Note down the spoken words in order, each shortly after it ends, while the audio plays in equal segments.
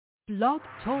Blog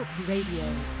Talk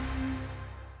Radio.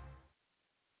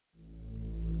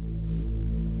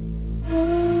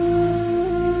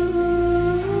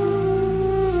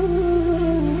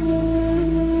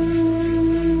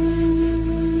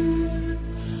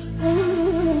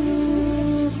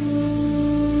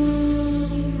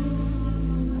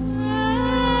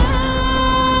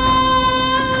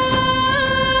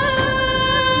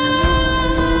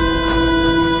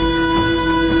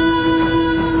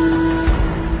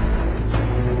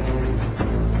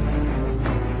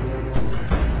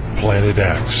 Planet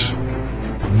X,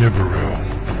 Nibiru,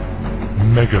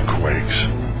 megaquakes,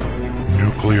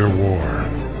 nuclear war,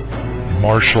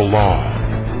 martial law,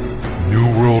 New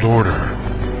World Order,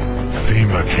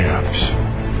 FEMA camps,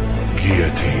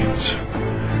 guillotines,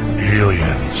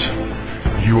 aliens,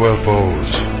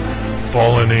 UFOs,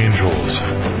 fallen angels,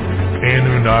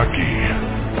 Anunnaki.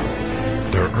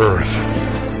 Their Earth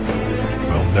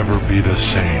will never be the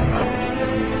same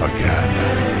again.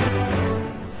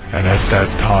 And at that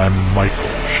time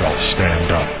Michael shall stand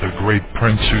up, the great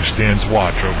prince who stands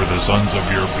watch over the sons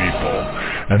of your people.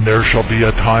 And there shall be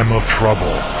a time of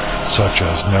trouble, such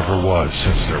as never was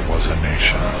since there was a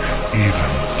nation,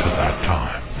 even to that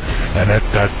time. And at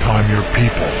that time your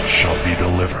people shall be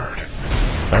delivered,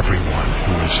 everyone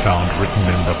who is found written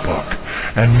in the book.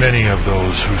 And many of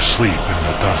those who sleep in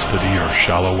the dust of the earth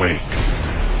shall awake,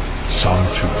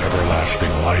 some to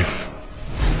everlasting life,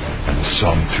 and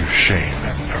some to shame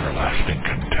and everlasting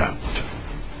contempt.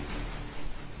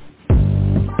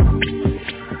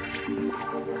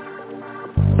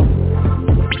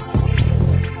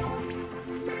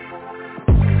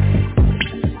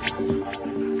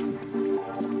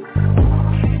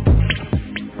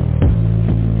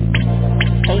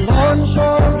 Alarms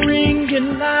are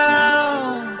ringing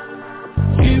now.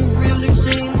 You really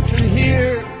seem to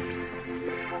hear.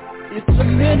 It's a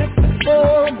minute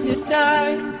before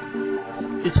midnight.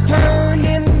 It's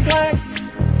turning black.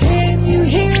 Can you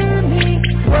hear me?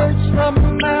 Words from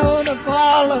the Mount of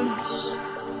Olives.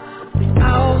 The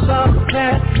owls of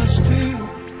Patmos too.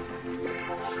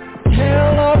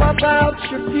 Tell all about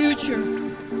your future.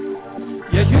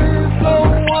 Yeah, you're the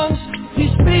ones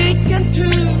he's speaking to.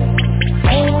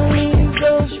 Only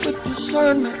those with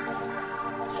discernment,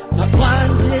 not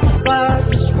blinded by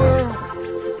this world,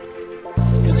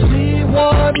 can see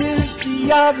what is the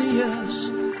obvious.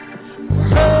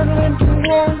 Hurtling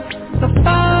toward the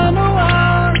final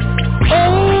hour.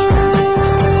 Oh,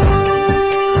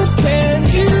 can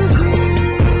you hear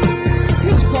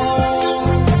his call?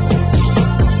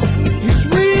 He's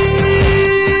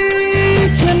reaching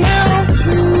out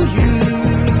to you.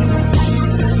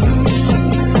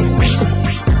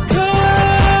 Come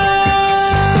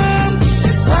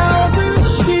while there's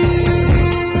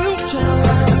still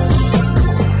time.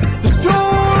 The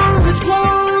door is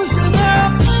closing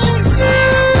up.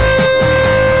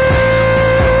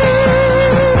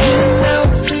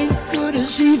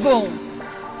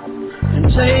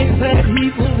 Say that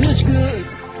evil is good.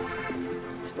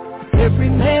 Every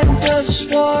man does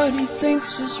what he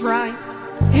thinks is right.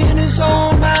 In his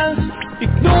own eyes,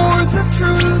 ignore the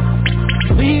truth.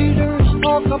 Leaders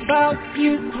talk about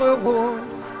nuclear war.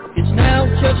 It's now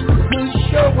just a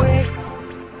push away.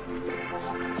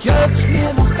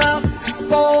 Judgment about to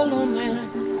fall on man.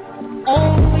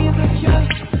 Only the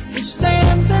just will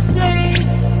stand the day.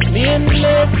 Men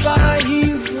led by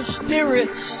evil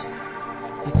spirits,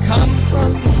 they come from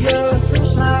the other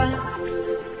side,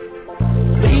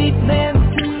 lead men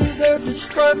to their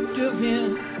destructive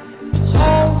end. It's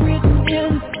all written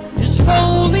in His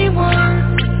holy word.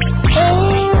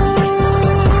 Oh,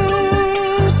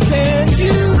 can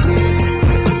you hear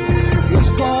His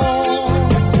call?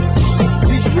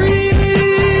 He's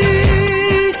reaching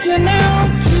out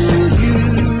to you.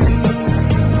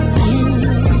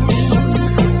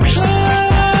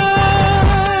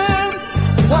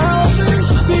 While there's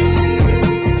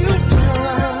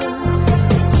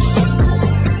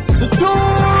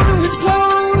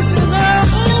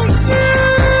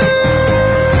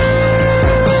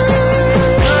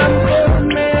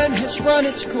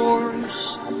its course,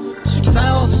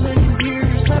 6,000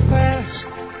 years have passed.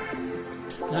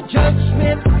 Now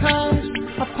judgment comes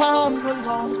upon the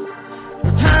lost. No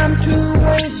time to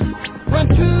waste, run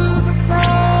to the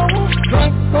cross.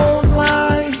 Drunk on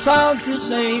lies of this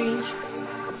age,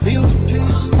 feel too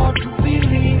smart to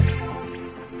believe.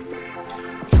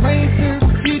 Trade their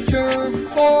future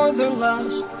for their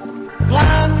lust.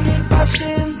 Blinded by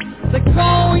sin, they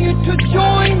call you to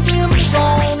join them.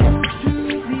 Drawn into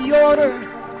the order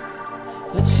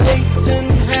that Satan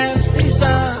has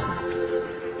designed.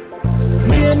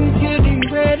 Men getting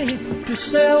ready to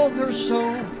sell their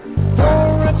soul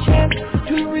for a chance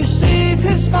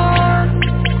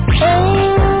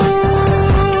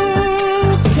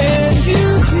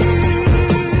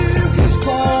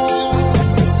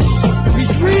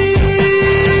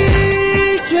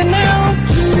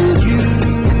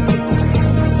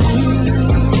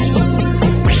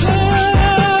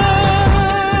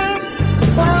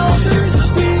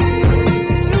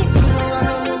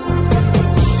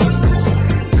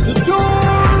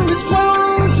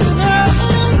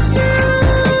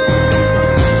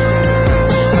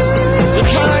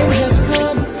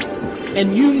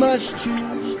and you must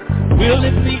choose. Will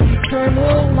it be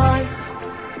eternal life,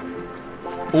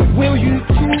 or will you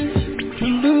choose to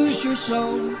lose your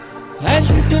soul as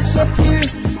you disappear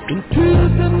into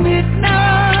the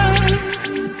midnight?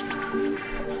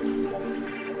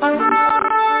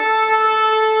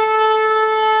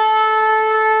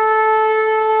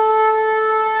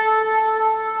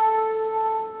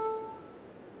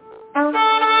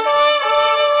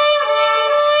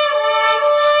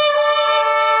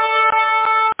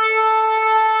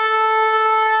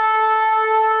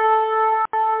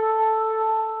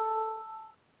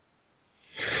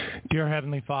 Dear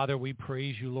Heavenly Father, we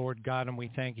praise you, Lord God, and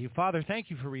we thank you. Father, thank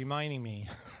you for reminding me.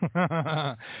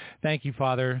 Thank you,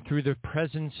 Father, through your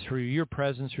presence, through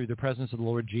the presence of the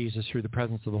Lord Jesus, through the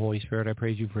presence of the Holy Spirit, I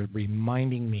praise you for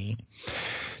reminding me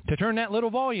to turn that little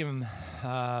volume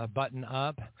button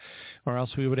up, or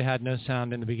else we would have had no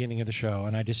sound in the beginning of the show.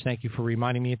 And I just thank you for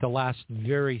reminding me at the last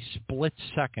very split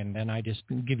second, and I just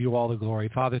give you all the glory.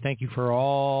 Father, thank you for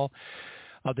all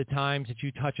of the times that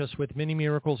you touch us with many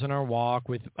miracles in our walk,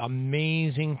 with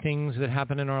amazing things that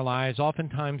happen in our lives,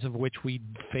 oftentimes of which we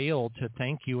fail to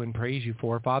thank you and praise you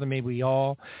for. Father, may we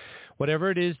all,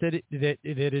 whatever it is that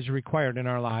is required in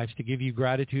our lives, to give you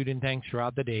gratitude and thanks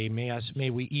throughout the day. May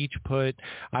we each put,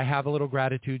 I have a little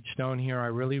gratitude stone here. I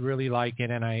really, really like it,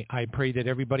 and I pray that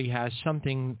everybody has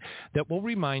something that will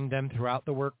remind them throughout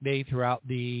the workday, throughout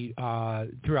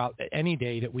any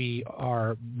day that we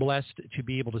are blessed to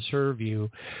be able to serve you,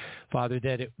 Father,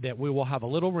 that we will have a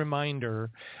little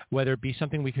reminder, whether it be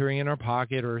something we carry in our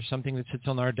pocket or something that sits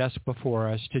on our desk before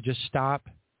us, to just stop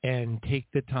and take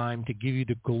the time to give you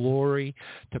the glory,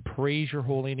 to praise your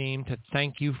holy name, to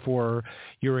thank you for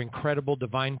your incredible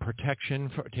divine protection,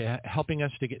 to helping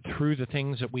us to get through the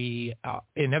things that we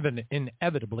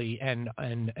inevitably and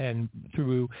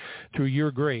through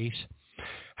your grace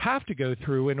have to go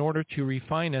through in order to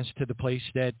refine us to the place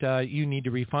that you need to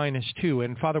refine us to.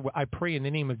 And Father, I pray in the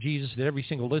name of Jesus that every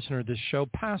single listener of this show,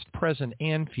 past, present,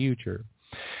 and future,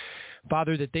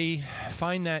 Father, that they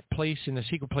find that place in the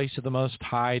secret place of the Most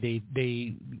High.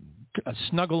 They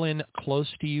snuggle in close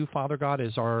to you, Father God,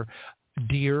 as our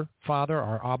dear Father,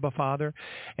 our Abba Father,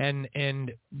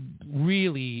 and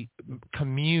really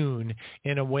commune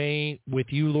in a way with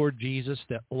you, Lord Jesus,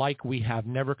 that like we have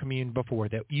never communed before,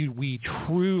 that we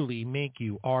truly make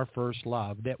you our first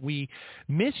love, that we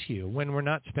miss you when we're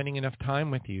not spending enough time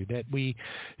with you, that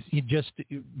you just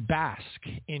bask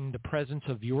in the presence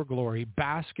of your glory,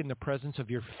 bask in the presence of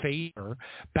your favor,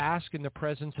 bask in the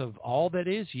presence of all that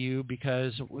is you,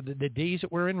 because the days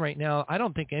that we're in right now, I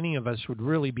don't think any of us would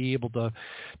really be able to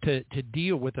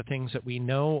deal with the things that we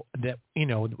know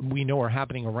are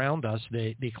happening around us,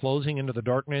 the closing into the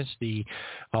darkness, the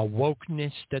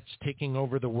wokeness that's taking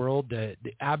over the world, the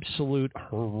absolute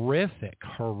horrific,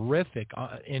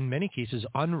 in many cases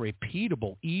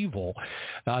unrepeatable evil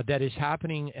that is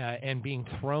happening and being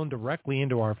thrown directly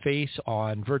into our face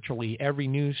on virtually every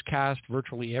newscast,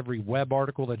 virtually every web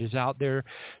article that is out there.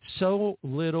 So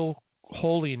little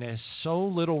holiness, so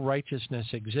little righteousness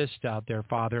exists out there,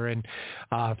 Father. And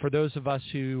for those of us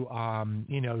who,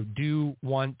 do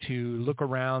want to look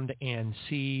around and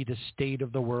see the state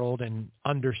of the world and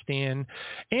understand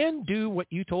and do what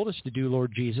you told us to do,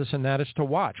 Lord Jesus, and that is to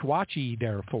watch. Watch ye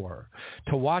therefore.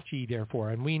 To watch ye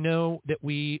therefore. And we know that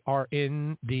we are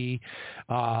in the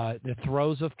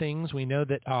throes of things. We know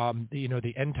that,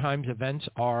 the end times events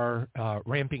are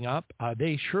ramping up.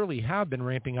 They surely have been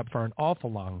ramping up for an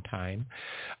awful long time.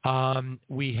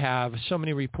 We have so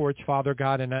many reports, Father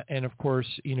God, and of course,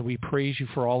 we praise you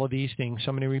for all of these things.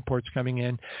 So many reports coming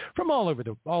in from all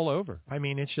over. I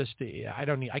mean, it's just,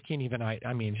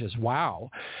 it's just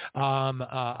wow.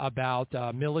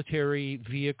 About military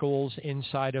vehicles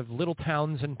inside of little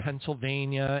towns in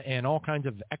Pennsylvania and all kinds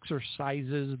of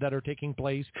exercises that are taking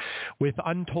place with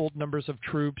untold numbers of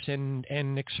troops and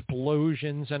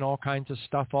explosions and all kinds of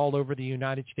stuff all over the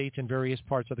United States and various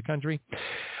parts of the country.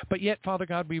 But yet, Father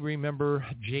God, we remember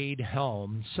Jade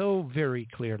Helm so very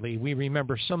clearly. We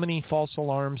remember so many false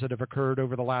alarms that have occurred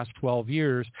over the last 12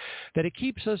 years that it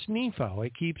keeps us NEPHO.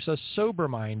 It keeps us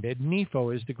sober-minded.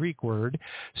 NEPHO is the Greek word,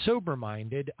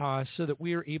 sober-minded, so that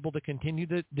we are able to continue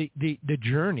the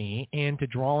journey and to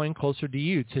draw in closer to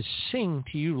you, to sing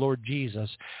to you, Lord Jesus,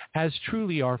 as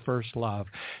truly our first love,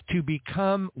 to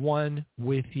become one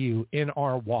with you in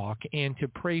our walk, and to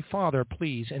pray, Father,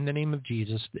 please, in the name of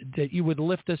Jesus, that you would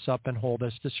lift us up and hold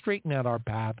us, to straighten out our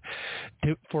path,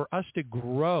 for us to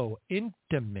grow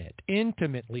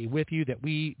intimately with you, that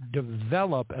we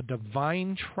develop a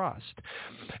divine trust,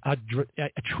 a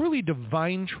truly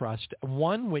divine trust,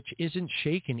 one which isn't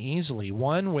shaken easily,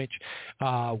 one which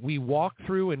we walk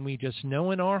through and we just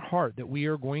know in our heart that we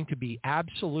are going to be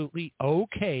absolutely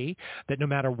okay, that no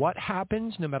matter what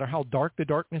happens, no matter how dark the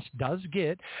darkness does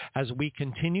get, as we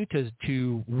continue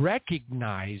to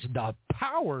recognize the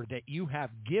power that you have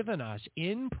given us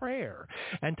in prayer,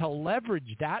 and to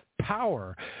leverage that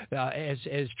power, as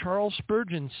Charles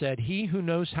Spurgeon said, he who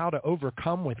knows how to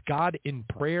overcome with God in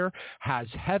prayer has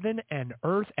heaven and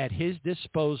earth at his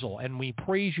disposal. And we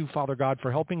praise you, Father God,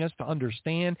 for helping us to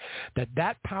understand that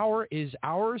that power is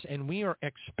ours and we are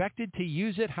expected to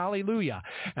use it. Hallelujah.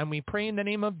 And we pray in the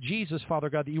name of Jesus, Father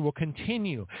God, that you will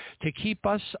continue to keep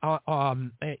us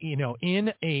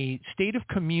in a state of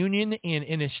communion,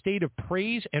 in a state of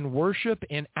praise and worship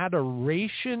and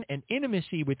adoration and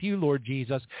intimacy with you, Lord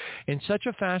Jesus, in such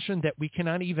a fashion that we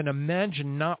cannot even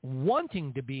imagine not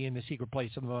wanting to be in the secret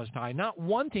place of the Most High, not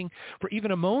wanting for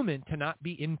even a moment to not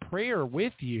be in prayer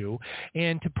with you,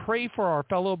 and to pray for our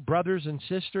fellow brothers and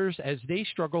sisters as they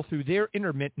struggle through their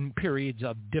intermittent periods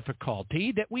of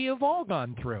difficulty that we have all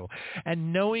gone through,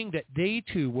 and knowing that they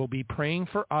too will be praying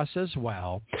for us as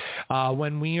well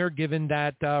when we are given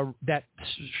that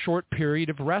short period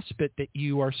of respite that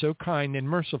you are so kind and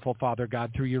merciful, Father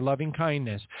God, through your loving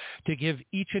kindness, to give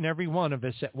each and every one of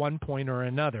us at one point or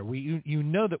another. You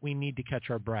know that we need to catch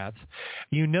our breath.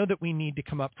 You know that we need to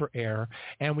come up for air,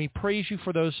 and we praise you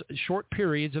for those short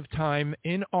periods of time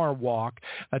in our walk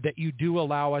that you do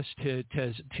allow us to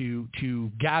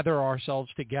gather ourselves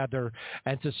together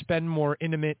and to spend more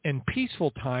intimate and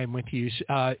peaceful time with you,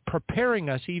 preparing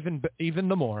us even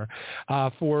the more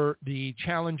for the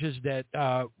challenges that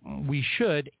we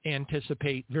should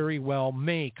anticipate very well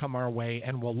may come our way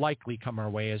and will likely come our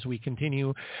way as we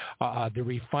continue the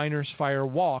refiner's fire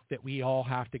walk that we all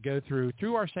have to go through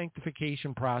our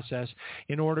sanctification process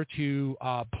in order to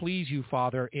please you,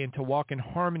 Father, and to walk in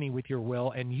harmony with your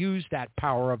will and use that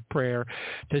power of prayer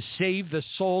to save the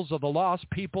souls of the lost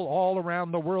people all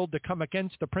around the world, to come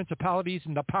against the principalities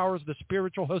and the powers, the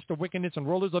spiritual host of wickedness and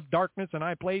rulers of darkness in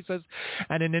high places,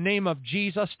 and in the name of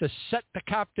Jesus to set the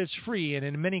captives free. And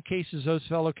in many cases, those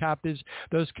captives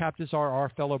are our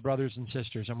fellow brothers and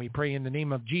sisters. And we pray in the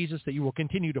name of Jesus that you will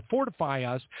continue to fortify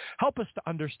us, help us to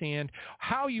understand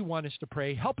how you want us to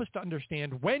pray, help us to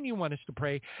understand when you want us to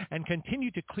pray, and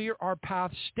continue to clear our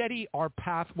path, steady our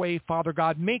pathway, Father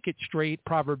God, make it straight,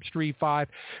 Proverbs 3:5,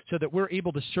 so that we're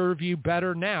able to serve you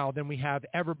better now than we have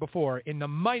ever before. In the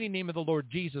mighty name of the Lord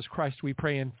Jesus Christ, we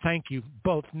pray and thank you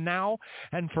both now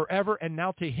and forever. And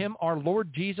now to him, our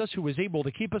Lord Jesus, who is able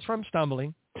to keep us from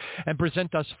stumbling and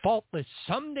present us faultless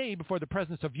someday before the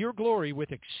presence of your glory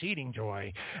with exceeding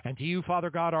joy. And to you, Father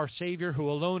God, our Savior, who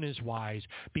alone is wise,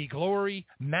 be glory,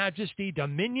 majesty,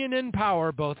 dominion, and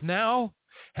power, both now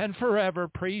and forever.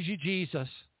 Praise you, Jesus.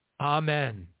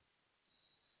 Amen.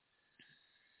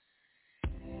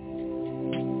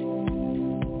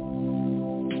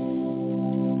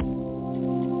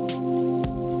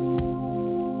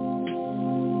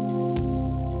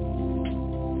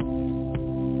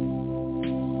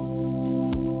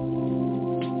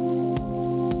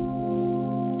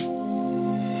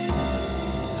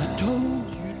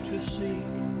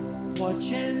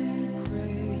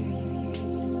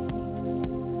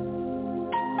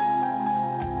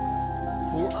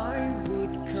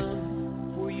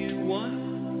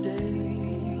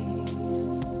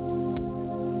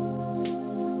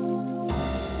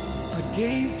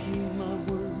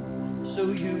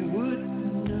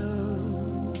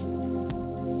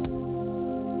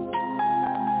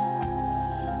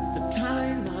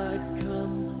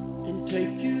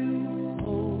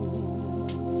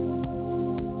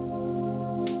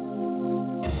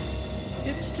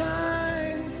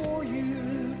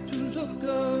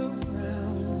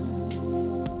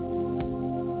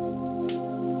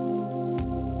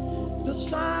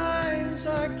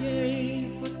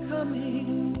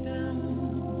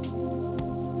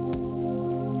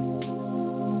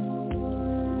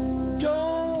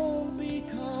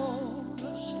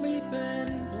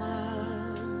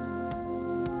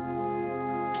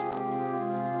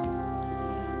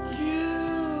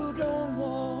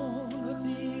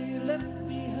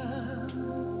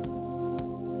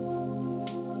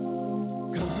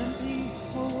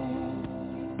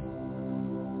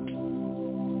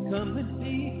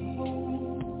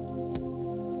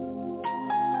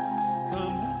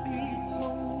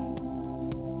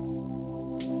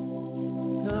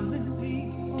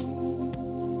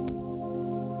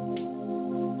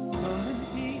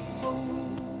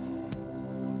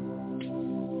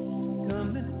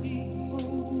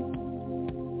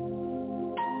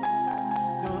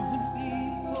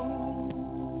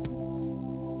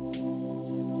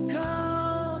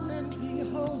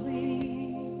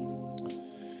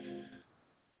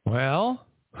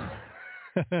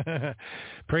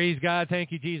 Praise God.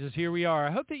 Thank you, Jesus. Here we are.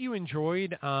 I hope that you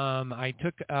enjoyed. I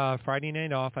took Friday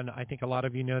night off, and I think a lot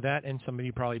of you know that, and some of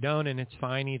you probably don't, and it's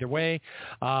fine either way.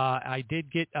 I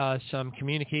did get some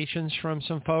communications from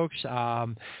some folks.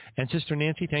 And Sister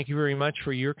Nancy, thank you very much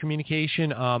for your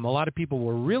communication. A lot of people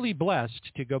were really blessed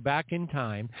to go back in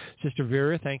time. Sister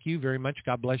Vera, thank you very much.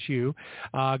 God bless you.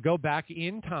 Go back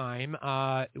in time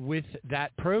with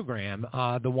that program,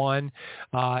 the one,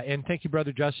 and thank you,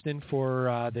 Brother Justin,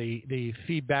 for the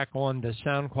feedback on the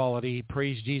sound quality.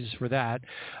 Praise Jesus for that.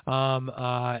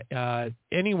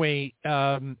 Anyway,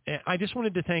 I just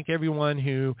wanted to thank everyone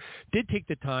who did take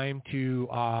the time to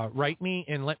write me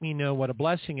and let me know what a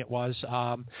blessing it was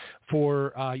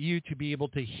for you to be able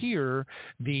to hear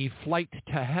the Flight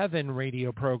to Heaven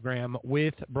radio program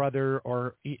with Brother,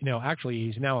 or actually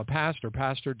he's now a pastor,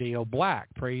 Pastor Dale Black.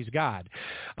 Praise God.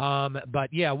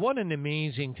 But yeah, what an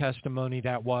amazing testimony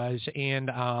that was, and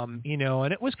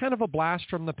and it was kind of a blast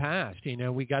from the past.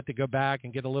 We got to go back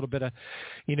and get a little bit of,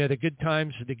 the good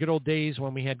times, the good old days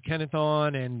when we had Kenneth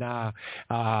on, and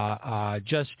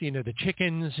just the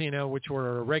chickens, wewhich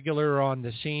were regular on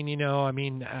the scene.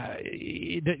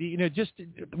 Just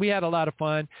we had a lot of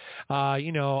fun.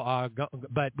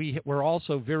 But we were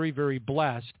also very, very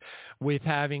blessed with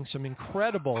having some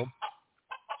incredible,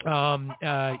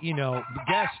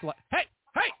 guests. Hey,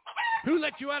 who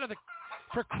let you out of the?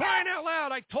 For crying out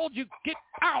loud! I told you, get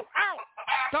out! Ow!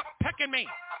 Stop pecking me!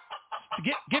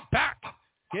 Get back!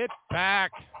 Get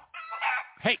back!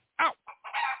 Hey, out!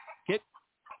 Get.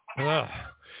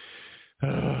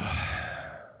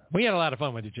 We had a lot of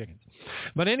fun with the chickens,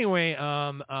 but anyway,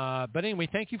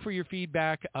 thank you for your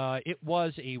feedback. It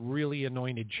was a really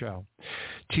anointed show.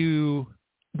 To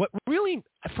what really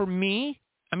for me,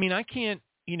 I can't.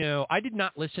 I did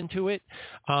not listen to it.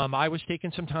 I was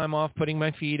taking some time off, putting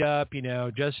my feet up,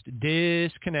 just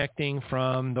disconnecting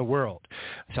from the world.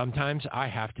 Sometimes I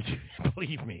have to,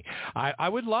 believe me. I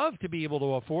would love to be able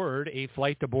to afford a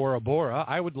flight to Bora Bora.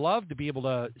 I would love to be able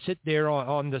to sit there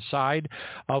on the side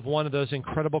of one of those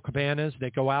incredible cabanas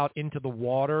that go out into the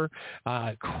water,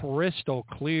 crystal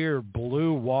clear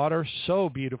blue water, so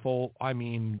beautiful.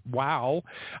 Wow.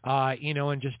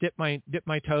 And just dip my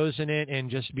toes in it and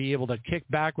just be able to kick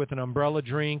back with an umbrella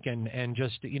drink and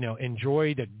just,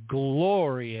 enjoy the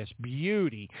glorious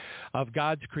beauty of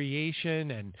God's creation.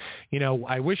 And,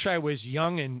 I wish I was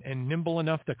young and nimble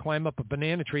enough to climb up a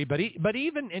banana tree, but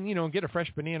even, and, get a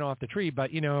fresh banana off the tree.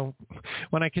 But,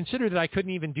 when I consider that I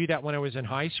couldn't even do that when I was in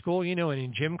high school, and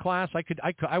in gym class,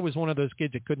 I was one of those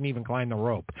kids that couldn't even climb the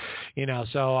rope,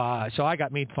 so I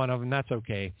got made fun of, and that's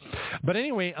okay. But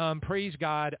anyway, praise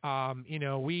God.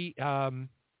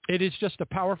 It is just a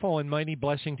powerful and mighty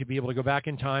blessing to be able to go back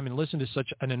in time and listen to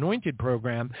such an anointed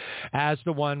program as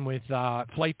the one with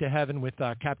Flight to Heaven with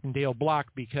Captain Dale Block,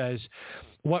 because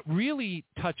what really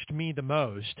touched me the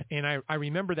most, and I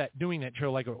remember that doing that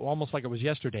show almost like it was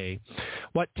yesterday,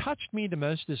 what touched me the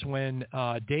most is when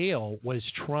Dale was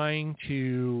trying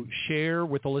to share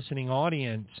with the listening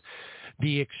audience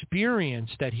the experience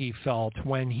that he felt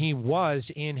when he was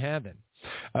in heaven.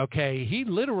 Okay, he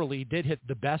literally did hit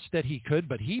the best that he could,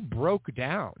 but he broke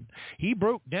down. He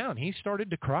started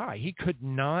to cry. He could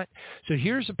not. So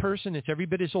here's a person that's every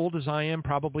bit as old as I am,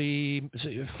 probably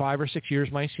 5 or 6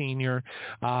 years my senior.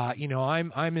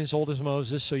 I'm as old as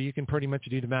Moses, so you can pretty much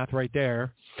do the math right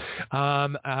there.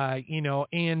 And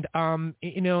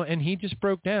he just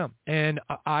broke down. And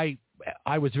I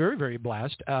was very, very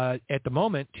blessed at the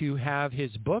moment to have his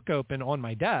book open on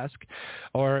my desk,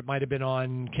 or it might have been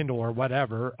on Kindle or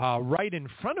whatever, right in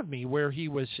front of me, where he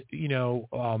was,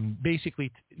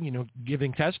 basically,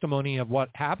 giving testimony of what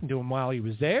happened to him while he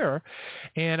was there.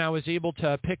 And I was able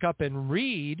to pick up and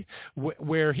read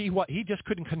where he just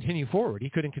couldn't continue forward.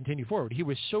 He couldn't continue forward. He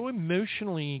was so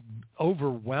emotionally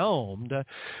overwhelmed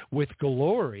with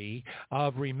glory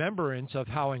of remembrance of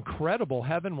how incredible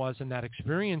heaven was in that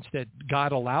experience that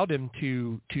God allowed him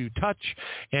to touch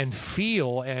and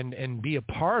feel and be a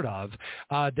part of,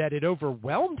 that it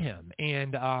overwhelmed him.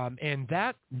 And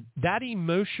that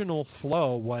emotional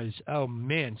flow was, oh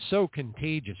man, so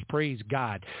contagious. Praise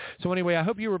God. So anyway, I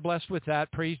hope you were blessed with that.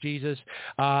 Praise Jesus.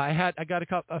 I got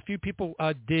a few people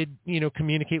did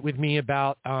communicate with me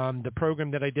about the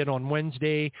program that I did on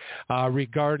Wednesday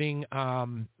regarding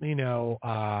the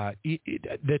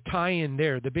tie-in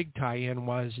there. The big tie-in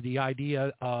was the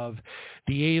idea of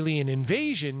the alien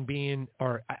invasion being,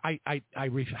 so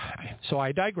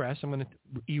I digress. I'm going to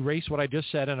erase what I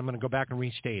just said, and I'm going to go back and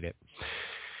restate it.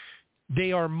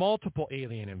 They are multiple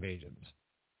alien invasions.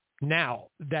 Now,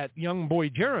 that young boy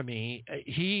Jeremy,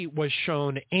 he was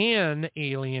shown an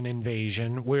alien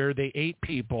invasion where they ate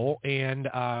people, and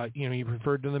he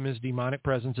referred to them as demonic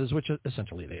presences, which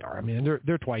essentially they are. I mean,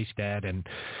 they're twice dead, and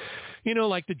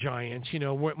like the giants.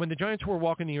 When the giants were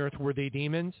walking the earth, were they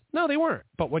demons? No, they weren't.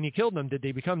 But when you killed them, did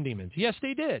they become demons? Yes,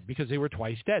 they did, because they were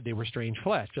twice dead. They were strange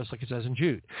flesh, just like it says in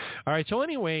Jude. All right. So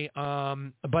anyway,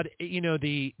 but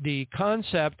the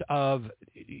concept of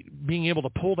being able to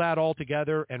pull that all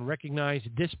together and recognize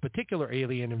this particular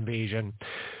alien invasion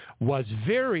was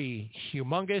very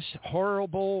humongous,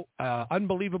 horrible,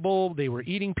 unbelievable. They were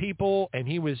eating people, and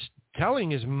he was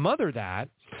telling his mother that.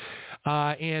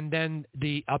 And then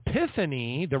the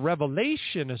epiphany, the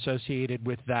revelation associated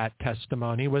with that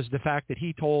testimony was the fact that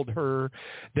he told her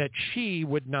that she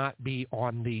would not be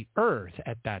on the earth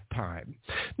at that time.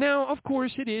 Now, of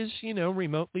course, it is,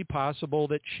 remotely possible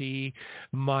that she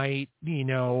might,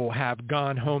 have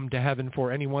gone home to heaven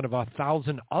for any one of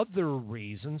 1,000 other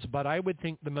reasons, but I would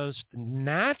think the most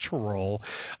natural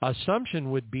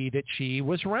assumption would be that she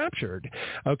was raptured,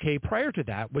 prior to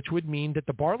that, which would mean that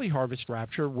the barley harvest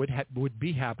rapture would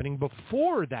be happening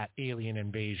before that alien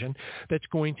invasion that's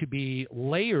going to be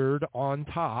layered on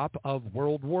top of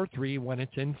World War III when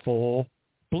it's in full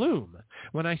bloom.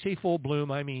 When I say full bloom,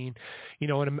 I mean,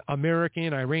 an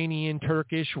American, Iranian,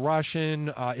 Turkish, Russian,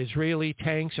 Israeli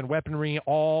tanks and weaponry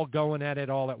all going at it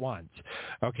all at once.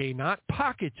 Not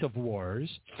pockets of wars,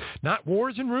 not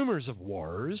wars and rumors of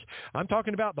wars. I'm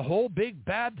talking about the whole big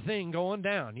bad thing going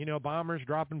down, bombers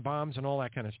dropping bombs and all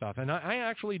that kind of stuff. And I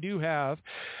actually do have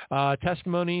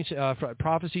testimonies,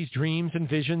 prophecies, dreams, and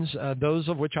visions, those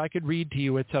of which I could read to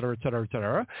you, et cetera,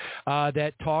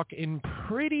 that talk in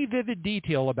pretty vivid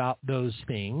detail about those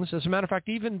things. As a matter of fact,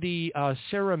 even the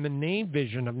Sarah Monet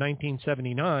vision of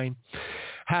 1979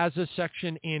 has a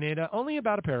section in it, only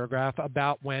about a paragraph,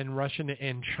 about when Russian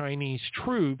and Chinese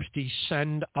troops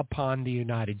descend upon the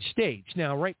United States.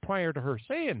 Now, right prior to her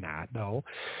saying that, though,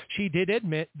 she did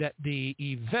admit that the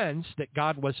events that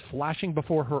God was flashing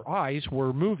before her eyes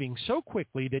were moving so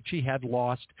quickly that she had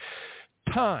lost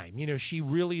time. She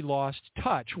really lost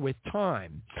touch with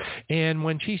time. And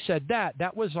when she said that,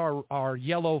 that was our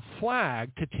yellow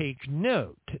flag to take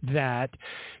note that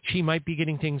she might be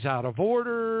getting things out of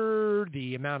order.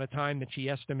 The amount of time that she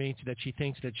estimates that she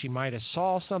thinks that she might have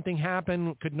saw something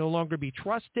happen could no longer be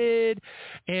trusted.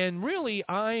 And really,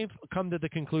 I've come to the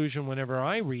conclusion whenever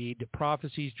I read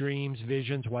prophecies, dreams,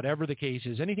 visions, whatever the case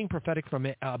is, anything prophetic from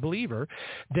a believer,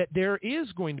 that there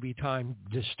is going to be time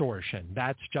distortion.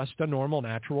 That's just a normal,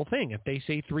 natural thing. If they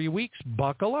say 3 weeks,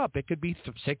 buckle up. It could be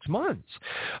 6 months.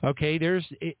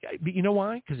 You know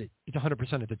why? Because it's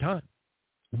 100% of the time.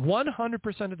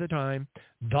 100% of the time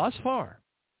thus far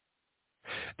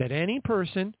that any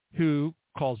person who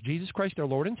calls Jesus Christ their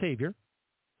Lord and Savior,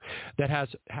 that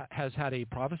has had a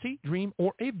prophecy, dream,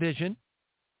 or a vision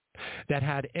that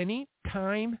had any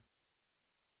time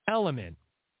element,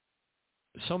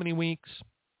 so many weeks,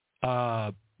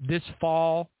 this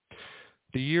fall,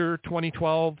 the year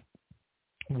 2012,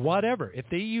 whatever, if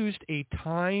they used a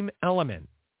time element,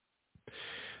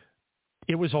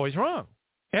 it was always wrong.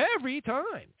 Every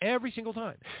time, every single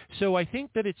time. So I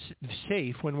think that it's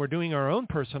safe when we're doing our own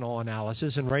personal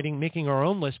analysis and making our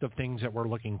own list of things that we're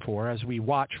looking for as we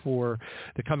watch for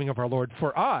the coming of our Lord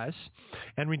for us.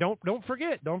 And we don't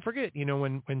forget,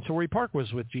 when Sorie Park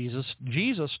was with Jesus,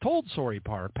 Jesus told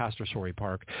Pastor Sorie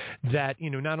Park, that,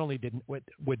 not only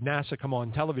would NASA come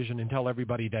on television and tell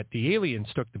everybody that the aliens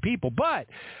took the people, but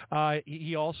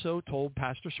he also told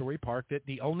Pastor Sorie Park that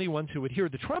the only ones who would hear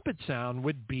the trumpet sound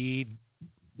would be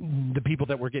the people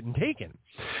that were getting taken.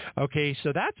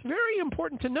 So that's very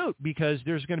important to note, because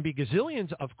there's going to be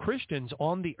gazillions of Christians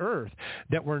on the earth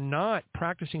that were not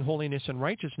practicing holiness and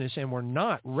righteousness and were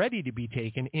not ready to be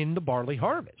taken in the barley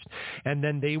harvest. And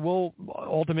then they will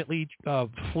ultimately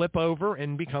flip over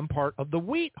and become part of the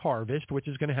wheat harvest, which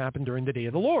is going to happen during the day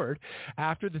of the Lord.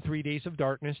 After the 3 days of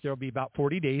darkness, there will be about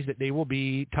 40 days that they will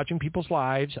be touching people's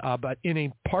lives, but in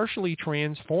a partially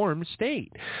transformed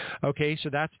state. So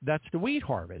that's the wheat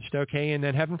harvest. And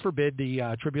then heaven forbid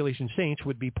the tribulation saints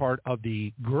would be part of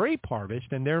the grape harvest,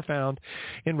 and they're found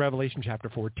in Revelation chapter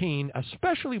 14,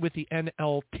 especially with the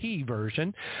NLT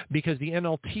version, because the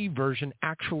NLT version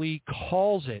actually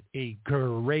calls it a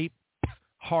grape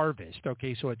harvest.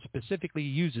 So it specifically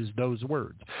uses those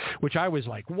words, which I was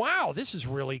like, wow, this is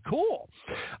really cool.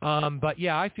 But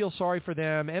yeah, I feel sorry for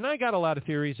them, and I got a lot of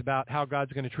theories about how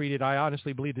God's going to treat it. I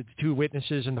honestly believe that the two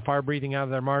witnesses and the fire breathing out of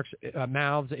their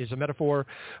mouths is a metaphor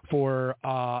for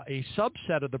a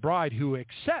subset of the bride who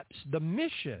accepts the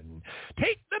mission.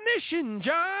 Take the mission,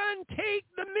 John. Take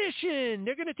the mission.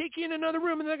 They're going to take you in another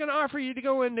room, and they're going to offer you to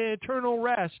go into eternal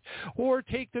rest. Or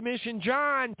take the mission,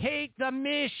 John. Take the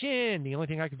mission. The only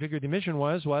thing I could figure the mission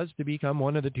was to become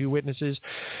one of the two witnesses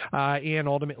and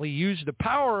ultimately use the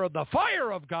power of the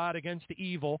fire of God against the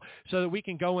evil so that we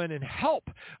can go in and help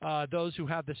those who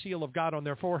have the seal of God on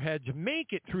their foreheads make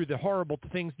it through the horrible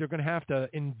things they're going to have to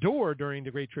endure during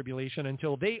the Great Tribulation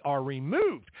until they are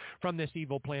removed from this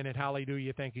evil planet.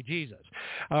 Hallelujah. Thank you, Jesus.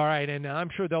 All right, and I'm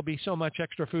sure there'll be so much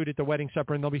extra food at the wedding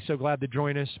supper, and they'll be so glad to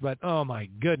join us. But, oh, my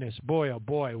goodness, boy, oh,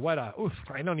 boy,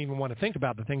 I don't even want to think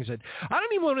about the things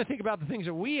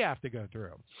that we have to go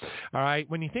through. All right,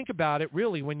 when you think about it,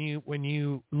 really, when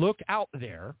you look out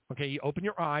there, okay, you open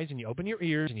your eyes and you open your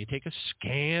ears and you take a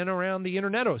scan around the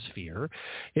internetosphere,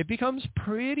 it becomes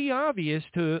pretty obvious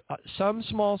to some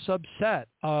small subset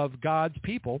of God's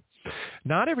people,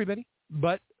 not everybody,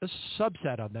 but a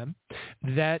subset of them,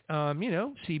 that,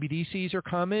 CBDCs are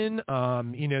coming,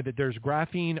 that there's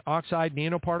graphene oxide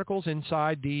nanoparticles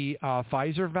inside the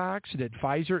Pfizer vax, that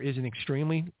Pfizer is an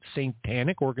extremely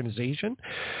satanic organization,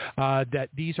 that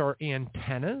these are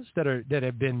antennas that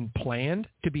have been planned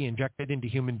to be injected into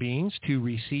human beings to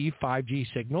receive 5G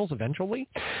signals eventually.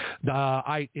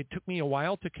 It took me a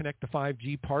while to connect the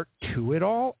 5G part to it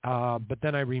all, but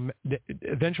then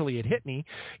eventually it hit me.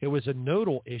 It was a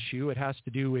nodal issue. It has to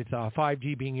do with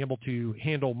 5G being able to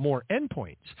handle more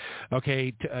endpoints.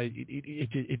 Okay,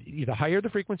 the higher the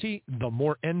frequency, the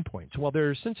more endpoints. Well,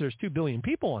 since there's 2 billion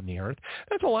people on the earth,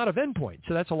 that's a lot of endpoints.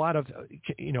 So that's a lot of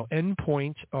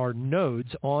endpoints or nodes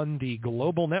on the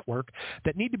global network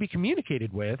that need to be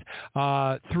communicated with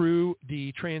through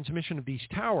the transmission of these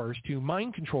towers to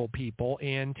mind control people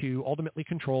and to ultimately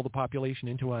control the population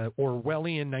into a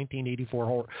Orwellian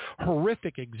 1984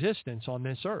 horrific existence on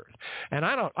this earth. And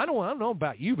I don't know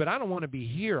about you, but I don't want to be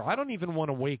here. I don't even want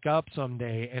to wake up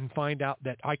someday and find out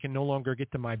that I can no longer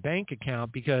get to my bank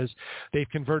account because they've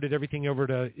converted everything over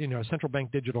to central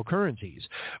bank digital currencies.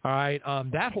 All right,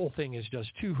 that whole thing is just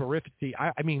too horrific.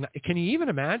 I mean, can you even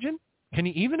imagine? Can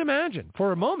you even imagine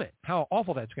for a moment how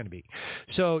awful that's going to be?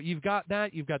 So you've got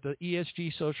that. You've got the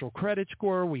ESG social credit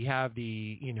score. We have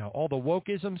the, all the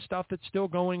wokeism stuff that's still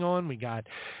going on. We got,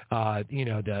 the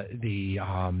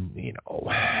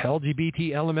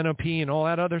LGBT, LMNOP, and all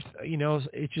that other,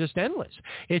 it's just endless.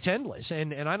 It's endless.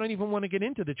 And I don't even want to get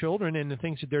into the children and the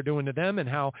things that they're doing to them and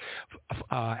how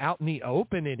out in the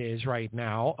open it is right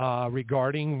now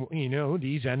regarding,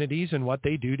 these entities and what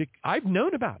they do to, I've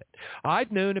known about it.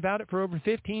 I've known about it for over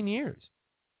 15 years.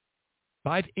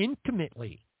 I've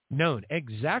intimately known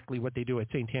exactly what they do at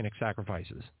satanic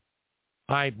sacrifices.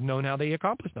 I've known how they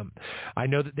accomplish them. I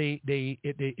know that they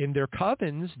in their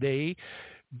covens, they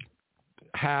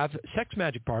have sex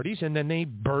magic parties and then they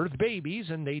birth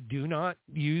babies and they do not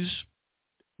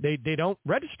they don't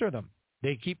register them.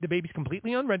 They keep the babies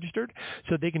completely unregistered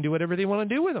so they can do whatever they want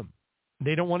to do with them.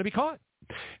 They don't want to be caught.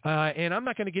 And I'm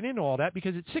not going to get into all that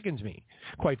because it sickens me,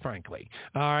 quite frankly.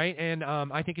 All right. And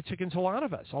I think it sickens a lot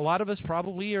of us. A lot of us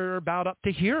probably are about up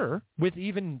to here with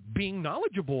even being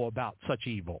knowledgeable about such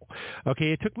evil.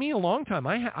 Okay. It took me a long time.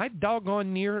 I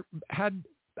doggone near had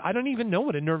I don't even know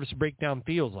what a nervous breakdown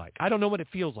feels like. I don't know what it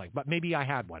feels like, but maybe I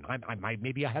had one.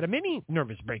 Maybe I had a mini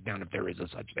nervous breakdown, if there is a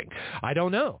such thing. I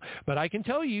don't know. But I can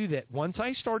tell you that once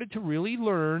I started to really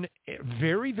learn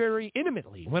very, very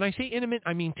intimately, when I say intimate,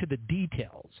 I mean to the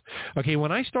details. Okay,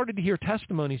 when I started to hear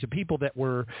testimonies of people that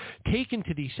were taken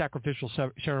to these sacrificial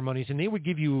ceremonies, and they would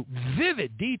give you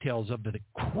vivid details of the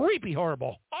creepy,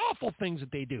 horrible, awful things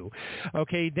that they do,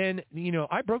 okay, then,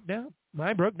 I broke down.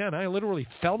 I literally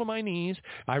fell to my knees.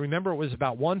 I remember it was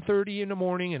about 1:30 in the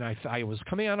morning, and I was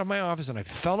coming out of my office, and I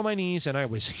fell to my knees, and I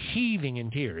was heaving in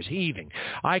tears, heaving.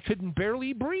 I couldn't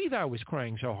barely breathe. I was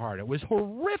crying so hard. It was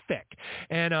horrific.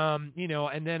 And,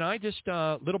 and then I just,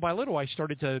 little by little, I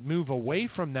started to move away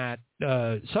from that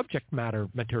subject matter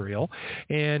material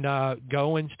and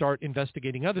go and start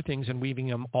investigating other things and weaving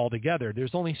them all together.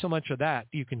 There's only so much of that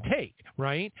you can take,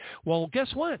 right? Well,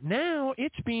 guess what? Now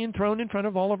it's being thrown in front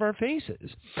of all of our faces.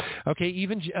 Okay,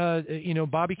 even,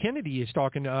 Bobby Kennedy is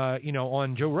talking,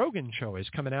 on Joe Rogan's show, is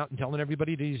coming out and telling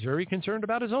everybody that he's very concerned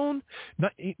about his own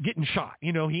not getting shot.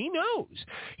 He knows,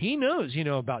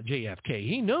 about JFK.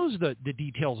 He knows the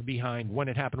details behind when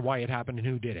it happened, why it happened, and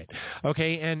who did it.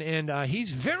 Okay, and he's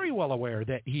very well aware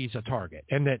that he's a target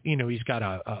and that, he's got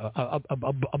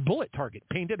a bullet target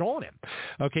painted on him.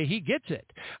 Okay, he gets it.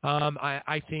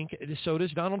 I think so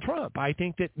does Donald Trump. I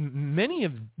think that many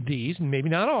of these, maybe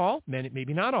not all,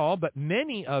 but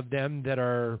many of them that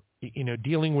are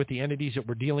dealing with the entities that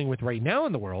we're dealing with right now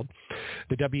in the world,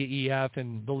 the WEF,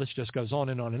 and the list just goes on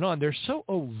and on and on. They're so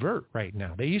overt right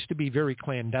now. They used to be very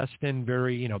clandestine,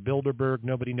 very, Bilderberg,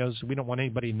 nobody knows, we don't want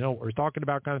anybody to know what we're talking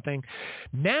about kind of thing.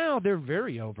 Now they're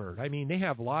very overt. I mean, they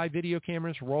have live video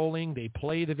cameras rolling. They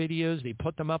play the videos. They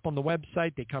put them up on the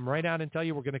website. They come right out and tell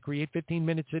you we're going to create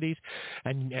 15-minute cities,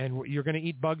 and you're going to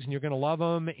eat bugs and you're going to love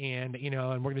them, and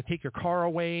and we're going to take your car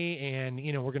away, and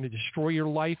we're going to destroy your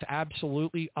life,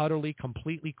 absolutely, utterly,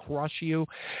 completely crush you.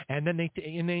 And then they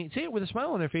say it with a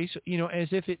smile on their face, as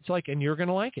if it's like, and you're going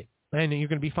to like it. And you're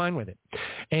going to be fine with it.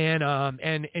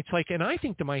 And it's like, and I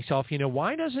think to myself,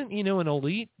 why doesn't, an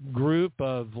elite group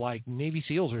of like Navy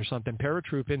SEALs or something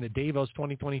paratroop into Davos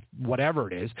 2020,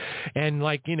 whatever it is, and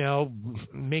like,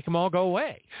 make them all go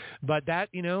away. But that,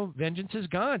 vengeance is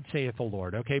God, saith the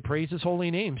Lord. Okay, praise his holy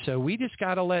name. So we just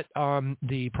got to let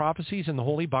the prophecies in the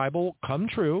Holy Bible come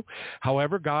true,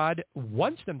 however God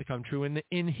wants them to come true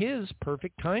in his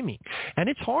perfect timing. And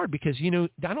it's hard because, I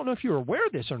don't know if you're aware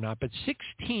of this or not, but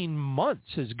 16 months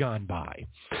has gone by.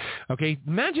 Okay,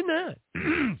 imagine that.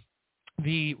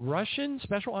 The Russian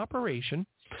special operation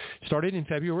started in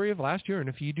February of last year, and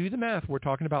if you do the math, we're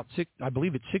talking about I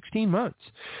believe it's 16 months.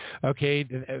 Okay,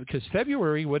 because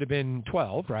February would have been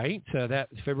 12, right? So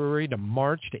that's February to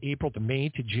March to April to May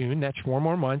to June. That's 4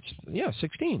 more months. Yeah,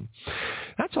 16.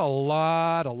 That's a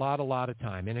lot of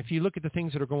time. And if you look at the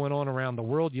things that are going on around the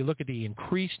world, you look at the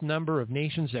increased number of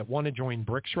nations that want to join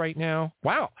BRICS right now.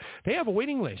 Wow, they have a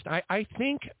waiting list. I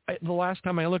think the last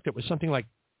time I looked, it was something like,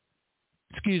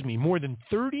 more than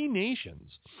 30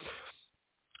 nations.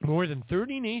 More than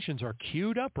 30 nations are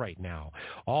queued up right now,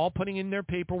 all putting in their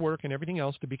paperwork and everything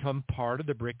else to become part of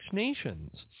the BRICS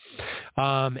nations.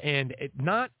 And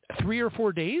not 3 or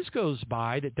 4 days goes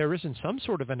by that there isn't some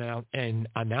sort of an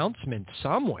announcement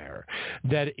somewhere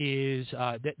that is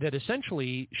that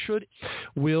essentially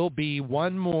will be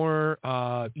one more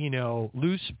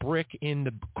loose brick in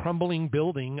the crumbling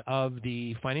building of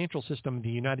the financial system of the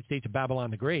United States of Babylon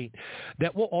the Great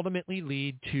that will ultimately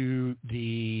lead to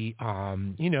the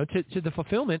to the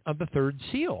fulfillment of the third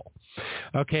seal.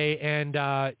 Okay, and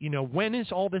when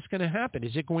is all this going to happen?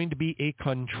 Is it going to be a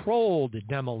controlled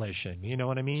demolition? You know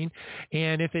what I mean?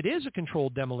 And if it is a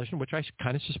controlled demolition, which I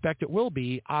kind of suspect it will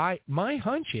be, my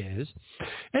hunch is,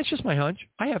 and it's just my hunch,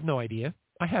 I have no idea.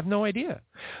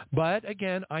 But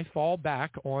again, I fall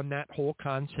back on that whole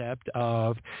concept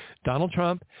of Donald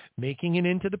Trump making it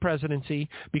into the presidency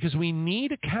because we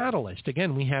need a catalyst.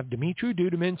 Again, we have Dumitru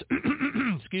Duduman's,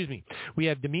 we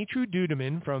have Dumitru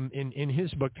Duduman from in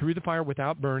his book, Through the Fire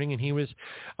Without Burning, and he was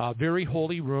a very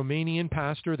holy Romanian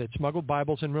pastor that smuggled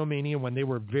Bibles in Romania when they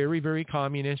were very, very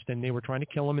communist and they were trying to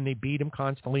kill him and they beat him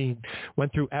constantly,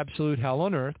 went through absolute hell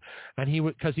on earth, and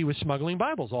because he was smuggling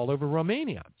Bibles all over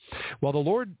Romania. Well,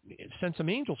 the Lord sent some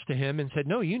angels to him and said,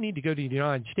 no, you need to go to the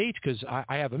United States because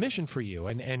I have a mission for you.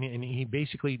 And he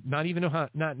basically, not even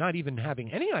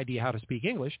having any idea how to speak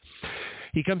English,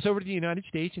 he comes over to the United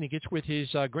States and he gets with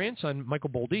his grandson, Michael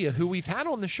Boldia, who we've had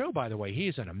on the show, by the way. He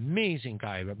is an amazing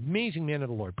guy, an amazing man of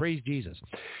the Lord. Praise Jesus.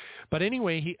 But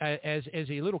anyway, he, as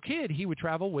a little kid, he would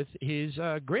travel with his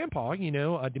grandpa,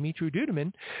 Dumitru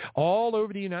Duduman, all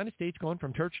over the United States, going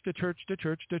from church to church to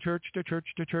church to church to church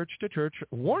to church to church,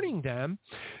 warning them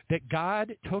that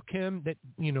God took him, that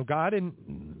God and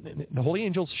the holy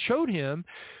angels showed him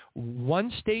one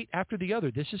state after the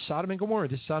other. This is Sodom and Gomorrah.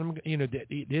 This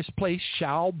this place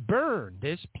shall burn.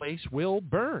 This place will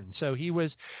burn. So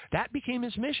that became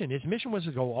his mission. His mission was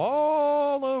to go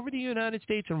all over the United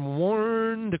States and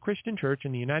warn the Christian church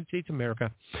in the United States of America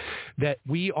that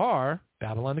we are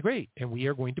Babylon the Great and we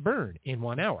are going to burn in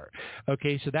 1 hour.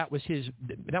 Okay, so that was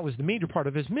the major part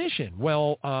of his mission.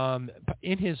 Well,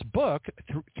 in his book,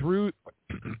 through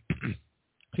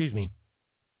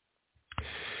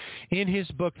In his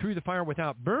book, Through the Fire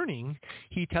Without Burning,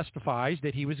 he testifies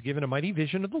that he was given a mighty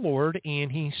vision of the Lord, and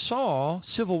he saw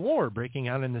civil war breaking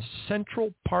out in the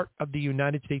central part of the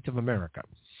United States of America.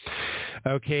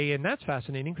 Okay, and that's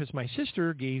fascinating because my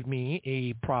sister gave me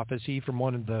a prophecy from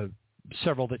one of the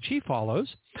several that she follows.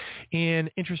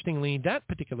 And interestingly, that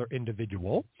particular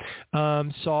individual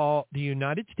saw the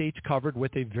United States covered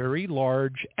with a very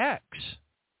large X.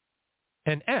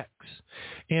 An X,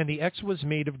 and the X was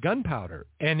made of gunpowder.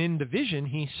 And in the vision,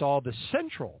 he saw the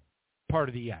central part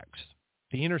of the X,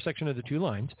 the intersection of the two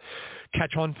lines,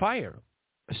 catch on fire.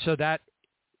 So that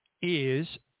is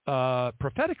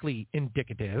prophetically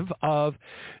indicative of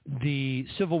the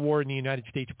Civil War in the United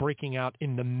States breaking out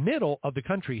in the middle of the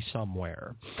country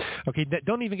somewhere. Okay,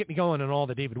 don't even get me going on all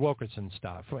the David Wilkerson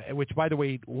stuff, which, by the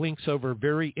way, links over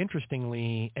very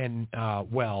interestingly and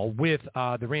well with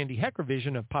the Randy Hecker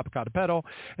vision of Popocatépetl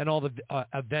and all the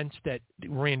events that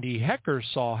Randy Hecker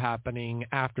saw happening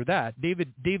after that.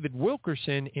 David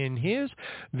Wilkerson, in his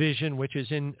vision, which is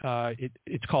in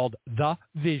it's called The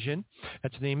Vision.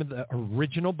 That's the name of the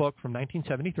original book from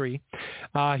 1973.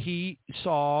 He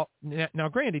saw, now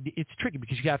granted, it's tricky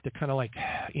because you have to kind of like,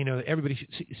 everybody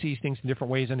sees things in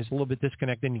different ways and it's a little bit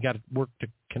disconnected and you got to work to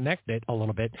connect it a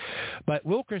little bit. But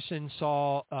Wilkerson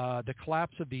saw the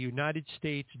collapse of the United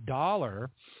States dollar,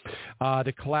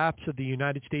 the collapse of the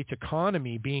United States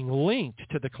economy being linked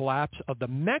to the collapse of the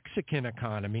Mexican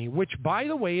economy, which, by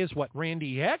the way, is what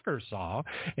Randy Hecker saw,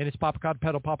 and it's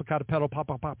Popocatépetl, Popocatépetl.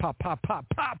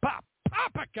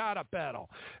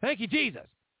 Thank you, Jesus.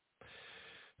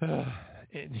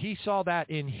 And he saw that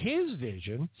in his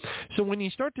vision. So when you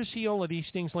start to see all of these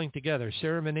things linked together,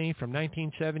 Sarah Monet from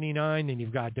 1979, then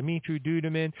you've got Dimitri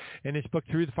Duduman in his book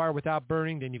Through the Fire Without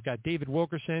Burning, then you've got David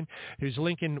Wilkerson, who's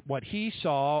linking what he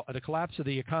saw, the collapse of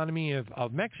the economy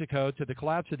of Mexico, to the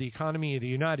collapse of the economy of the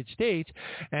United States,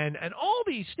 and all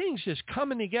these things just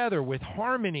coming together with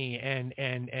harmony,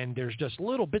 and there's just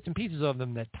little bits and pieces of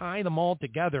them that tie them all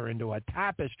together into a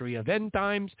tapestry of end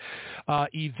times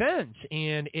events,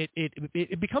 and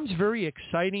it becomes very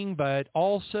exciting, but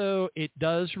also it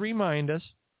does remind us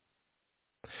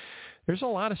there's a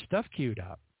lot of stuff queued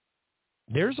up.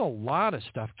 There's a lot of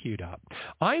stuff queued up.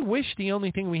 I wish the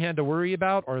only thing we had to worry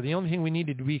about, or the only thing we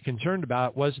needed to be concerned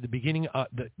about, was the beginning,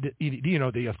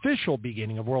 the official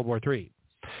beginning of World War III.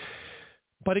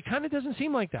 But it kind of doesn't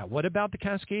seem like that. What about the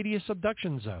Cascadia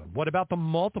subduction zone? What about the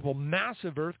multiple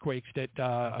massive earthquakes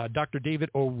that Dr. David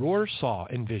O'Rourke saw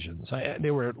in visions?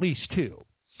 There were at least 2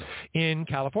 in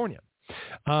California.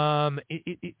 There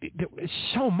was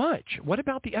so much. What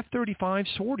about the F-35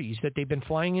 sorties that they've been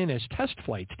flying in as test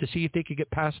flights to see if they could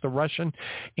get past the Russian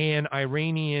and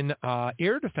Iranian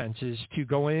air defenses to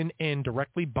go in and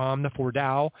directly bomb the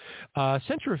Fordow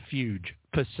centrifuge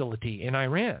facility in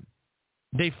Iran?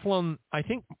 They've flown,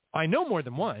 I know more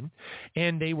than one,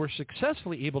 and they were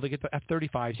successfully able to get the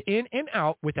F-35s in and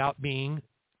out without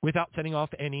setting off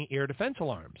any air defense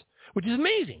alarms, which is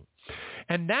amazing.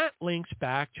 And that links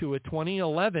back to a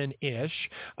 2011-ish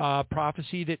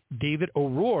prophecy that David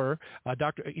O'Rourke,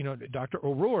 Dr.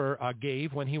 O'Rourke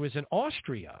gave when he was in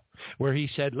Austria, where he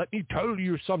said, "Let me tell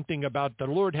you something about the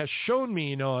Lord has shown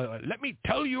me, let me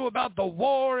tell you about the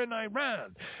war in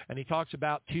Iran." And he talks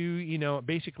about 2,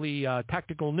 basically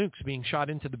tactical nukes being shot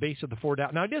into the base of the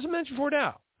Fordow. Now, he doesn't mention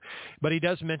Fordow, but he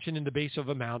does mention in the base of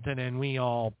a mountain, and we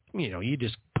all, you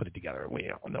just put it together.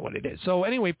 We all know what it is. So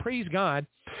anyway, praise God.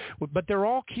 But they're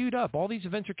all queued up. All these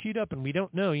events are queued up, and we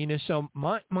don't know, So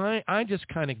I just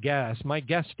kind of guess, my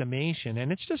guesstimation,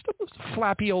 and it's just a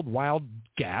flappy old wild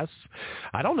guess.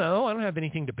 I don't know. I don't have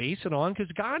anything to base it on because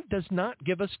God does not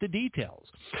give us the details.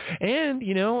 And,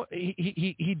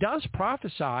 he does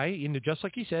prophesy, just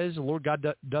like he says, the Lord God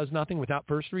does nothing without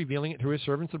first revealing it through his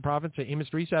servants and prophets at Amos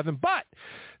 3:7. But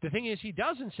the thing is, he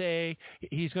doesn't say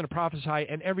he's going to prophesy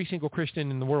and every single Christian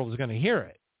in the world is going to hear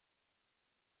it.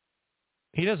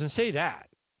 He doesn't say that.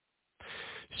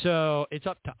 So it's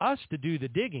up to us to do the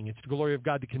digging. It's the glory of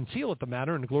God to conceal the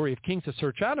matter and the glory of kings to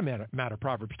search out a matter.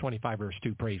 Proverbs 25, verse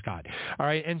 2, praise God. All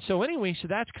right, and so anyway, so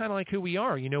that's kind of like who we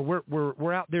are.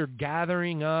 We're out there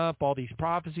gathering up all these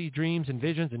prophecies, dreams, and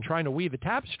visions and trying to weave a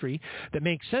tapestry that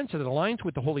makes sense and that aligns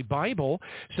with the Holy Bible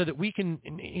so that we can,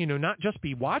 not just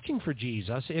be watching for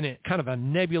Jesus in a kind of a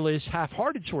nebulous,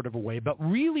 half-hearted sort of a way, but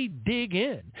really dig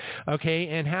in, okay,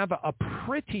 and have a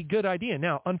pretty good idea.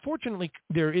 Now, unfortunately,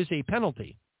 there is a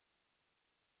penalty.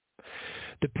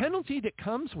 The penalty that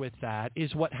comes with that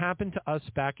is what happened to us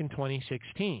back in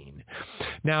 2016.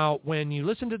 Now, when you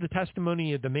listen to the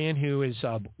testimony of the man who is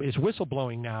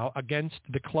whistleblowing now against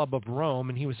the Club of Rome,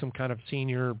 and he was some kind of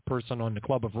senior person on the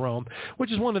Club of Rome,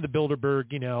 which is one of the Bilderberg,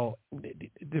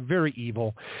 they're very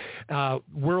evil,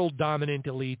 world-dominant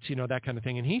elites, that kind of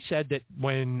thing. And he said that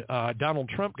when Donald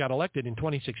Trump got elected in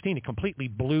 2016, it completely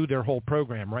blew their whole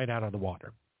program right out of the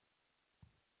water.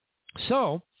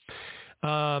 So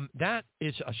that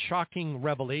is a shocking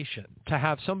revelation to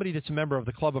have somebody that's a member of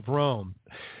the Club of Rome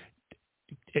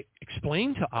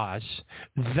explained to us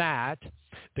that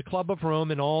the Club of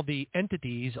Rome and all the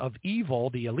entities of evil,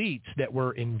 the elites that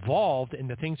were involved in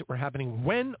the things that were happening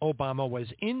when Obama was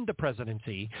in the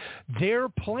presidency, their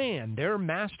plan, their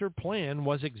master plan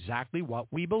was exactly what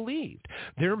we believed.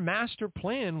 Their master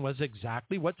plan was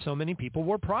exactly what so many people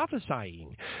were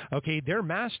prophesying. Okay, their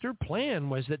master plan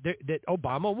was that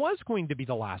Obama was going to be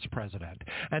the last president,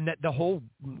 and that the whole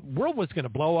world was going to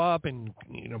blow up and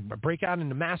break out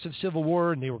into massive civil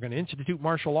war, and they were going to institute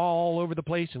martial law all over the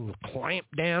place and clamp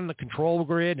down the control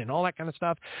grid and all that kind of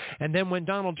stuff. And then when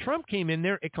Donald Trump came in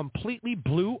there, it completely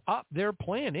blew up their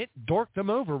plan. It dorked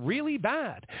them over really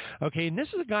bad. Okay, and this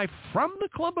is a guy from the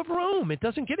Club of Rome. It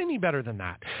doesn't get any better than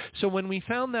that. So when we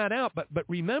found that out, but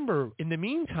remember, in the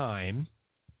meantime,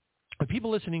 the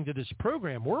people listening to this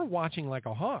program, we're watching like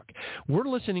a hawk. We're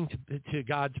listening to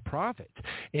God's prophets.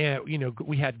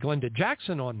 We had Glenda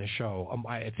Jackson on the show,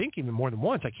 I think even more than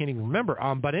once. I can't even remember.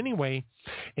 But anyway,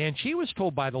 and she was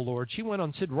told by the Lord, she went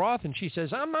on Sid Roth and she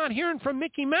says, I'm not hearing from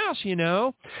Mickey Mouse,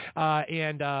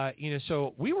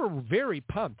 so we were very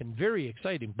pumped and very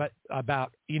excited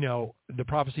about the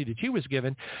prophecy that she was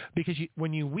given, because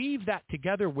when you weave that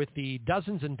together with the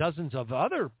dozens and dozens of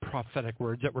other prophetic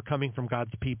words that were coming from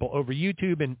God's people over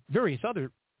YouTube and various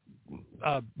other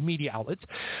media outlets,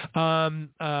 and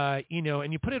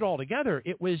you put it all together,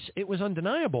 it was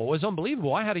undeniable. It was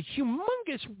unbelievable. I had a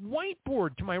humongous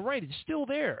whiteboard to my right. It's still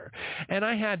there. And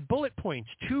I had bullet points,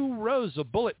 2 rows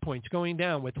of bullet points going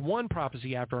down with one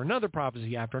prophecy after another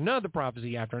prophecy after another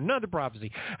prophecy after another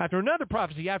prophecy after another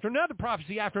prophecy after another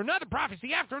prophecy after another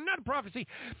prophecy after another prophecy.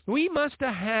 We must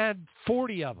have had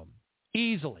 40 of them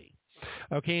easily.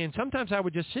 Okay, and sometimes I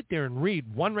would just sit there and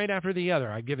read one right after the other.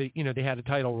 I give it, they had a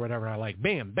title or whatever. I like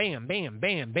bam, bam, bam,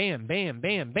 bam, bam, bam,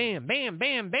 bam, bam, bam,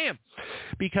 bam, bam.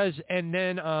 And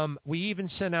then we even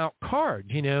sent out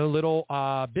cards, little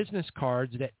business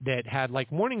cards that had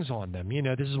like warnings on them.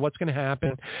 This is what's going to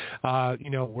happen.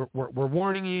 We're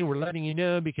warning you. We're letting you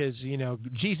know because,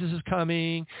 Jesus is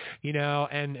coming,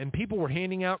 and people were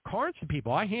handing out cards to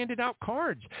people. I handed out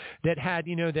cards that had,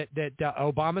 that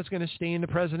Obama's going to stay in the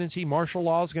presidency. Martial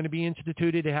law is going to be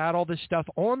instituted. It had all this stuff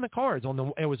on the cards.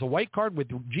 It was a white card with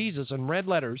Jesus in red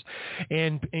letters,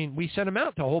 and we sent them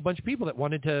out to a whole bunch of people that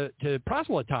wanted to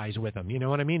proselytize with them. You know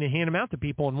what I mean? And hand them out to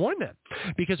people and warn them,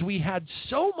 because we had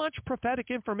so much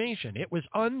prophetic information. It was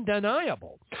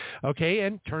undeniable. Okay,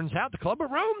 and turns out the Club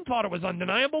of Rome thought it was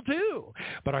undeniable too.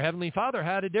 But our Heavenly Father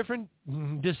had a different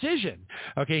decision.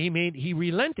 Okay, he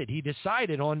relented. He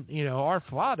decided on, our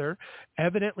Father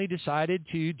evidently decided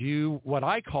to do what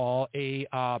I call a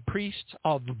priests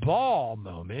of Baal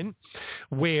moment,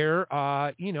 where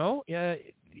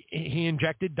he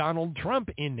injected Donald Trump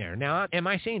in there. Now, am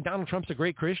I saying Donald Trump's a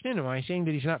great Christian? Am I saying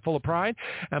that he's not full of pride?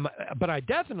 But I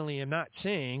definitely am not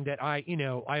saying that I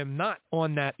am not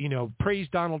on that, praise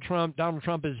Donald Trump. Donald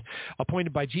Trump is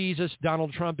appointed by Jesus.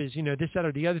 Donald Trump is, this, that,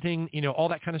 or the other thing, all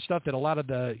that kind of stuff that a lot of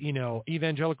the,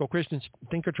 evangelical Christians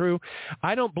think are true.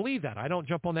 I don't believe that. I don't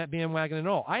jump on that bandwagon at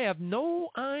all. I have no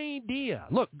idea.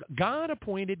 Look, God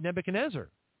appointed Nebuchadnezzar.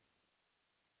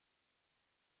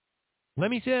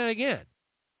 Let me say that again.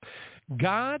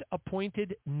 God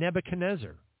appointed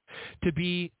Nebuchadnezzar to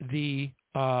be the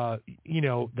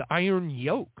iron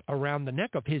yoke around the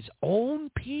neck of his own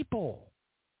people.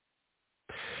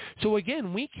 So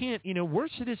again, we can't, we're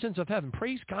citizens of heaven.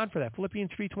 Praise God for that.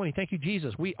 Philippians 3:20. Thank you,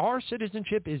 Jesus. Our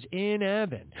citizenship is in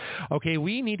heaven. Okay,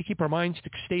 we need to keep our minds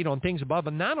stayed on things above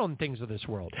and not on things of this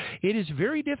world. It is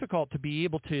very difficult to be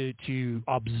able to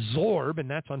absorb, and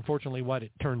that's unfortunately what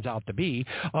it turns out to be,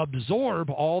 absorb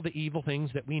all the evil things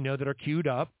that we know that are queued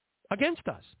up against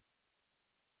us.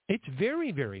 It's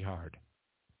very, very hard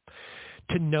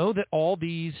to know that all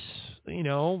these,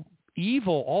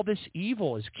 all this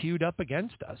evil is queued up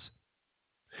against us.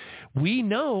 We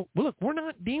know, look, we're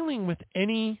not dealing with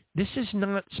this is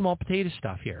not small potato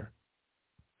stuff here.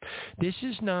 This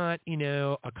is not,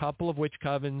 a couple of witch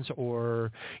covens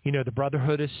or, the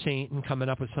Brotherhood of Satan coming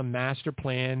up with some master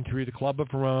plan through the Club of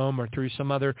Rome or through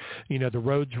some other, the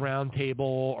Rhodes Round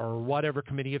Table or whatever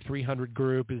Committee of 300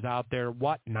 group is out there,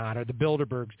 whatnot, or the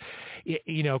Bilderbergs,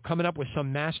 coming up with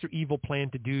some master evil plan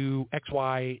to do X,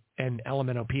 Y, and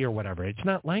LMNOP or whatever. It's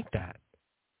not like that.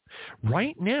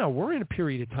 Right now, we're in a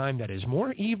period of time that is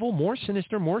more evil, more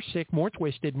sinister, more sick, more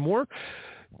twisted, more...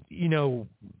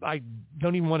 I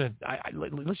don't even want to,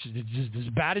 it's just as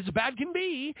bad can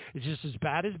be. It's just as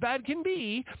bad can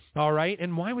be. All right.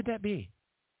 And why would that be?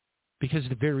 Because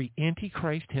the very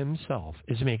Antichrist himself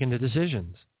is making the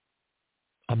decisions.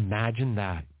 Imagine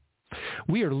that.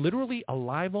 We are literally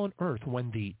alive on earth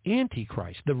when the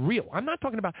Antichrist, the real, I'm not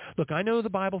talking about, look, I know the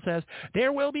Bible says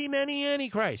there will be many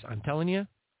Antichrists. I'm telling you,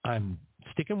 I'm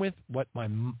sticking with what my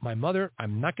mother,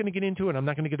 I'm not going to get into it. I'm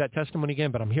not going to give that testimony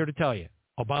again, but I'm here to tell you,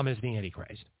 Obama is the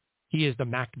Antichrist. He is the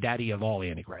Mac Daddy of all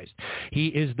Antichrist. He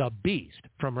is the beast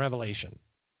from Revelation.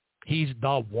 He's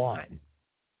the one.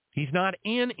 He's not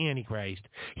an Antichrist.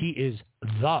 He is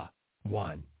the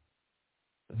one.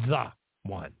 The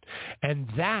one. And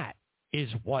that is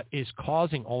what is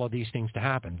causing all of these things to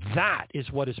happen. That is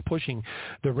what is pushing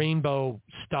the rainbow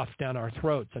stuff down our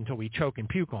throats until we choke and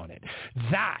puke on it.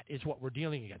 That is what we're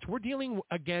dealing against. We're dealing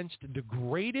against the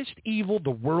greatest evil the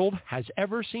world has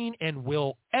ever seen and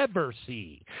will ever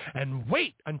see. And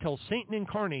wait until Satan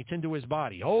incarnates into his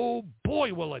body. Oh,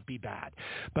 boy, will it be bad.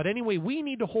 But anyway, we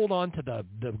need to hold on to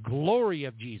the glory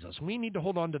of Jesus. We need to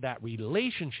hold on to that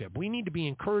relationship. We need to be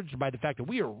encouraged by the fact that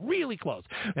we are really close.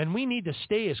 And we need to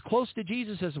stay as close to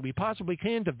Jesus as we possibly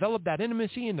can, develop that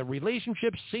intimacy in the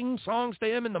relationship, sing songs to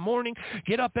him in the morning,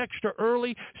 get up extra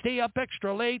early, stay up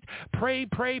extra late, pray,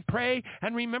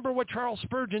 and remember what Charles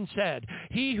Spurgeon said.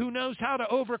 He who knows how to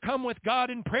overcome with God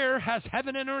in prayer has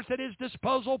heaven and earth at his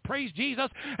disposal. Praise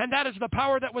Jesus. And that is the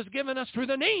power that was given us through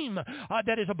the name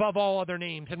that is above all other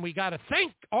names. And we got to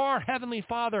thank our Heavenly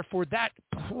Father for that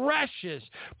precious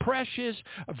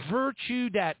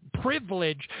virtue, that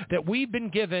privilege that we've been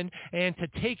given, and to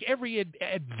take every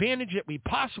advantage that we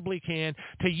possibly can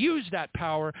to use that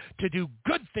power to do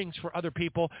good things for other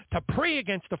people, to pray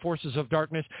against the forces of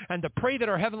darkness, and to pray that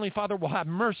our Heavenly Father will have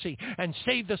mercy and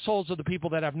save the souls of the people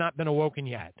that have not been awoken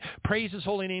yet. Praise his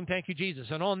holy name. Thank you, Jesus.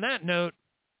 And on that note,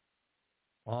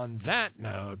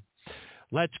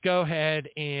 let's go ahead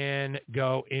and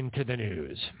go into the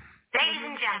news. Ladies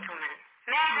and gentlemen,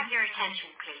 may I have your attention,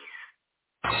 please?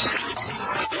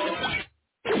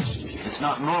 It's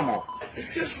not normal.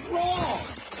 It's just wrong.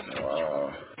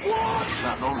 Wrong. It's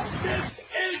not normal. This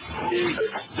is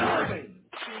disturbing.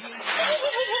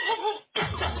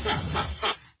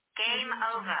 Game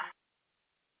over.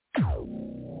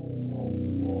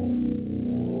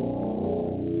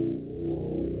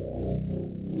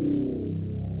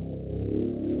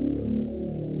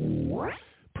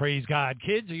 Praise God.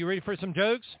 Kids, are you ready for some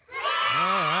jokes?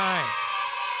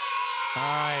 All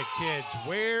right, kids,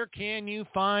 where can you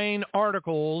find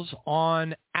articles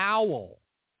on owl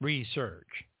research?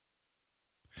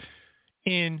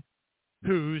 In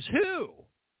Who's Who.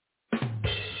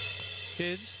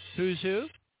 Kids, Who's Who?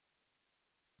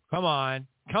 Come on,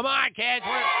 kids.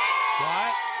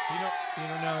 What? You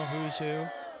don't know Who's Who?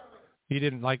 You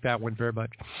didn't like that one very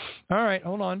much. All right,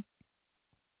 hold on.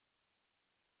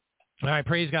 All right,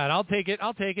 praise God. I'll take it.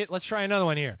 Let's try another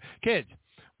one here. Kids,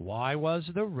 why was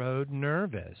the road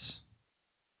nervous?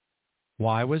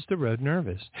 Why was the road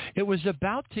nervous? It was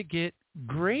about to get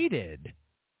graded.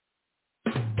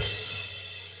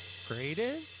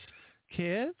 Graded?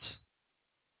 Kids?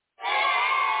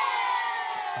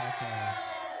 Okay.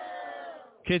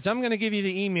 Kids, I'm going to give you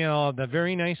the email of the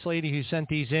very nice lady who sent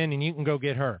these in, and you can go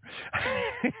get her.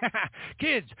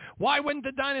 Kids, why wouldn't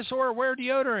the dinosaur wear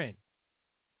deodorant?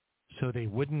 So they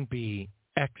wouldn't be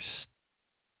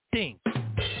extinct.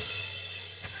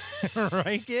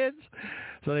 Right, kids?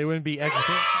 So they wouldn't be extinct.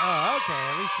 Oh,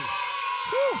 okay.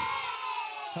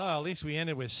 At least we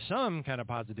ended with some kind of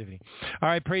positivity. All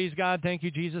right, praise God. Thank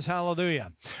you, Jesus.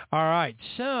 Hallelujah. All right,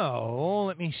 so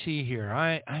let me see here.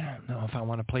 I don't know if I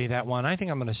want to play that one. I think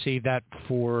I'm going to save that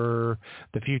for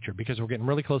the future because we're getting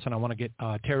really close, and I want to get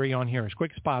Terry on here as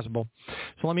quick as possible.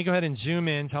 So let me go ahead and zoom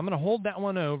in. So I'm going to hold that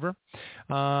one over.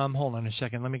 Hold on a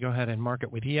second. Let me go ahead and mark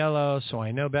it with yellow so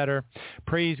I know better.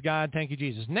 Praise God. Thank you,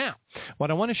 Jesus. Now,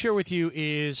 what I want to share with you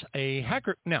is a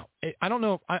hacker. Now, I don't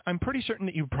know. I'm pretty certain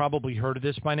that you've probably heard of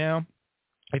this by now.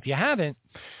 If you haven't,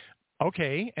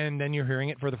 okay, and then you're hearing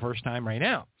it for the first time right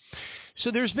now.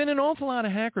 So there's been an awful lot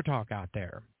of hacker talk out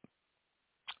there.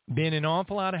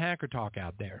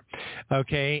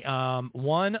 Okay,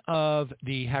 one of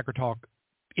the hacker talk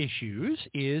issues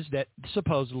is that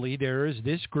supposedly there is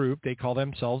this group, they call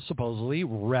themselves supposedly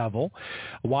Rebel.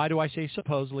 Why do I say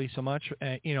supposedly so much?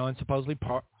 And supposedly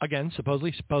part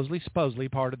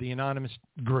of the anonymous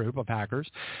group of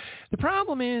hackers. The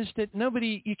problem is that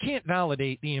you can't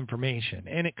validate the information,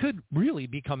 and it could really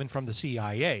be coming from the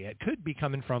CIA. It could be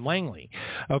coming from Langley.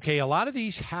 Okay, a lot of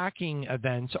these hacking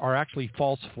events are actually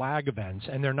false flag events,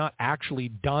 and they're not actually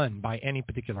done by any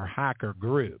particular hacker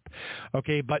group.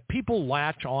 Okay, but people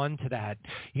latch on to that,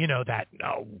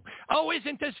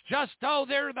 isn't this just,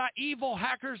 they're the evil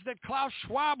hackers that Klaus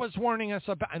Schwab was warning us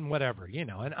about, and whatever,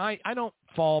 and I don't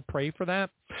fall prey for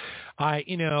that.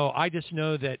 I just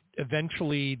know that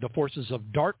eventually the forces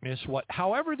of darkness,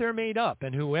 however they're made up,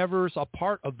 and whoever's a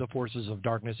part of the forces of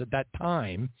darkness at that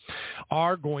time,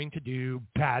 are going to do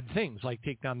bad things like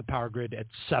take down the power grid, et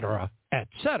cetera,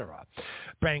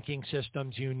 banking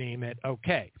systems, you name it.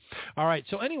 Okay. All right.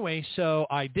 So anyway,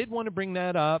 I did want to bring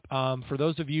that up for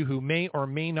those of you who may or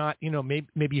may not,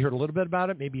 maybe you heard a little bit about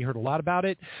it, maybe you heard a lot about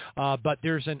it, but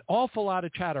there's an awful lot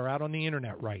of chatter out on the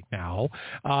internet right now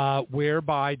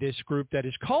whereby this group that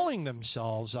is calling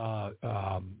themselves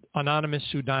Anonymous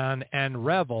Sudan and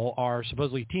Revel are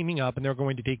supposedly teaming up, and they're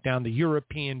going to take down the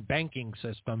European banking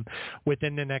system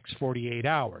within the next 48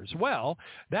 hours. Well,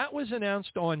 that was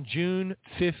announced on June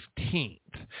 15th.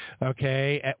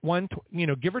 Okay, at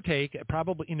give or take,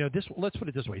 probably, let's put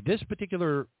it this way. This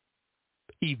particular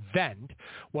event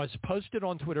was posted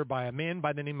on Twitter by a man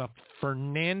by the name of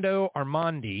Fernando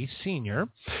Armandi Sr.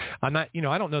 I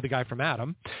don't know the guy from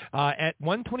Adam, at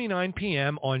 1:29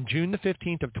 p.m. on June the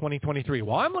 15th of 2023.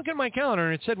 Well, I'm looking at my calendar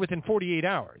and it said within 48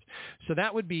 hours. So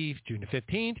that would be June the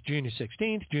 15th, June the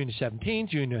 16th, June the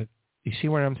 17th, you see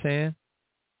what I'm saying?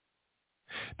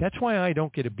 That's why I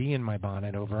don't get a bee in my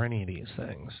bonnet over any of these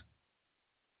things.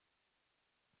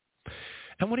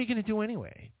 And what are you going to do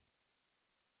anyway?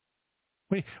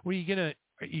 Are you gonna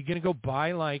go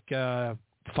buy like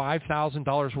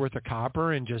 $5,000 worth of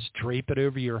copper and just drape it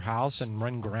over your house and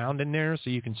run ground in there so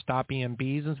you can stop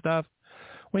EMPs and stuff?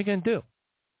 What are you gonna do?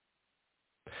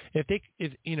 If they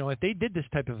did this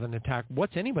type of an attack,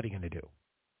 what's anybody gonna do?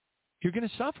 You're gonna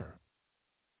suffer.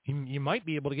 You might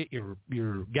be able to get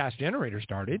your gas generator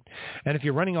started, and if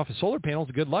you're running off of solar panels,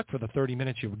 good luck for the 30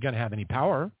 minutes you're gonna have any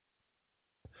power.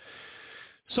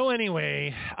 So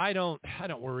anyway, I don't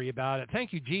worry about it.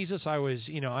 Thank you, Jesus.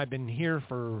 I've been here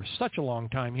for such a long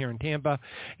time here in Tampa,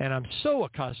 and I'm so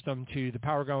accustomed to the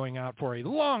power going out for a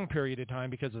long period of time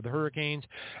because of the hurricanes,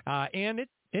 and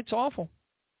it's awful.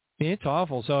 It's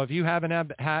awful. So if you have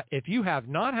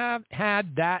not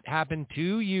had that happen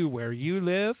to you where you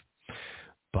live,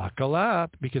 buckle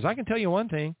up, because I can tell you one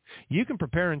thing. You can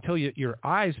prepare until your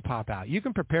eyes pop out. You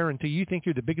can prepare until you think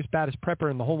you're the biggest, baddest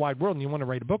prepper in the whole wide world and you want to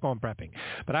write a book on prepping.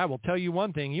 But I will tell you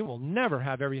one thing. You will never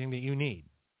have everything that you need.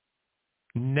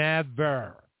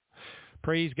 Never.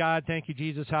 Praise God. Thank you,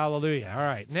 Jesus. Hallelujah. All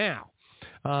right. Now,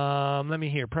 let me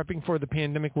hear. Prepping for the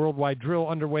pandemic, worldwide drill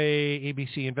underway.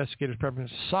 ABC investigators prepping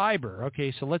cyber.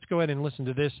 Okay, so let's go ahead and listen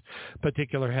to this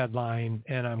particular headline,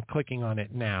 and I'm clicking on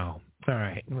it now. All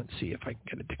right, let's see if I can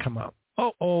get it to come up.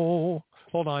 Oh,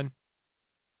 hold on.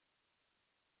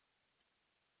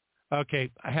 Okay,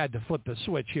 I had to flip the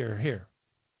switch here.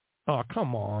 Oh,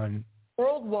 come on.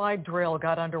 Worldwide drill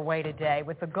got underway today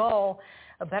with the goal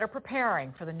of better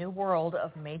preparing for the new world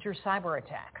of major cyber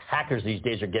attacks. Hackers these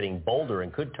days are getting bolder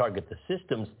and could target the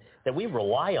systems that we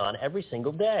rely on every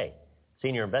single day.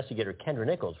 Senior investigator Kendra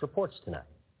Nichols reports tonight.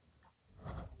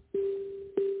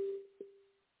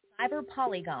 Cyber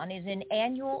Polygon is an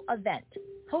annual event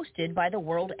hosted by the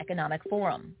World Economic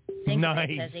Forum. Think of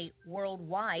it as a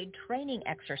worldwide training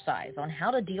exercise on how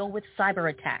to deal with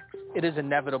cyber attacks. It is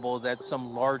inevitable that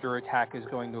some larger attack is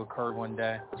going to occur one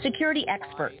day. Security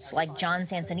experts like John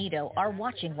Sansonito are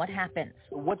watching what happens.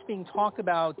 What's being talked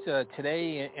about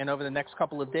today and over the next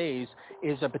couple of days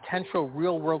is a potential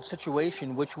real-world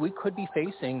situation which we could be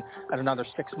facing in another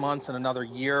 6 months, in another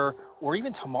year, or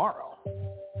even tomorrow.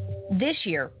 This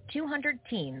year, 200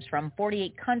 teams from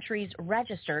 48 countries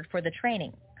registered for the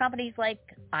training. Companies like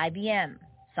IBM,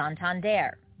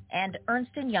 Santander, and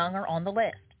Ernst & Young are on the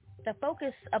list. The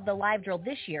focus of the live drill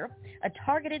this year, a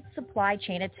targeted supply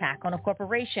chain attack on a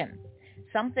corporation.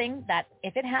 Something that,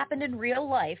 if it happened in real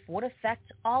life, would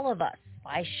affect all of us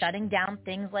by shutting down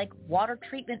things like water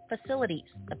treatment facilities,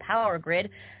 the power grid,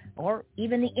 or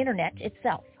even the internet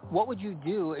itself. What would you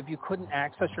do if you couldn't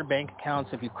access your bank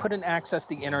accounts, if you couldn't access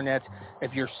the internet,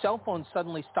 if your cell phone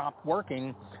suddenly stopped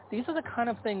working? These are the kind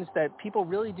of things that people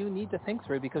really do need to think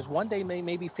through, because one day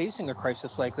may be facing a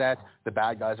crisis like that. The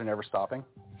bad guys are never stopping.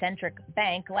 Centric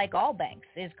Bank, like all banks,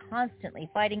 is constantly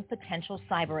fighting potential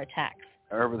cyber attacks.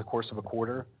 Over the course of a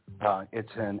quarter,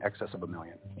 it's in excess of 1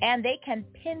 million. And they can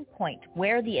pinpoint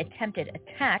where the attempted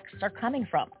attacks are coming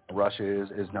from. Russia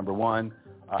is number one,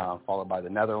 followed by the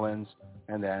Netherlands,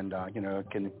 and then,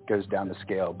 it goes down the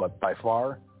scale. But by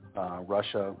far,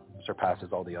 Russia surpasses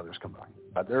all the others combined.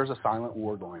 There's a silent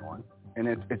war going on, and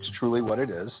it's truly what it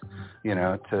is,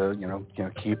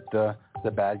 to keep the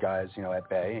bad guys, at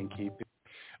bay and keep.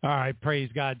 All right, praise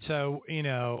God. So,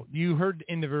 you heard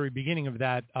in the very beginning of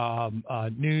that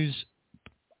news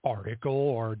article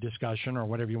or discussion or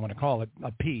whatever you want to call it,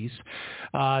 a piece,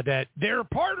 that they're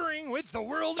partnering with the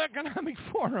World Economic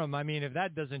Forum. I mean, if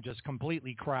that doesn't just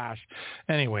completely crash.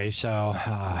 Anyway, so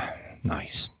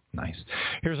nice.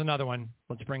 Here's another one.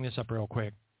 Let's bring this up real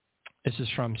quick. This is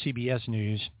from CBS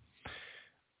News.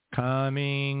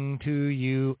 Coming to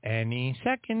you any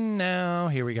second now.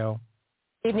 Here we go.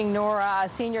 Evening, Nora.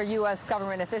 A senior U.S.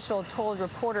 government official told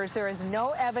reporters there is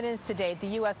no evidence to date the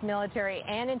U.S. military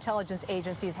and intelligence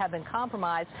agencies have been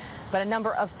compromised, but a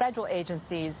number of federal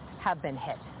agencies have been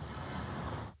hit.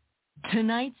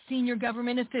 Tonight, senior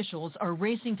government officials are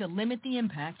racing to limit the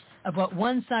impact of what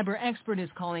one cyber expert is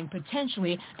calling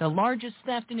potentially the largest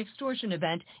theft and extortion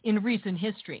event in recent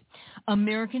history.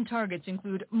 American targets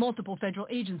include multiple federal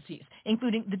agencies,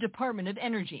 including the Department of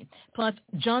Energy, plus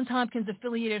Johns Hopkins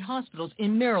affiliated hospitals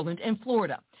in Maryland and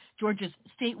Florida, Georgia's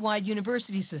statewide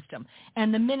university system,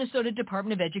 and the Minnesota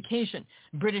Department of Education.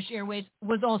 British Airways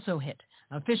was also hit.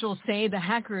 Officials say the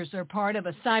hackers are part of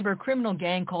a cyber criminal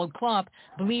gang called CLOP,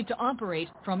 believed to operate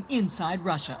from inside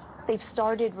Russia. They've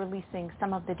started releasing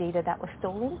some of the data that was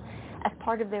stolen as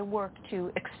part of their work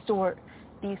to extort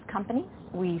these companies.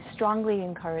 We strongly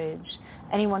encourage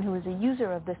anyone who is a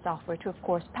user of this software to, of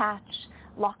course, patch,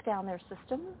 lock down their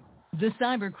systems. The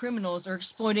cyber criminals are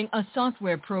exploiting a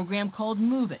software program called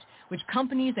MoveIt, which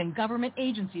companies and government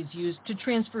agencies use to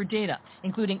transfer data,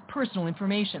 including personal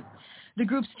information. The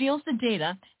group steals the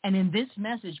data, and in this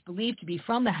message believed to be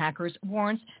from the hackers,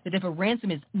 warns that if a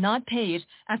ransom is not paid,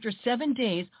 after 7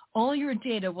 days, all your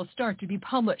data will start to be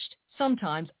published,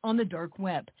 sometimes on the dark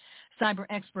web. Cyber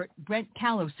expert Brett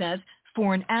Callow says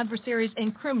foreign adversaries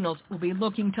and criminals will be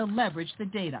looking to leverage the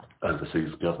data.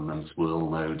 Overseas governments will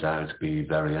no doubt be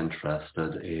very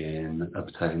interested in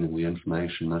obtaining the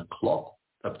information that CLOP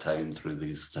obtained through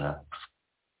these attacks.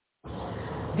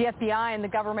 The FBI and the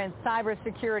government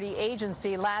cybersecurity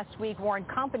agency last week warned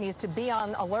companies to be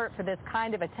on alert for this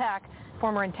kind of attack.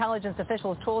 Former intelligence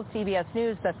officials told CBS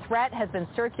News the threat has been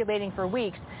circulating for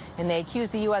weeks, and they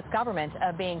accused the U.S. government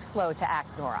of being slow to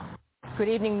act, Nora. Good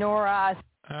evening, Nora.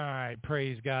 All right,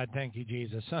 praise God. Thank you,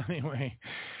 Jesus. Anyway,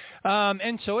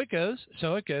 and so it goes.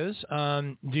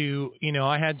 I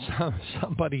had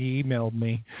somebody emailed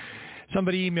me.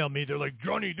 They're like,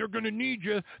 Johnny, they're going to need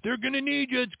you.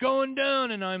 It's going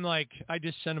down. And I'm like, I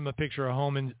just sent him a picture of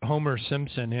Homer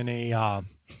Simpson in a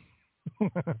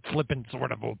flippant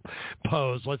sort of a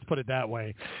pose. Let's put it that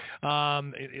way.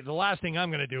 The last thing I'm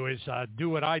going to do is do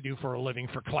what I do for a living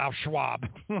for Klaus Schwab.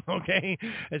 Okay?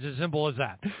 It's as simple as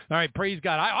that. All right, praise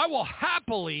God. I will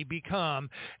happily become,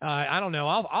 I'll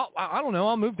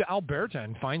move to Alberta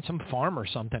and find some farm or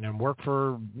something and work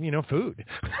for, food.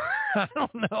 I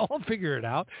don't know. I'll figure it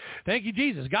out. Thank you,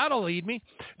 Jesus. God will lead me,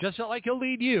 just like he'll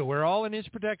lead you. We're all in his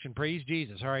protection. Praise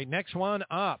Jesus. All right, next one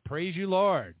up. Praise you,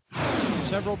 Lord.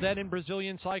 Several dead in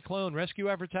Brazilian cyclone. Rescue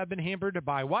efforts have been hampered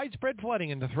by widespread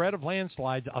flooding and the threat of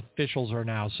landslides, officials are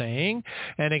now saying.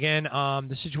 And again,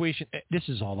 the situation, this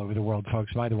is all over the world,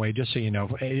 folks, by the way, just so you know,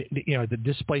 the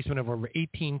displacement of over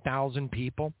 18,000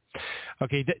 people.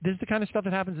 Okay, this is the kind of stuff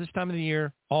that happens this time of the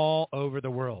year all over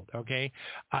the world, okay?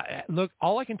 Look,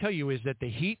 all I can tell you is that the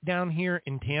heat down here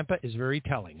in Tampa is very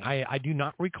telling. I do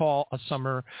not recall a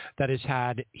summer that has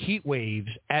had heat waves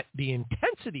at the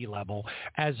intensity level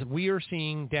as we are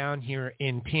seeing down here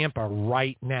in Tampa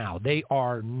right now. They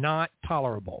are not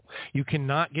tolerable. You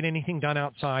cannot get anything done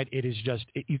outside. It is just,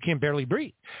 you can barely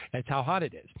breathe. That's how hot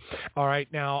it is. All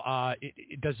right, now,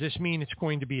 does this mean it's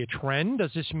going to be a trend?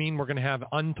 Does this mean we're going to have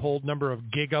untold number of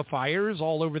giga fires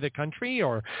all over the country,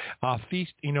 or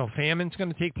famine's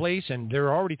going to take place? And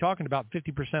they're already talking about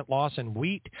 50% loss in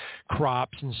wheat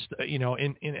crops, and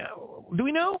do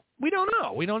we know? We don't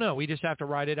know. We just have to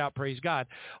ride it out. Praise God.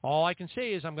 All I can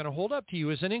say is I'm going to hold up to you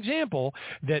as an example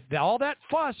that all that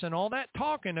fuss and all that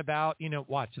talking about,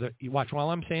 watch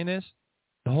while I'm saying this,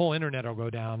 the whole internet will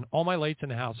go down. All my lights in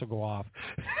the house will go off.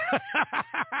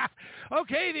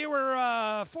 Okay, they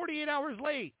were 48 hours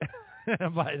late.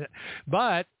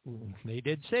 But they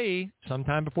did say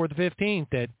sometime before the 15th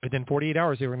that within 48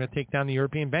 hours they were going to take down the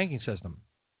European banking system.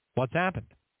 What's happened?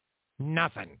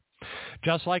 Nothing.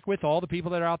 Just like with all the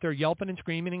people that are out there yelping and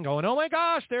screaming and going, oh, my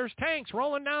gosh, there's tanks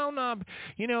rolling down,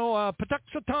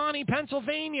 Patuxentani,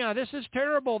 Pennsylvania. This is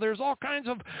terrible. There's all kinds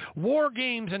of war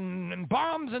games and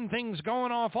bombs and things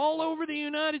going off all over the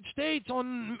United States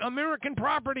on American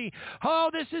property. Oh,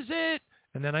 this is it.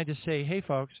 And then I just say, hey,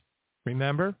 folks,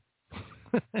 remember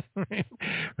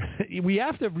We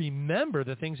have to remember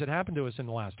the things that happened to us in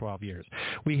the last 12 years.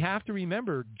 We have to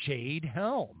remember Jade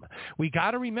Helm. We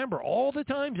got to remember all the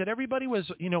times that everybody was,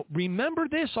 remember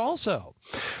this also.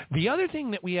 The other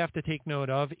thing that we have to take note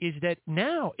of is that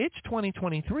now it's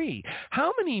 2023.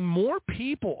 How many more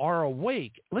people are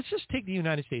awake? Let's just take the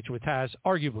United States, which has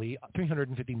arguably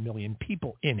 350 million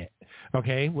people in it.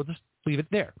 Okay, we'll just leave it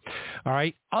there. All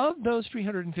right. Of those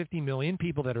 350 million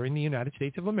people that are in the United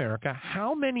States of America,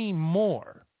 how many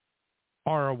more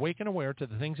are awake and aware to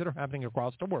the things that are happening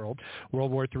across the world?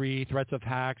 World War III, threats of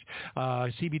hacks,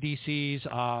 CBDCs,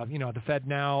 the Fed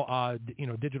now,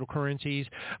 digital currencies,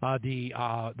 the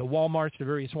Walmarts, the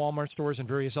various Walmart stores and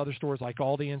various other stores like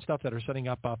Aldi and stuff that are setting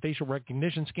up facial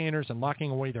recognition scanners and locking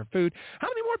away their food. How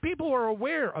many more people are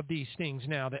aware of these things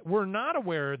now that were not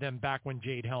aware of them back when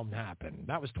Jade Helm happened?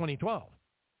 That was 2012.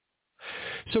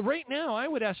 So right now, I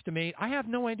would estimate, I have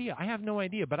no idea,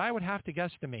 but I would have to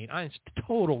guesstimate, it's a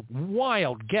total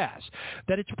wild guess,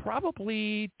 that it's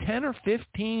probably 10 or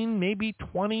 15, maybe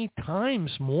 20 times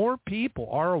more people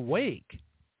are awake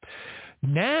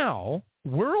now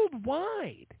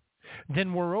worldwide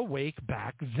than were awake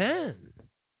back then.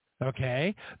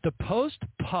 Okay? The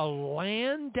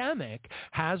post-pandemic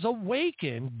has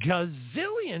awakened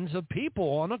gazillions of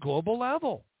people on a global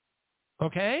level.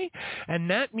 Okay? And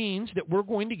that means that we're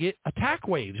going to get attack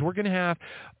waves. We're going to have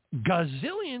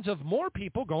gazillions of more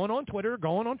people going on Twitter,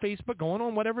 going on Facebook, going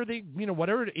on whatever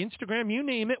whatever Instagram, you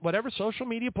name it, whatever social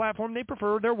media platform they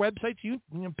prefer, their websites, you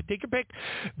take your pick.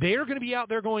 They're going to be out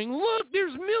there going, look,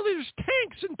 there's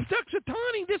tanks in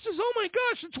Puxatawny. This is, oh my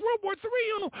gosh, it's World War III.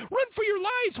 Oh, run for your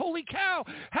lives. Holy cow.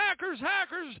 Hackers.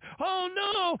 Oh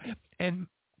no. And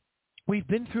we've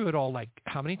been through it all like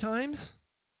how many times?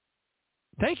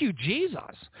 Thank you,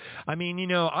 Jesus. I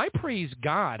mean, I praise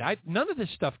God. None of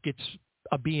this stuff gets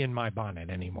a bee in my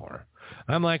bonnet anymore.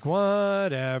 I'm like,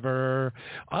 whatever.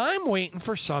 I'm waiting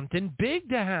for something big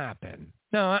to happen.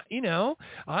 Now,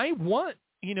 I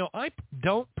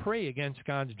don't pray against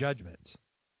God's judgments.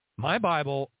 My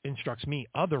Bible instructs me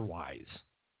otherwise.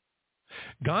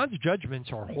 God's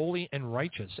judgments are holy and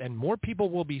righteous, and more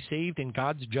people will be saved in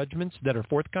God's judgments that are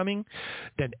forthcoming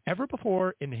than ever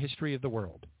before in the history of the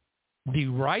world. The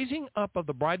rising up of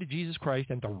the bride of Jesus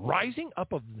Christ and the rising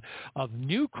up of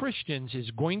new Christians is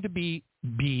going to be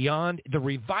beyond the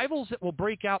revivals that will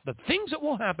break out. The things that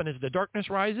will happen as the darkness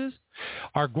rises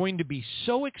are going to be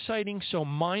so exciting, so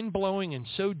mind-blowing, and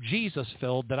so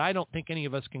Jesus-filled that I don't think any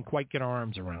of us can quite get our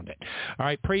arms around it. All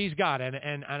right, praise God.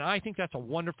 And I think that's a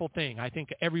wonderful thing. I think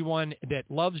everyone that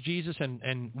loves Jesus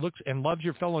and looks and loves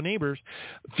your fellow neighbors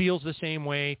feels the same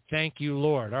way. Thank you,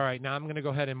 Lord. All right, now I'm going to go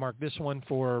ahead and mark this one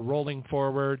for rolling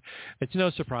forward. It's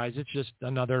no surprise. It's just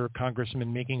another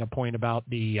congressman making a point about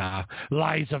the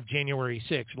lies of January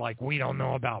 6th, like we don't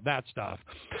know about that stuff.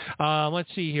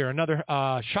 Let's see here. Another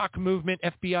shock movement.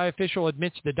 FBI official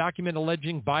admits the document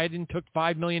alleging Biden took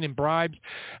 $5 million in bribes.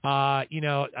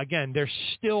 Again, there's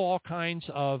still all kinds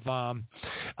of back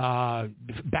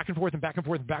and forth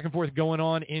going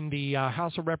on in the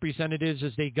House of Representatives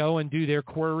as they go and do their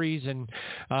queries, and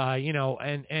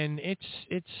and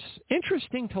it's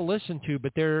interesting to listen to.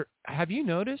 But have you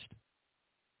noticed?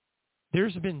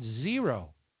 There's been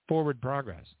zero forward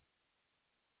progress.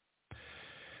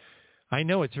 I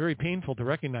know it's very painful to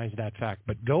recognize that fact,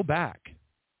 but go back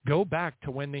to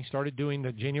when they started doing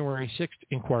the January 6th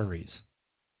inquiries,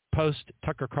 post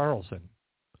Tucker Carlson.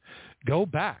 Go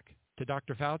back to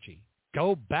Dr. Fauci.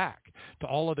 Go back to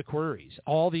all of the queries,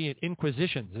 all the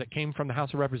inquisitions that came from the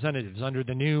House of Representatives under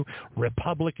the new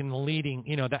Republican leading,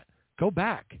 that. Go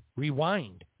back,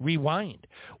 rewind.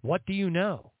 What do you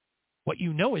know? What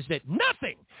you know is that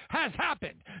nothing has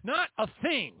happened. Not a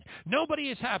thing. Nobody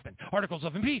has happened. Articles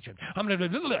of impeachment.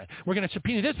 We're going to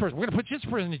subpoena this person. We're going to put this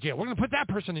person in jail. We're going to put that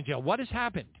person in jail. What has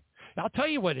happened? I'll tell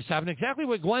you what has happened. Exactly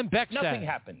what Glenn Beck said. Nothing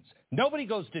happens. Nobody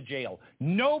goes to jail.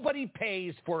 Nobody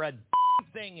pays for a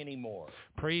thing anymore.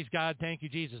 Praise God. Thank you,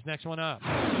 Jesus. Next one up.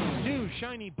 New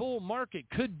shiny bull market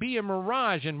could be a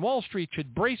mirage, and Wall Street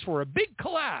should brace for a big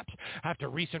collapse after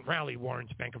recent rally, warns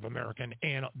Bank of America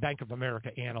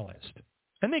analyst.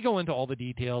 And they go into all the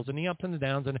details and the ups and the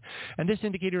downs and this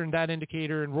indicator and that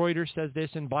indicator, and Reuters says this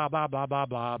and blah, blah, blah, blah,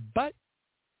 blah. But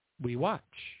we watch.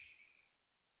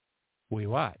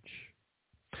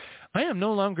 I am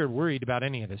no longer worried about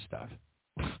any of this stuff.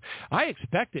 I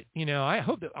expect it. I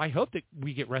hope that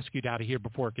we get rescued out of here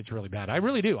before it gets really bad. I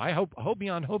really do. I hope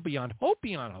beyond hope.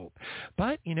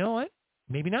 But you know what?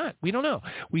 Maybe not. We don't know.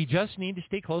 We just need to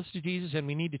stay close to Jesus, and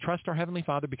we need to trust our Heavenly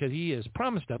Father because he has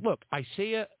promised us. Look,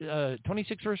 Isaiah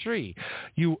 26, verse 3,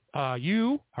 you,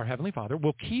 our Heavenly Father,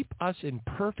 will keep us in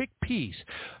perfect peace,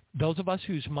 those of us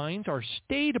whose minds are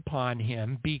stayed upon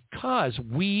him because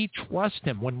we trust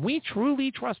him. When we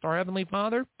truly trust our Heavenly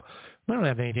Father, we don't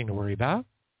have anything to worry about.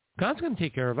 God's going to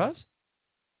take care of us.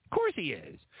 Of course he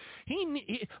is.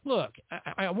 Look,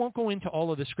 I won't go into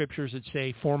all of the scriptures that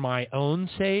say, for my own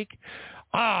sake.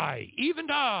 I,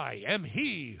 even I, am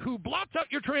he who blots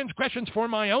out your transgressions for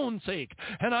my own sake,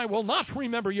 and I will not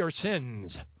remember your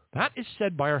sins. That is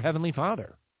said by our Heavenly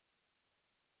Father.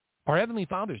 Our Heavenly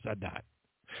Father said that.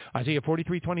 Isaiah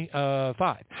 43:25. All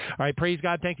right, praise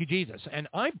God, thank you, Jesus. And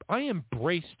I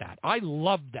embrace that. I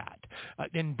love that.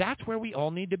 And that's where we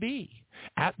all need to be,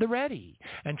 at the ready,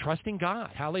 and trusting God.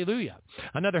 Hallelujah.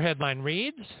 Another headline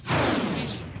reads,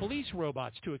 police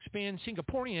robots to expand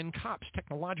Singaporean cops'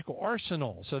 technological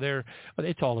arsenal. So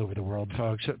it's all over the world,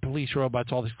 folks. Police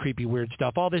robots, all this creepy, weird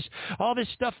stuff, all this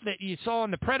stuff that you saw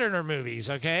in the Predator movies,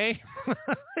 okay?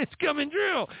 It's coming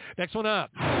true. Next one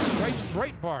up.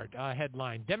 Breitbart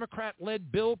headline,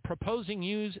 Democrat-led bill proposing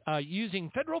using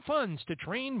federal funds to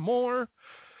train more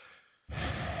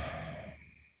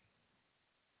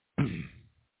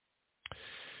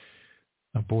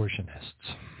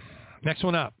abortionists. Next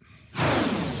one up.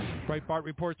 Breitbart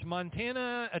reports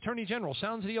Montana Attorney General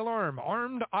sounds the alarm.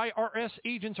 Armed IRS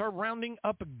agents are rounding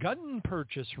up gun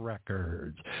purchase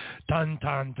records. Dun,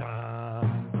 dun,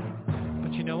 dun.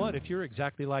 But you know what? If you're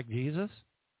exactly like Jesus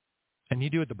and you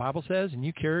do what the Bible says and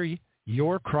you carry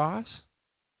your cross,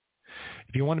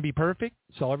 if you want to be perfect,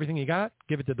 sell everything you got,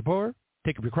 give it to the poor,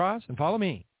 take up your cross, and follow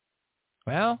me.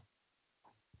 Well,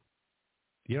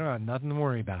 you don't have nothing to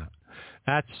worry about.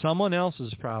 That's someone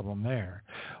else's problem there.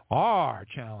 Our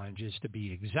challenge is to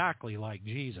be exactly like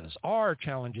Jesus. Our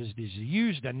challenge is to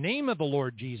use the name of the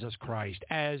Lord Jesus Christ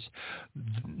as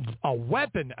a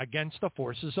weapon against the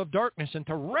forces of darkness and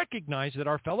to recognize that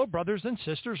our fellow brothers and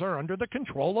sisters are under the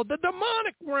control of the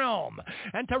demonic realm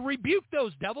and to rebuke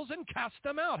those devils and cast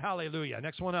them out. Hallelujah.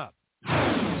 Next one up.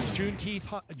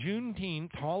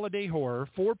 Juneteenth holiday horror.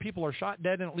 4 people are shot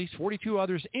dead and at least 42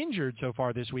 others injured so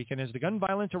far this weekend as the gun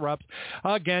violence erupts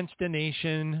against a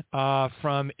nation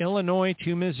from Illinois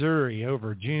to Missouri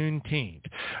over Juneteenth.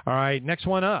 All right, next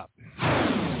one up.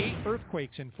 8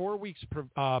 earthquakes in 4 weeks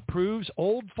proves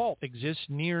old fault exists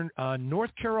near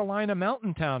North Carolina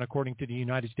mountain town, according to the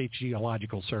United States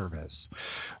Geological Service.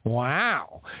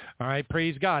 Wow. All right,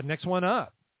 praise God. Next one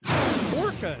up.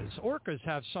 Orcas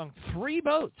have sunk 3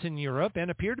 boats in Europe and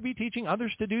appear to be teaching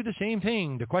others to do the same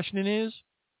thing. The question is,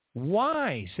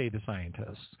 why, say the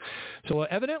scientists? So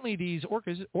evidently these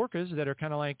orcas that are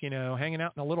kind of like, hanging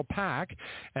out in a little pack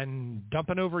and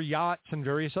dumping over yachts and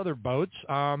various other boats,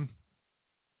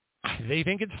 they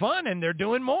think it's fun, and they're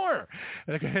doing more.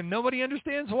 And nobody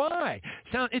understands why.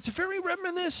 It's very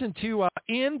reminiscent to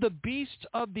And the Beasts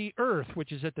of the Earth,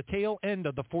 which is at the tail end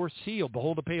of the 4th seal.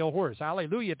 Behold the pale horse.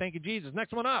 Hallelujah. Thank you, Jesus.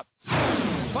 Next one up.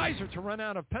 Pfizer to run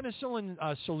out of penicillin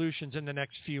solutions in the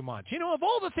next few months. Of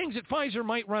all the things that Pfizer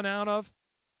might run out of,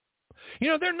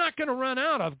 they're not going to run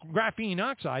out of graphene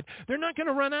oxide. They're not going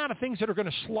to run out of things that are going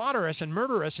to slaughter us and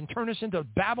murder us and turn us into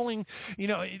babbling.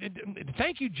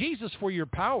 Thank you, Jesus, for your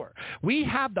power. We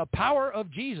have the power of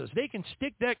Jesus. They can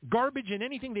stick that garbage in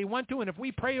anything they want to, and if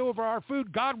we pray over our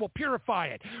food, God will purify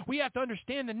it. We have to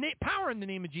understand the power in the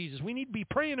name of Jesus. We need to be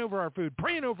praying over our food,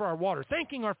 praying over our water,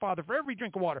 thanking our Father for every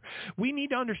drink of water. We need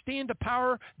to understand the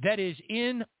power that is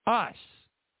in us.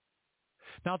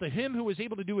 Now to him who is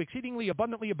able to do exceedingly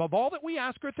abundantly above all that we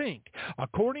ask or think,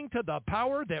 according to the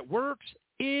power that works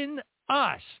in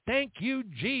us. Thank you,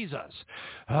 Jesus.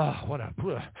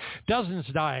 Dozens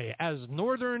die as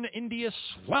northern India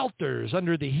swelters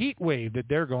under the heat wave that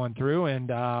they're going through.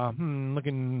 And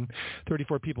looking,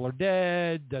 34 people are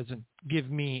dead. Doesn't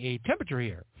give me a temperature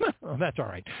here. Well, that's all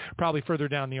right. Probably further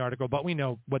down the article, but we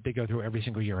know what they go through every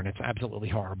single year, and it's absolutely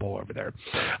horrible over there.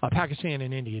 Pakistan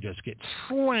and India just get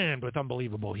slammed with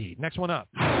unbelievable heat. Next one up.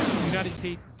 United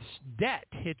States debt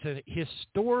hits a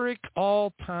historic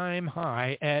all-time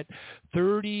high at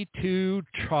 $32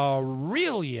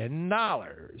 trillion. All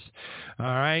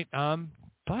right.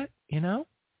 But,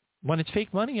 when it's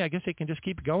fake money, I guess they can just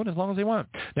keep it going as long as they want.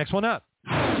 Next one up.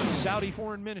 Saudi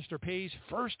foreign minister pays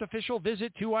first official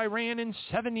visit to Iran in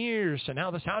 7 years. So now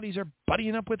the Saudis are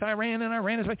buddying up with Iran, and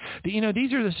Iran is,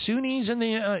 these are the Sunnis and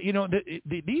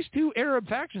these 2 Arab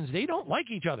factions. They don't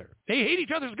like each other. They hate each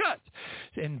other's guts.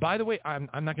 And by the way, I'm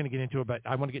not going to get into it, but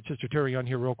I want to get Sister Terri on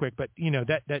here real quick. But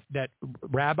that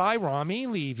Rabbi Rami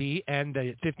Levy and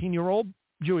the 15-year-old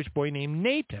Jewish boy named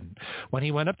Nathan. When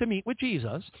he went up to meet with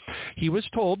Jesus, he was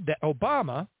told that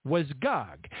Obama was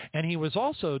Gog. And he was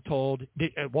also told,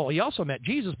 he also met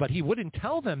Jesus, but he wouldn't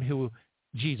tell them who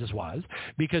Jesus was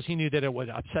because he knew that it would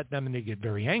upset them and they'd get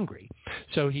very angry.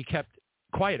 So he kept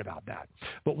quiet about that.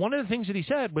 But one of the things that he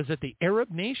said was that the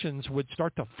Arab nations would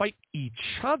start to fight each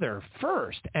other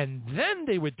first, and then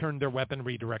they would turn their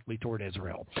weaponry directly toward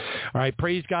Israel. All right,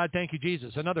 praise God. Thank you,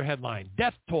 Jesus. Another headline,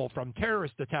 death toll from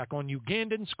terrorist attack on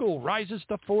Ugandan school rises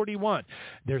to 41.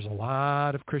 There's a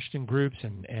lot of Christian groups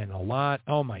and a lot,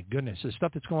 oh my goodness, the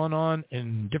stuff that's going on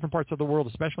in different parts of the world,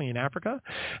 especially in Africa,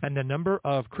 and the number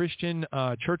of Christian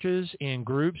churches and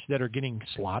groups that are getting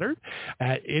slaughtered,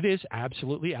 it is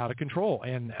absolutely out of control.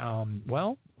 And,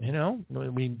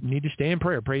 we need to stay in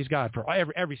prayer. Praise God for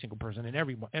every single person in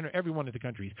every one of the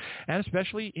countries, and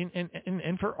especially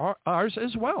in for ours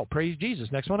as well. Praise Jesus.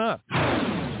 Next one up.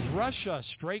 Russia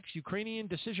strikes Ukrainian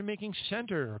decision-making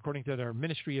center, according to their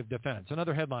Ministry of Defense.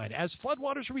 Another headline, as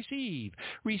floodwaters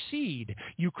recede,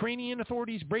 Ukrainian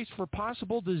authorities brace for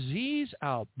possible disease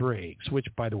outbreaks, which,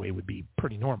 by the way, would be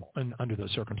pretty normal under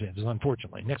those circumstances,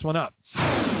 unfortunately. Next one up.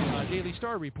 Daily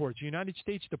Star reports United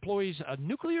States deploys a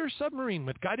nuclear submarine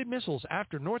with guided missiles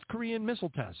after North Korean missile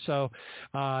tests. So,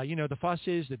 the fuss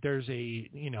is that there's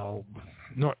that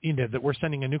we're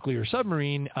sending a nuclear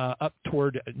submarine up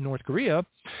toward North Korea.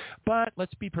 But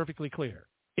let's be perfectly clear.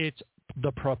 It's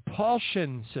the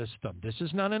propulsion system. This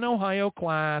is not an Ohio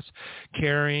class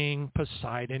carrying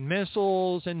Poseidon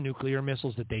missiles and nuclear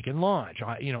missiles that they can launch,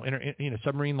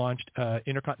 submarine-launched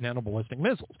intercontinental ballistic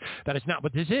missiles. That is not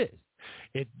what this is.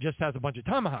 It just has a bunch of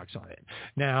tomahawks on it.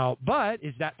 Now, but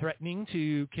is that threatening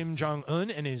to Kim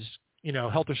Jong-un and his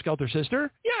helter-skelter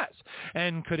sister? Yes.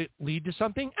 And could it lead to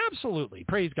something? Absolutely.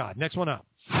 Praise God. Next one up.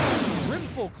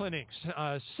 Brimful clinics,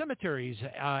 cemeteries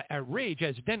rage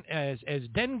as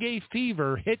dengue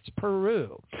fever hits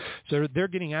Peru. So they're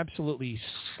getting absolutely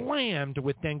slammed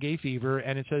with dengue fever,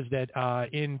 and it says that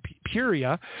in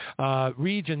Puria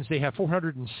regions they have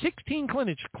 416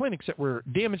 clinics that were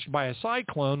damaged by a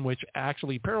cyclone, which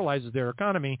actually paralyzes their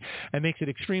economy and makes it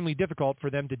extremely difficult for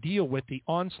them to deal with the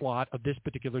onslaught of this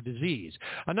particular disease.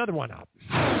 Another one up.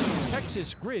 Texas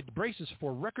grid braces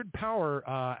for record power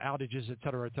outages, et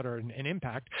cetera, and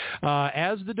impact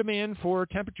as the demand for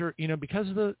temperature, because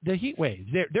of the heat waves.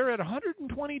 They're at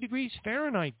 120 degrees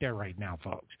Fahrenheit there right now,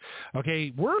 folks.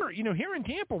 Okay, we're, here in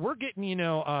Tampa, we're getting,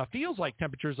 feels like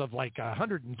temperatures of like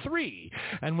 103,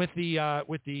 and with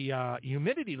the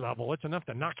humidity level, it's enough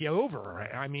to knock you over.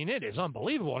 I mean, it is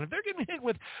unbelievable. And if they're getting hit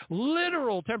with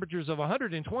literal temperatures of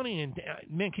 120, and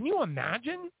man, can you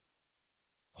imagine?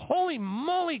 Holy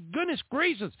moly, goodness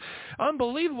gracious.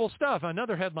 Unbelievable stuff.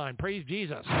 Another headline, praise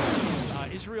Jesus.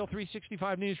 Israel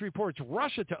 365 News reports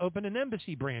Russia to open an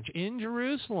embassy branch in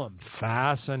Jerusalem.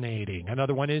 Fascinating.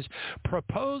 Another one is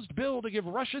proposed bill to give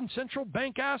Russian central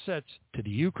bank assets to the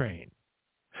Ukraine.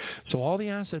 So all the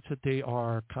assets that they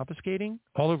are confiscating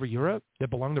all over Europe that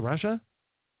belong to Russia,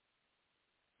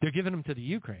 they're giving them to the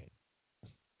Ukraine.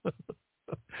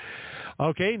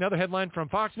 Okay, another headline from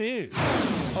Fox News.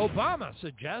 Obama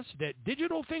suggests that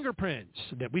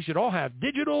we should all have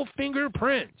digital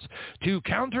fingerprints to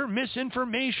counter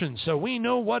misinformation so we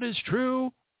know what is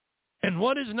true and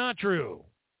what is not true.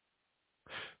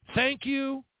 Thank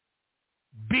you,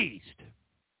 beast,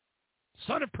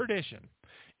 son of perdition,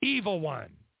 evil one.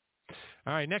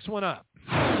 All right, next one up.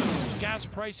 Gas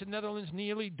price in Netherlands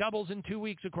nearly doubles in 2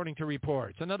 weeks, according to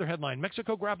reports. Another headline,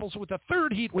 Mexico grapples with the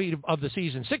third heat wave of the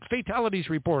season. 6 fatalities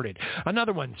reported.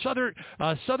 Another one,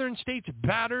 southern states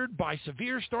battered by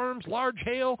severe storms, large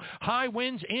hail, high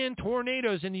winds, and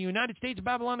tornadoes in the United States,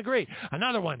 Babylon the Great.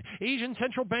 Another one, Asian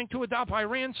central bank to adopt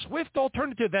Iran's swift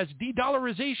alternative as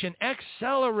de-dollarization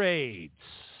accelerates.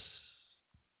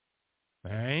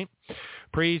 All right.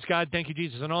 Praise God. Thank you,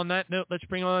 Jesus. And on that note, let's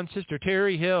bring on Sister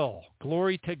Terri Hill.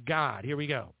 Glory to God. Here we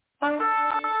go.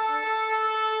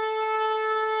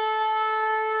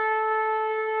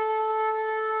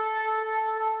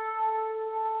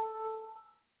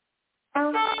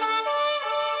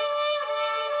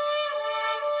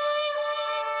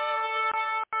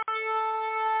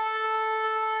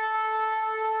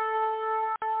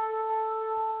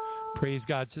 Praise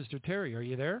God. Sister Terri, are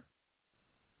you there?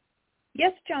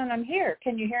 Yes, John, I'm here.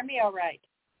 Can you hear me all right?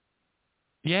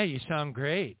 Yeah, you sound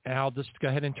great. I'll just go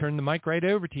ahead and turn the mic right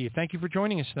over to you. Thank you for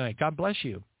joining us tonight. God bless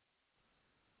you.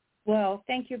 Well,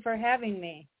 thank you for having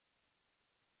me.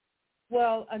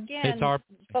 Well, again,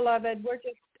 beloved, we're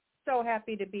just so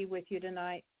happy to be with you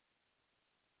tonight.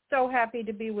 So happy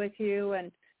to be with you. And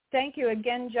thank you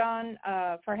again, John,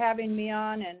 for having me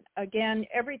on. And again,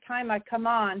 every time I come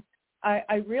on,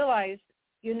 I realize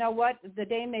you know what, the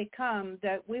day may come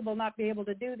that we will not be able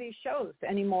to do these shows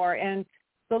anymore. And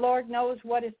the Lord knows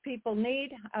what his people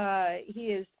need. He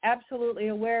is absolutely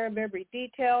aware of every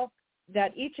detail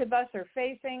that each of us are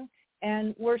facing.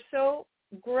 And we're so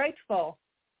grateful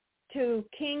to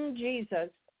King Jesus,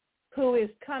 who is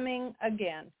coming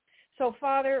again. So,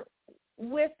 Father,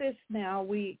 with this now,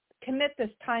 we commit this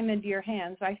time into your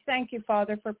hands. I thank you,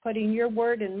 Father, for putting your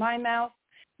word in my mouth.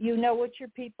 You know what your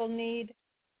people need.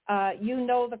 You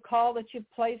know the call that you've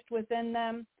placed within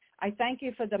them. I thank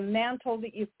you for the mantle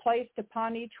that you've placed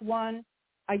upon each one.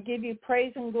 I give you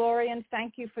praise and glory and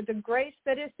thank you for the grace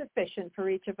that is sufficient for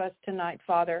each of us tonight,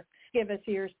 Father. Give us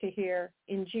ears to hear.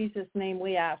 In Jesus' name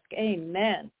we ask.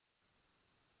 Amen.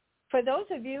 For those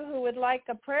of you who would like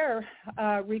a prayer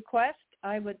request,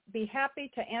 I would be happy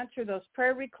to answer those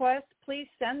prayer requests. Please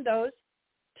send those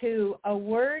to a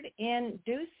word in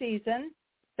due season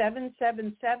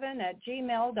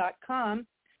 777@gmail.com,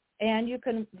 and you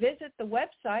can visit the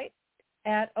website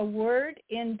at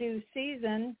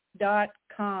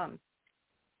awordindueseason.com.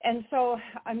 And so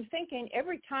I'm thinking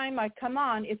every time I come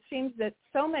on, it seems that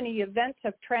so many events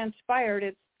have transpired,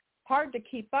 it's hard to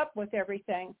keep up with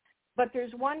everything. But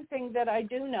there's one thing that I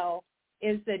do know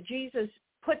is that Jesus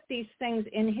put these things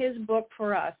in his book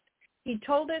for us. He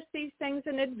told us these things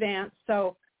in advance.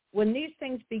 So when these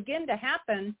things begin to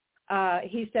happen,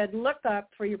 he said, look up,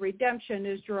 for your redemption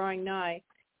is drawing nigh.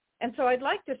 And so I'd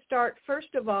like to start,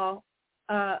 first of all,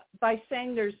 by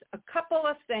saying there's a couple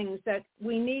of things that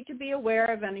we need to be aware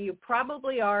of, and you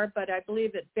probably are, but I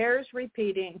believe it bears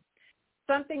repeating.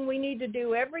 Something we need to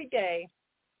do every day.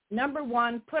 Number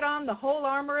one, put on the whole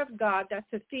armor of God. That's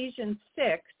Ephesians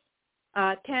 6,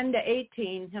 10 to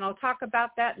 18, and I'll talk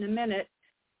about that in a minute.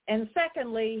 And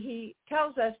secondly, he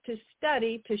tells us to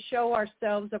study to show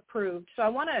ourselves approved. So I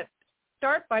want to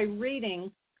start by reading.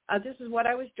 This is what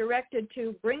I was directed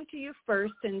to bring to you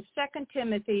first in 2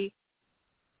 Timothy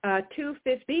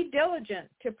 2:5. Be diligent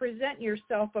to present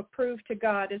yourself approved to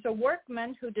God as a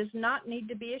workman who does not need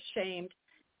to be ashamed,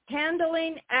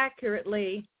 handling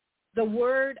accurately the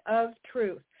word of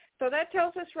truth. So that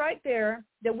tells us right there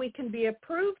that we can be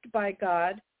approved by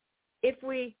God if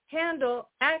we handle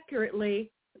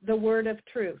accurately the word of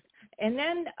truth. And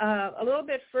then a little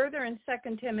bit further in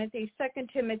 2 Timothy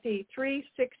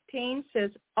 3:16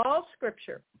 says, all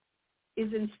scripture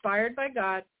is inspired by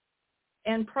God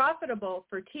and profitable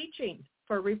for teaching,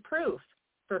 for reproof,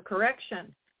 for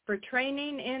correction, for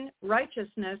training in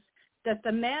righteousness, that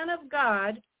the man of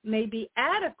God may be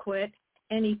adequate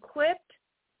and equipped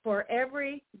for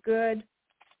every good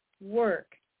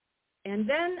work. And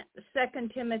then 2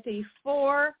 Timothy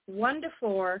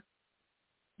 4:1-4,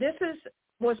 this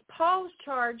was Paul's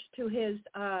charge to his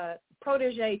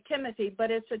protege Timothy,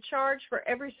 but it's a charge for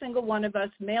every single one of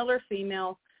us, male or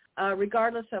female,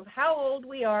 regardless of how old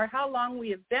we are, how long we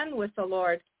have been with the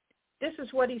Lord. This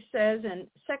is what he says in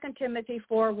 2 Timothy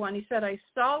 4:1. He said, I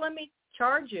solemnly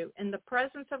charge you in the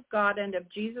presence of God and of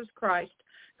Jesus Christ,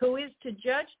 who is to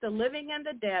judge the living and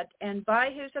the dead, and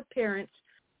by his appearance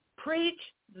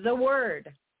preach the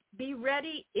word. Be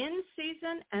ready in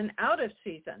season and out of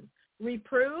season.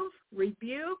 Reprove,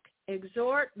 rebuke,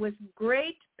 exhort with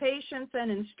great patience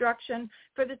and instruction,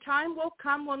 for the time will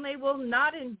come when they will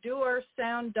not endure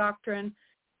sound doctrine,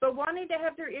 but wanting to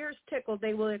have their ears tickled,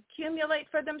 they will accumulate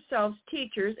for themselves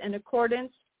teachers in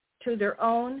accordance to their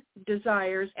own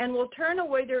desires, and will turn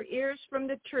away their ears from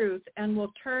the truth and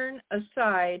will turn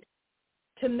aside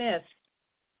to myths.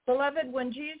 Beloved,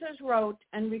 when Jesus wrote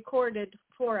and recorded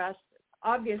for us,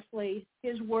 obviously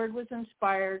his word was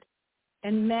inspired,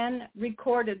 and men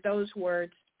recorded those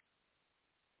words.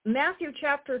 Matthew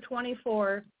chapter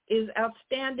 24 is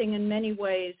outstanding in many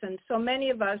ways, and so many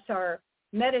of us are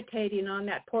meditating on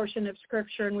that portion of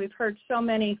Scripture, and we've heard so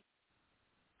many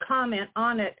comment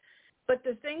on it. But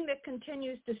the thing that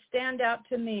continues to stand out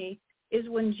to me is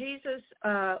when Jesus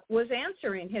was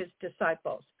answering his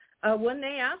disciples. When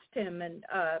they asked him in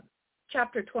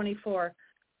chapter 24,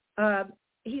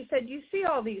 he said, you see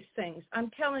all these things.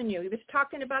 I'm telling you. He was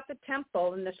talking about the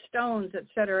temple and the stones,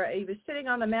 etc. He was sitting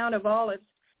on the Mount of Olives,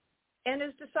 and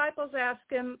his disciples asked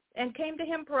him and came to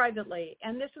him privately.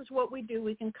 And this is what we do.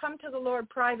 We can come to the Lord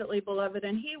privately, beloved,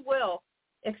 and he will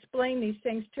explain these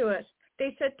things to us.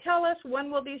 They said, tell us,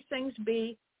 when will these things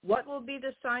be? What will be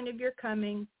the sign of your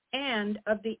coming and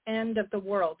of the end of the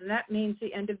world? And that means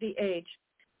the end of the age.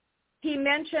 He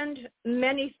mentioned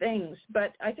many things,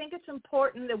 but I think it's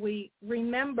important that we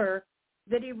remember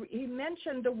that he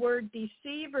mentioned the word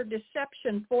deceive or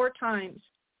deception 4 times.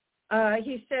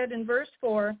 He said in verse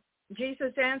 4,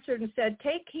 Jesus answered and said,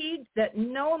 take heed that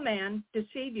no man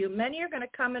deceive you. Many are going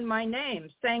to come in my name,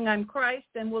 saying I'm Christ,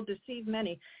 and will deceive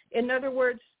many. In other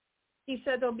words, he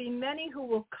said there'll be many who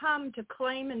will come to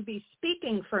claim and be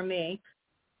speaking for me,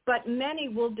 but many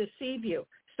will deceive you.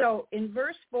 So in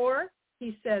verse 4,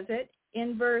 he says it.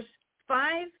 In verse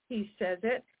 5, he says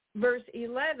it. Verse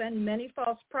 11, many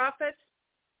false prophets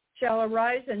shall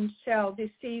arise and shall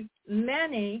deceive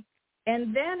many.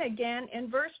 And then again in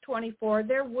verse 24,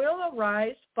 there will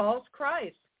arise false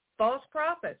Christs, false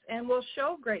prophets, and will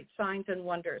show great signs and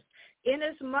wonders,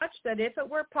 inasmuch that if it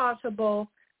were possible,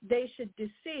 they should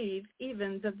deceive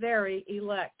even the very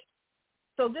elect.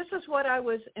 So this is what I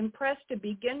was impressed to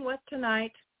begin with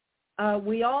tonight.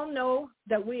 We all know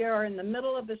that we are in the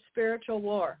middle of a spiritual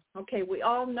war. Okay, we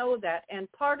all know that.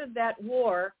 And part of that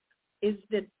war is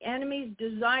the enemy's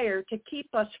desire to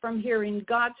keep us from hearing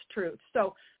God's truth.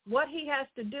 So what he has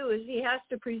to do is he has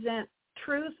to present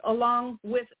truth along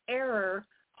with error,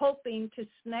 hoping to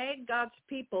snag God's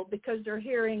people because they're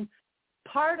hearing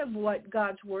part of what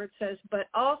God's word says, but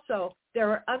also there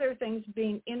are other things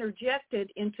being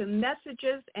interjected into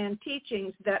messages and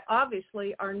teachings that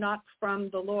obviously are not from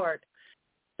the Lord.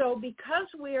 So because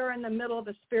we are in the middle of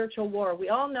a spiritual war, we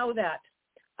all know that.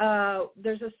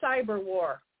 There's a cyber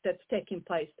war that's taking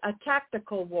place, a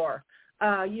tactical war.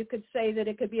 You could say that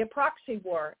it could be a proxy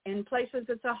war. In places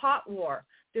it's a hot war.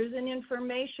 There's an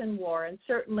information war, and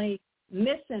certainly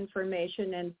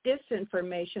misinformation and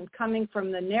disinformation coming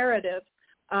from the narrative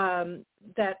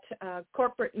that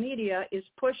corporate media is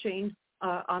pushing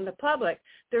on the public.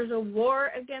 There's a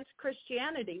war against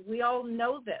Christianity. We all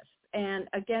know this, and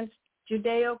against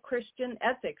Judeo-Christian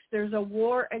ethics. There's a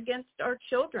war against our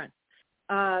children,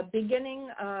 beginning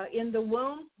in the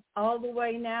womb all the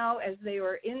way now as they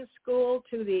are in school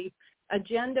to the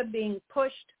agenda being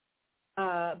pushed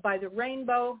by the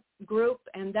Rainbow Group,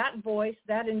 and that voice,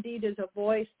 that indeed is a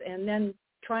voice, and then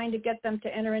trying to get them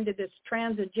to enter into this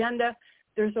trans agenda.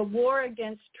 There's a war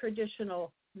against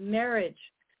traditional marriage.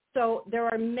 So there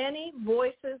are many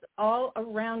voices all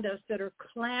around us that are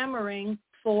clamoring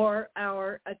for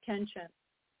our attention.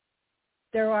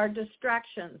 There are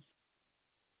distractions.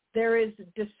 There is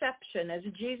deception, as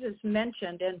Jesus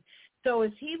mentioned. And so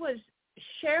as he was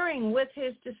sharing with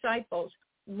his disciples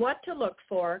what to look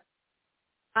for,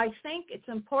 I think it's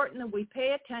important that we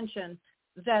pay attention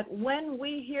that when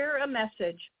we hear a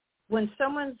message, when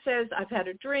someone says, I've had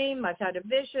a dream, I've had a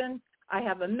vision, I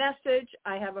have a message,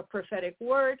 I have a prophetic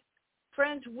word,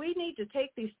 friends, we need to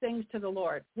take these things to the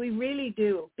Lord. We really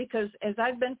do, because as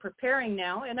I've been preparing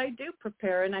now, and I do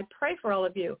prepare, and I pray for all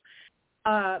of you,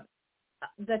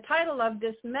 the title of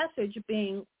this message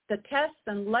being The Tests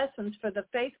and Lessons for the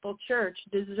Faithful Church,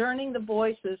 Discerning the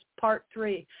Voices, Part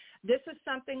 3. This is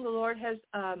something the Lord has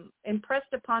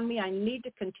impressed upon me I need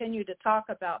to continue to talk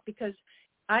about, because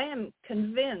I am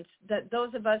convinced that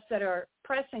those of us that are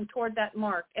pressing toward that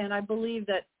mark, and I believe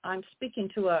that I'm speaking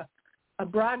to a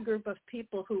broad group of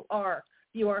people who are,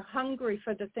 you are hungry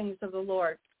for the things of the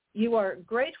Lord. You are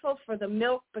grateful for the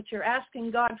milk, but you're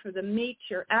asking God for the meat.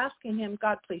 You're asking him,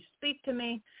 God, please speak to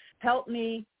me. Help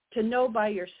me to know by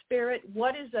your Spirit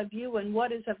what is of you and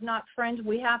what is of not. Friends,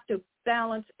 we have to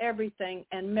balance everything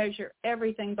and measure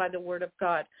everything by the word of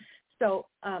God. So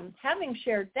having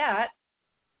shared that,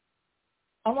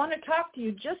 I want to talk to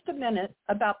you just a minute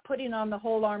about putting on the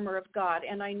whole armor of God.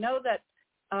 And I know that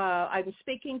I'm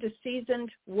speaking to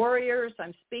seasoned warriors.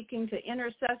 I'm speaking to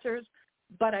intercessors.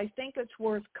 But I think it's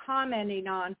worth commenting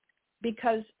on,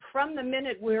 because from the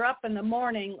minute we're up in the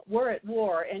morning, we're at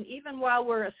war. And even while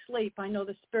we're asleep, I know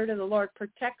the Spirit of the Lord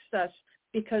protects us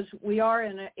because we are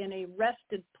in a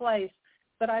rested place.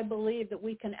 But I believe that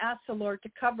we can ask the Lord to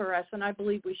cover us, and I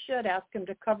believe we should ask him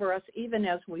to cover us even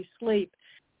as we sleep.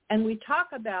 And we talk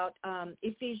about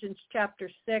Ephesians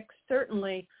chapter 6,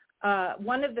 certainly.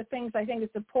 One of the things I think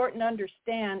it's important to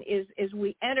understand is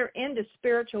we enter into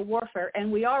spiritual warfare,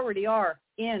 and we already are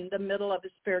in the middle of a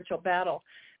spiritual battle.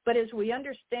 But as we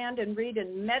understand and read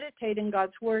and meditate in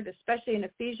God's word, especially in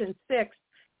Ephesians 6,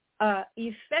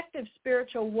 effective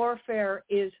spiritual warfare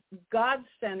is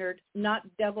God-centered, not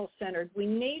devil-centered. We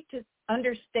need to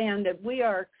understand that we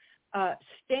are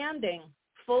standing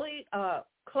fully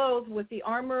clothed with the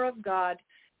armor of God,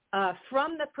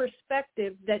 from the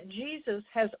perspective that Jesus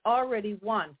has already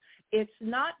won. It's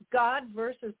not God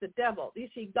versus the devil. You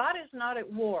see, God is not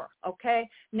at war, okay?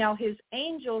 Now, his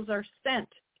angels are sent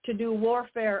to do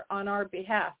warfare on our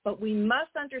behalf, but we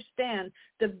must understand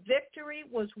the victory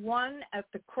was won at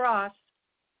the cross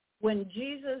when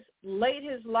Jesus laid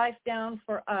his life down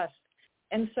for us.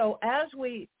 And so as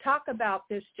we talk about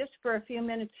this, just for a few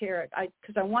minutes here,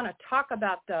 because I want to talk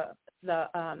about the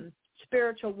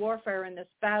spiritual warfare in this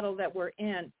battle that we're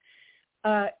in.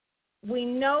 We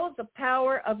know the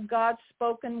power of God's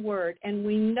spoken word, and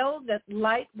we know that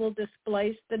light will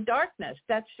displace the darkness.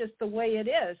 That's just the way it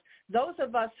is. Those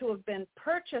of us who have been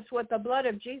purchased with the blood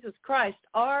of Jesus Christ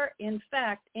are, in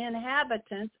fact,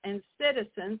 inhabitants and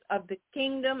citizens of the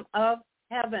kingdom of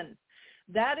heaven.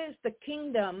 That is the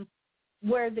kingdom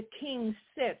where the king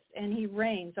sits and he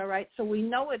reigns, all right? So we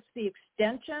know it's the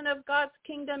extension of God's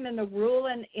kingdom and the rule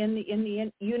in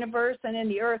the universe and in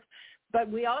the earth. But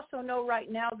we also know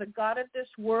right now the God of this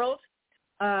world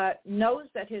knows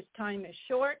that his time is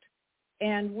short,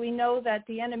 and we know that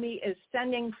the enemy is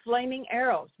sending flaming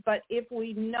arrows. But if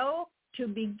we know to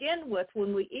begin with,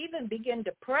 when we even begin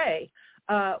to pray,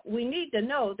 we need to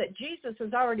know that Jesus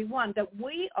has already won, that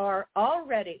we are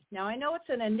already, now I know it's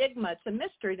an enigma, it's a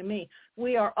mystery to me,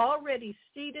 we are already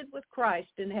seated with Christ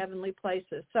in heavenly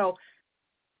places. So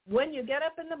when you get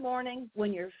up in the morning,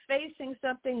 when you're facing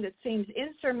something that seems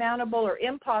insurmountable or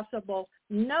impossible,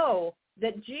 know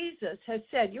that Jesus has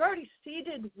said, you're already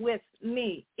seated with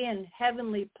me in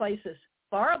heavenly places,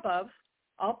 far above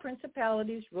all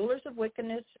principalities, rulers of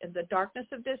wickedness, and the darkness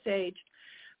of this age.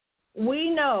 We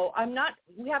know,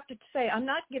 we have to say, I'm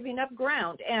not giving up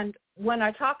ground. And when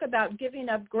I talk about giving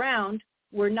up ground,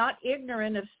 we're not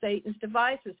ignorant of Satan's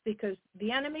devices, because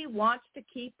the enemy wants to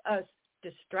keep us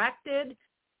distracted,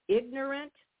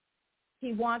 ignorant.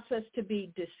 He wants us to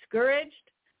be discouraged,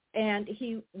 and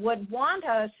he would want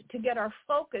us to get our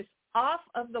focus off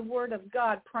of the Word of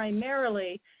God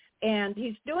primarily, and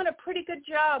he's doing a pretty good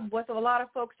job with a lot of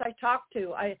folks I talk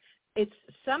to. It's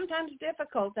sometimes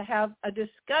difficult to have a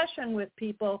discussion with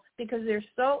people because they're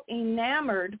so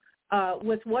enamored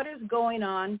with what is going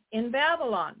on in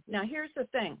Babylon. Now, here's the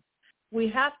thing. We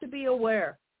have to be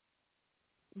aware.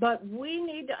 But we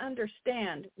need to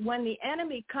understand when the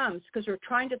enemy comes, because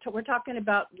we're talking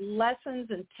about lessons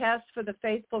and tests for the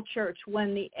faithful church.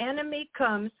 When the enemy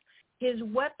comes, his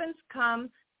weapons come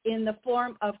in the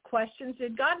form of questions.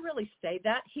 Did God really say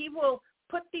that? He will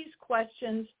put these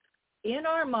questions in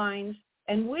our minds,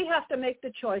 and we have to make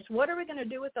the choice. What are we going to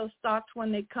do with those thoughts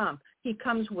when they come? He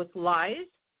comes with lies.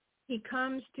 He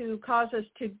comes to cause us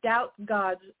to doubt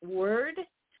God's word.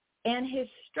 And his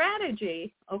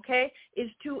strategy, okay, is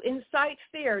to incite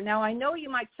fear. Now, I know you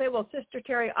might say, well, Sister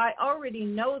Terri, I already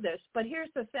know this, but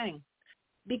here's the thing.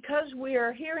 Because we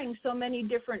are hearing so many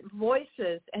different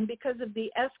voices, and because of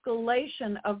the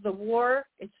escalation of the war,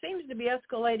 it seems to be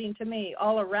escalating to me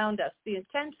all around us. The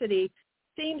intensity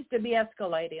seems to be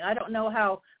escalating. I don't know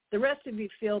how the rest of you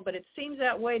feel, but it seems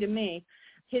that way to me.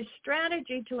 His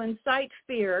strategy to incite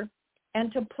fear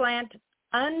and to plant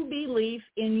unbelief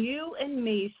in you and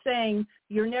me, saying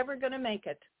you're never going to make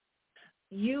it.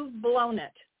 You've blown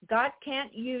it. God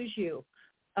can't use you.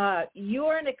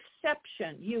 You're an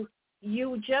exception.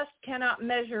 You just cannot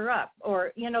measure up.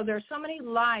 Or, there's so many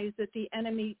lies that the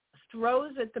enemy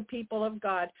throws at the people of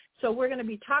God. So we're going to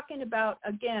be talking about,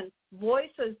 again,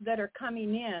 voices that are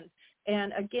coming in,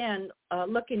 and again,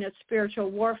 looking at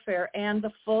spiritual warfare and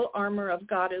the full armor of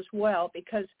God as well,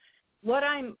 because what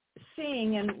I'm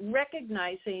seeing and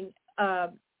recognizing,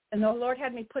 and the Lord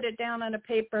had me put it down on a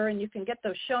paper, and you can get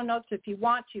those show notes if you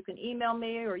want. You can email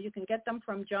me, or you can get them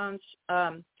from John's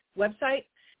website,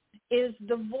 is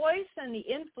the voice and the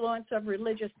influence of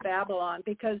religious Babylon.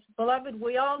 Because, beloved,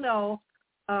 we all know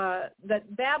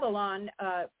that Babylon,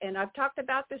 and I've talked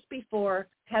about this before,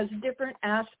 has different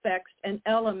aspects and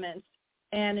elements,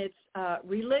 and it's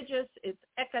religious, it's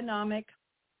economic,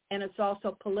 and it's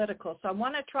also political. So I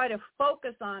want to try to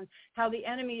focus on how the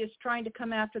enemy is trying to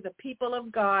come after the people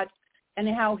of God, and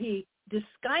how he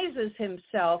disguises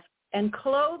himself and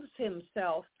clothes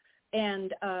himself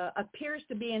and appears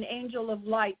to be an angel of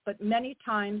light, but many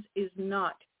times is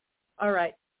not. All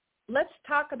right. Let's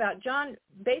talk about, John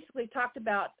basically talked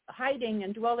about hiding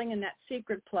and dwelling in that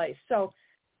secret place. So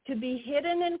to be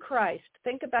hidden in Christ,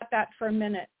 think about that for a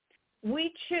minute.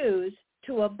 We choose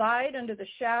to abide under the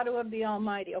shadow of the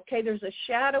Almighty. Okay, there's a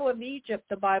shadow of Egypt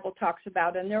the Bible talks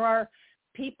about, and there are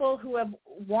people who have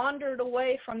wandered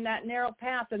away from that narrow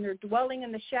path, and they're dwelling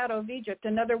in the shadow of Egypt.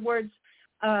 In other words,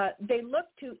 they look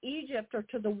to Egypt or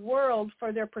to the world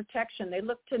for their protection. They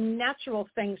look to natural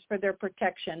things for their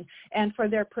protection and for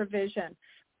their provision.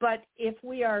 But if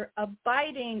we are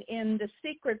abiding in the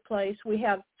secret place, we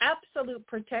have absolute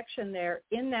protection there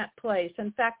in that place.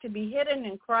 In fact, to be hidden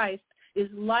in Christ is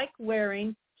like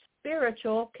wearing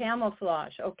spiritual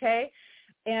camouflage, okay?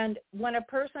 And when a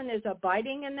person is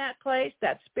abiding in that place,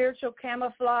 that spiritual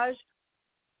camouflage,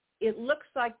 it looks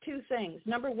like two things.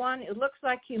 Number one, it looks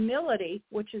like humility,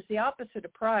 which is the opposite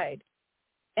of pride.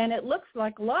 And it looks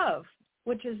like love,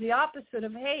 which is the opposite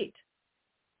of hate.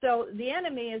 So the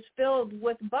enemy is filled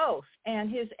with both, and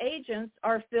his agents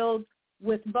are filled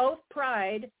with both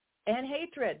pride and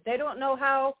hatred. They don't know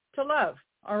how to love,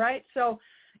 all right? So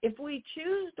if we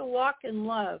choose to walk in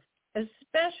love,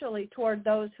 especially toward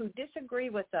those who disagree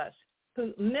with us,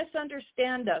 who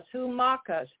misunderstand us, who mock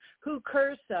us, who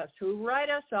curse us, who write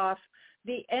us off,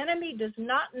 the enemy does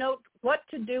not know what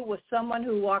to do with someone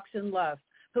who walks in love,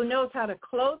 who knows how to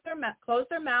close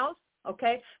their mouths,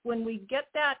 okay? When we get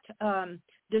that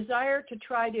desire to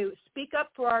try to speak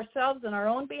up for ourselves in our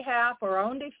own behalf or our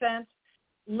own defense,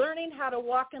 learning how to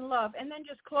walk in love, and then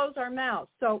just close our mouths.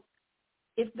 So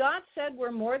if God said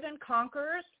we're more than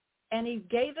conquerors, and he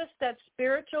gave us that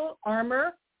spiritual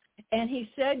armor, and he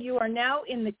said, you are now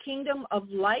in the kingdom of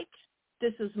light.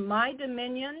 This is my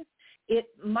dominion.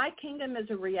 My kingdom is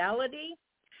a reality,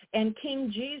 and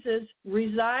King Jesus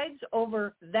resides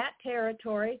over that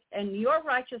territory, and your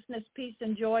righteousness, peace,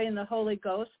 and joy in the Holy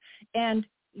Ghost, and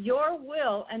your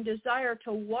will and desire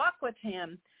to walk with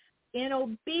him in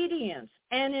obedience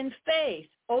and in faith,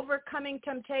 overcoming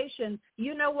temptation.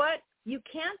 You know what? You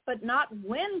can't but not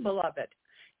win, beloved.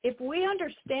 If we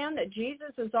understand that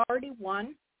Jesus has already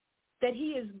won, that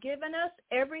he has given us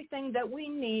everything that we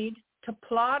need to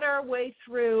plod our way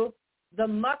through the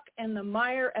muck and the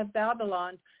mire of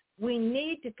Babylon, we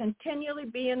need to continually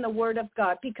be in the Word of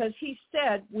God, because he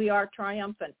said we are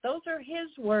triumphant. Those are his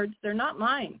words. They're not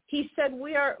mine. He said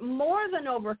we are more than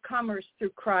overcomers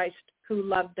through Christ who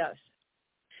loved us.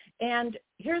 And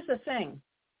here's the thing.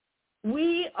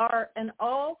 We are an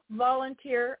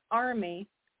all-volunteer army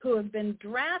who have been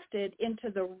drafted into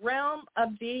the realm of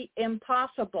the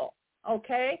impossible,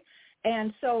 okay?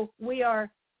 And so we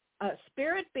are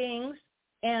spirit beings,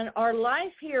 and our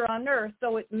life here on earth,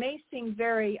 though it may seem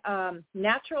very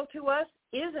natural to us,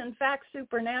 is in fact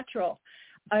supernatural.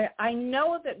 I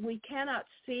know that we cannot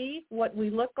see what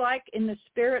we look like in the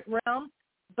spirit realm,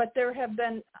 but there have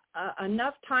been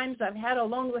enough times I've had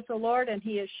alone with the Lord, and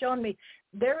he has shown me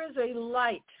there is a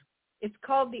light. It's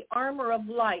called the armor of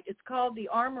light. It's called the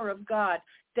armor of God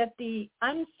that the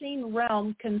unseen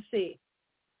realm can see.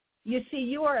 You see,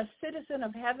 you are a citizen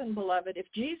of heaven, beloved. If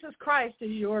Jesus Christ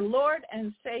is your Lord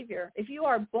and Savior, if you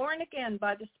are born again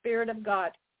by the Spirit of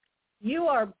God, you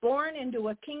are born into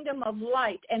a kingdom of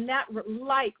light, and that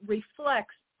light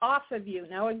reflects off of you.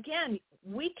 Now, again,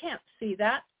 we can't see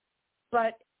that,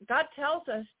 but God tells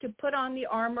us to put on the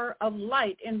armor of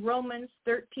light in Romans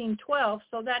 13:12.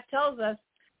 So that tells us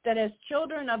that as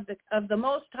children of the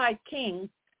Most High King,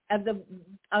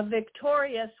 a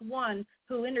victorious one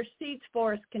who intercedes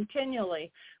for us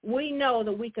continually, we know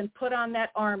that we can put on that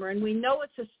armor, and we know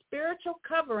it's a spiritual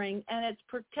covering, and it's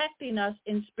protecting us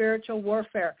in spiritual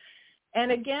warfare.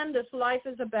 And again, this life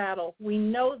is a battle. We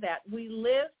know that. We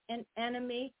live in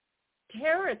enemy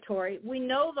territory. We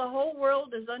know the whole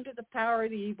world is under the power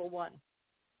of the evil one.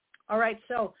 All right,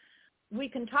 so we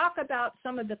can talk about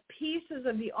some of the pieces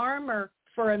of the armor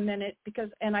for a minute,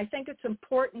 and I think it's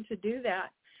important to do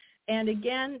that. And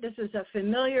again, this is a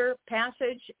familiar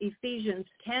passage. Ephesians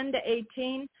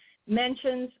 10-18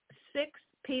 mentions 6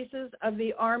 pieces of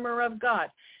the armor of God.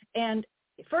 And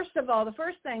first of all, the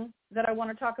first thing that I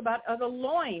want to talk about are the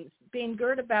loins being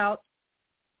girt about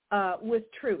with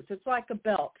truth. It's like a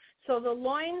belt. So the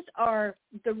loins are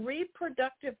the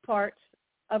reproductive parts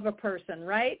of a person,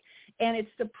 right? And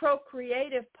it's the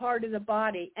procreative part of the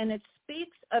body, and it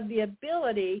speaks of the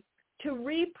ability to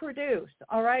reproduce,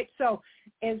 all right? So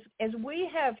as we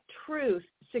have truth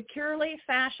securely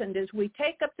fashioned, as we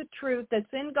take up the truth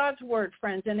that's in God's word,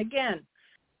 friends, and again,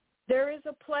 there is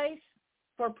a place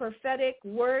for prophetic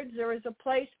words, there is a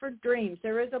place for dreams,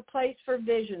 there is a place for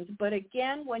visions, but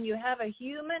again, when you have a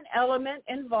human element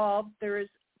involved, there is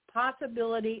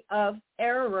possibility of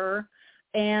error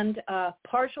and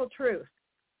partial truth,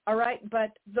 all right?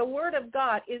 But the word of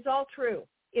God is all true.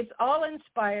 It's all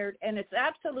inspired, and it's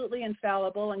absolutely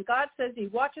infallible, and God says he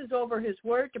watches over his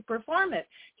word to perform it.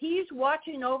 He's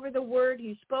watching over the word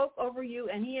he spoke over you,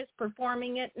 and he is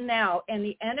performing it now. And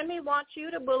the enemy wants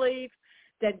you to believe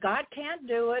that God can't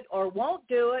do it or won't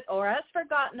do it or has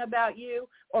forgotten about you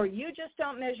or you just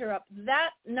don't measure up. That,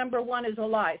 number one, is a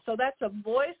lie. So that's a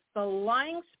voice, the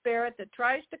lying spirit that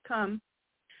tries to come,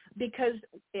 because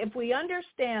if we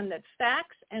understand that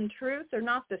facts and truth are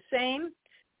not the same,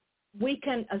 we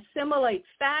can assimilate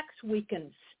facts, we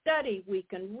can study, we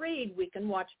can read, we can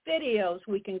watch videos,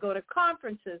 we can go to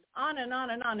conferences, on and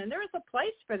on and on. And there is a place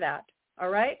for that, all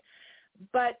right?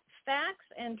 But facts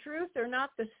and truth are not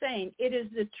the same. It is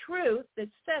the truth that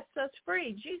sets us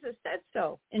free. Jesus said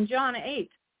so in John 8.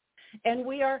 And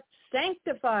we are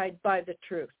sanctified by the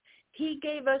truth. He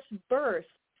gave us birth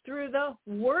through the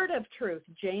word of truth.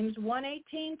 James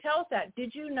 1:18 tells that.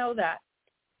 Did you know that?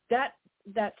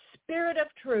 That spirit of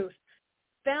truth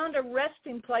found a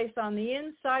resting place on the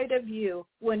inside of you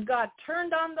when God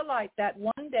turned on the light that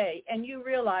one day and you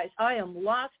realized, I am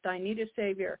lost, I need a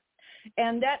Savior.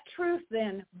 And that truth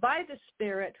then, by the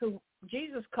Spirit, who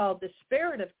Jesus called the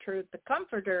Spirit of truth, the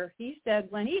Comforter, he said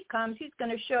when he comes, he's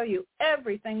going to show you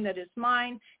everything that is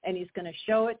mine, and he's going to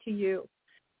show it to you.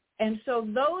 And so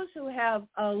those who have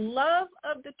a love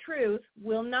of the truth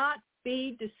will not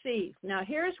be deceived. Now,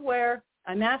 here's where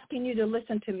I'm asking you to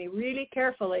listen to me really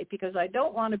carefully because I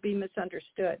don't want to be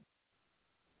misunderstood.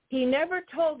 He never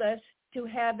told us to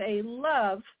have a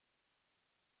love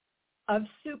of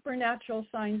supernatural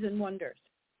signs and wonders,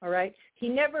 all right? He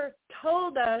never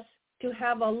told us to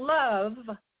have a love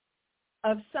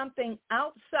of something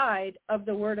outside of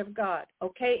the Word of God,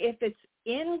 okay? If it's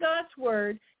in God's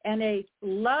Word and a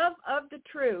love of the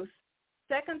truth,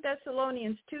 2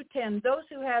 Thessalonians 2:10, those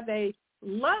who have a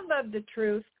love of the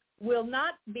truth will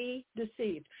not be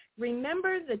deceived.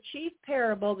 Remember the chief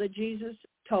parable that Jesus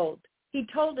told. He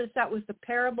told us that was the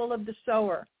parable of the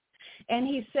sower. And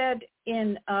he said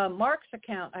in Mark's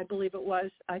account, I believe it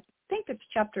was, I think it's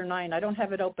chapter 9, I don't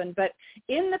have it open, but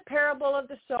in the parable of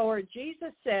the sower,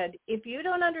 Jesus said, if you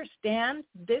don't understand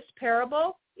this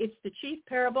parable, it's the chief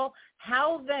parable,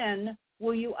 how then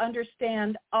will you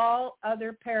understand all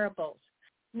other parables?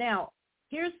 Now,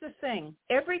 here's the thing.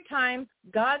 Every time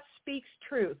God speaks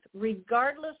truth,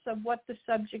 regardless of what the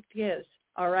subject is,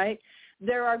 all right,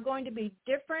 there are going to be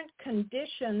different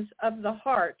conditions of the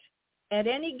heart at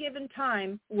any given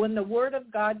time when the Word of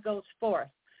God goes forth.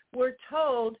 We're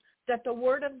told that the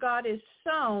Word of God is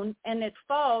sown and it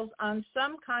falls on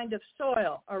some kind of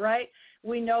soil, all right?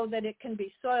 We know that it can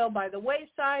be soil by the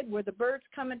wayside where the birds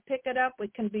come and pick it up.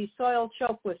 It can be soil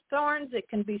choked with thorns. It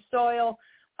can be soil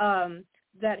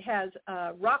that has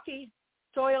rocky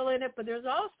soil in it, but there's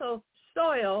also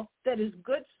soil that is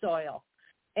good soil.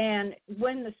 And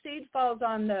when the seed falls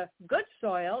on the good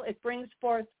soil, it brings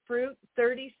forth fruit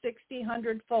 30, 60,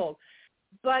 100-fold.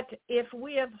 But if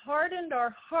we have hardened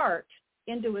our heart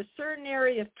into a certain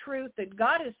area of truth that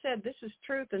God has said, this is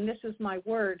truth and this is my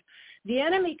word, the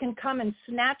enemy can come and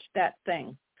snatch that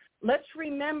thing. Let's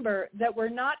remember that we're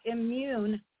not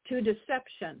immune to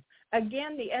deception.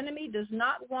 Again, the enemy does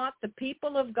not want the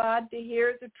people of God to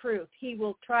hear the truth. He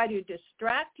will try to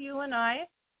distract you and I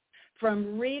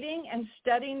from reading and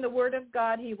studying the Word of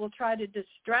God. He will try to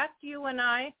distract you and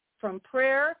I from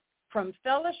prayer, from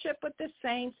fellowship with the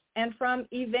saints, and from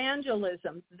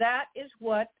evangelism. That is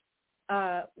what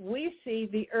we see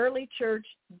the early church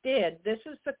did. This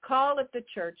is the call of the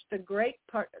church, the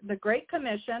Great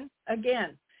Commission.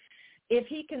 Again, if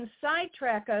he can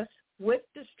sidetrack us with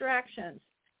distractions,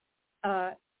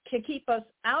 to keep us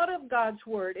out of God's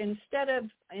Word instead of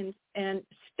and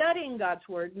studying God's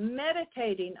Word,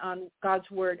 meditating on God's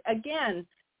Word. Again,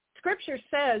 Scripture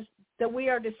says that we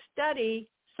are to study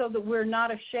so that we're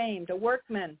not ashamed, a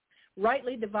workman,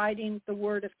 rightly dividing the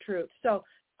word of truth. So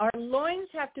our loins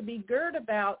have to be girt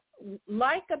about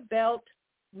like a belt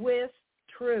with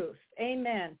truth.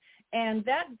 Amen. And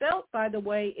that belt, by the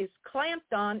way, is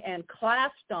clamped on and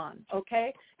clasped on,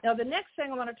 okay? Now, the next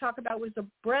thing I want to talk about was the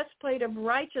breastplate of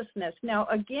righteousness. Now,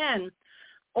 again,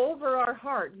 over our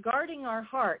heart, guarding our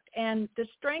heart, and the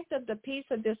strength of the piece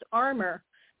of this armor,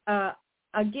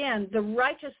 again, the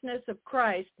righteousness of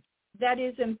Christ that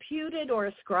is imputed or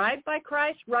ascribed by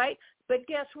Christ, right? But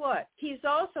guess what? He's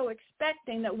also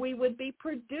expecting that we would be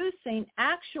producing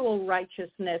actual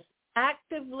righteousness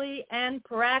actively and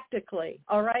practically,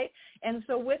 all right? And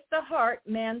so with the heart,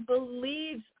 man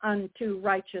believes unto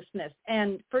righteousness.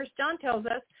 And 1 John tells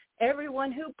us,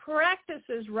 everyone who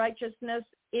practices righteousness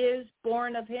is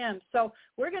born of him. So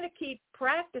we're going to keep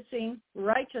practicing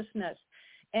righteousness.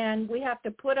 And we have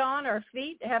to put on our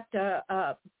feet,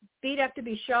 feet have to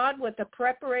be shod with the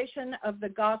preparation of the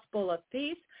gospel of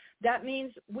peace. That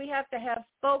means we have to have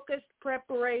focused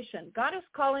preparation. God is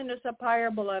calling us up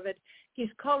higher, beloved. He's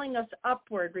calling us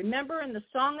upward. Remember in the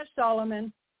Song of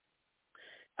Solomon,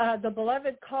 the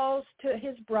beloved calls to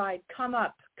his bride, come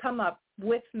up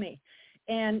with me.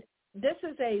 And this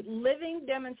is a living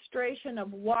demonstration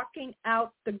of walking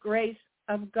out the grace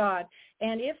of God.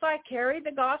 And if I carry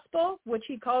the gospel, which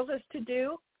he calls us to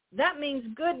do, that means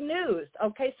good news.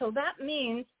 Okay, so that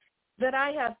means that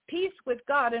I have peace with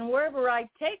God, and wherever I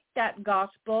take that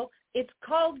gospel, it's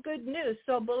called good news.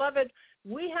 So, beloved,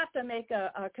 we have to make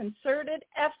a concerted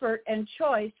effort and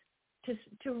choice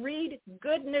to read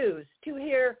good news, to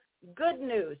hear good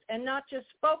news, and not just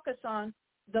focus on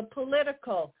the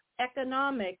political,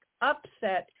 economic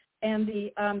upset and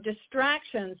the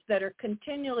distractions that are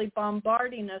continually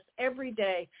bombarding us every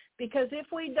day. Because if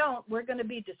we don't, we're going to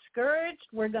be discouraged.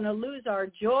 We're going to lose our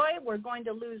joy. We're going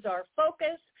to lose our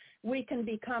focus. We can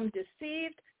become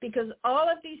deceived because all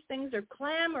of these things are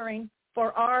clamoring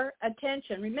for our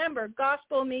attention. Remember,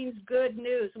 gospel means good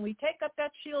news. And we take up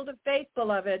that shield of faith,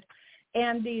 beloved,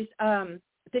 and these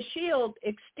the shield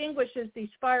extinguishes these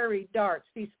fiery darts,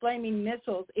 these flaming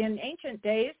missiles. In ancient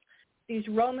days, these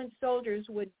Roman soldiers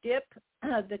would dip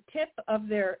the tip of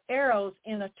their arrows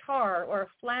in a tar or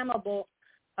a flammable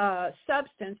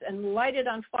substance and light it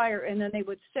on fire, and then they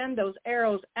would send those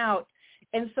arrows out.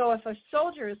 And so if a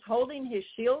soldier is holding his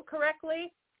shield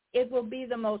correctly, it will be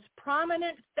the most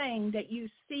prominent thing that you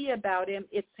see about him.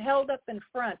 It's held up in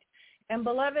front. And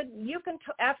beloved, you can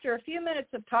after a few minutes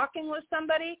of talking with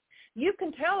somebody, you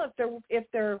can tell if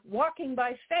they're walking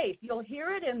by faith. You'll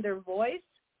hear it in their voice.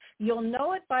 You'll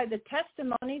know it by the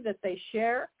testimony that they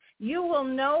share. You will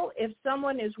know if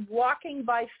someone is walking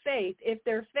by faith, if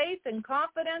their faith and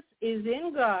confidence is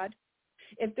in God,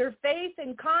 if their faith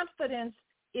and confidence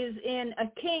is in a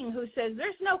king who says,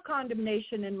 there's no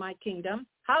condemnation in my kingdom.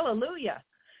 Hallelujah.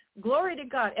 Glory to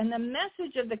God. And the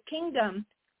message of the kingdom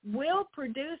will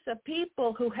produce a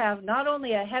people who have not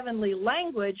only a heavenly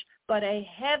language, but a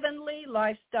heavenly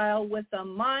lifestyle with a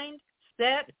mind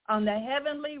set on the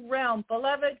heavenly realm.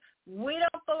 Beloved, we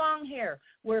don't belong here.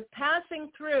 We're passing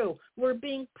through. We're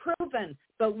being proven,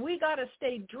 but we got to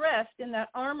stay dressed in that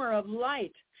armor of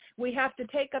light. We have to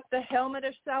take up the helmet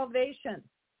of salvation.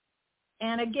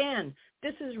 And again,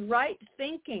 this is right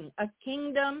thinking, a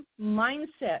kingdom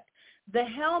mindset. The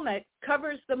helmet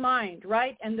covers the mind,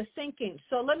 right, and the thinking.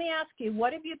 So let me ask you,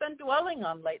 what have you been dwelling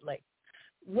on lately?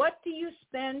 What do you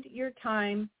spend your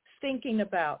time thinking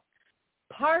about?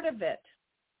 Part of it,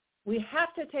 we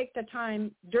have to take the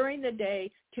time during the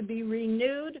day to be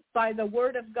renewed by the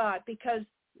Word of God, because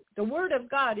the Word of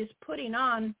God is putting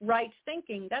on right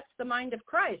thinking. That's the mind of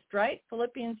Christ, right?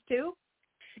 Philippians 2.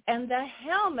 And the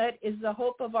helmet is the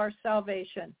hope of our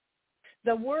salvation.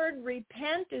 The word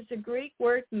repent is a Greek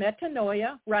word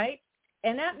metanoia, right?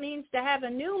 And that means to have a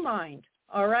new mind,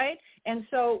 all right? And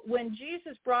so when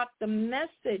Jesus brought the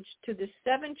message to the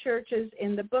 7 churches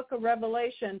in the book of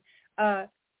Revelation,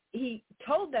 he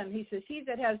told them, he says, he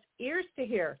that has ears to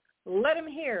hear, let him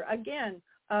hear. Again,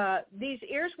 these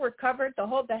ears were covered,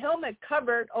 the helmet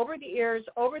covered over the ears,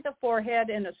 over the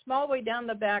forehead, and a small way down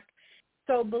the back.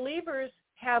 So believers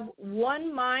have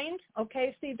one mind,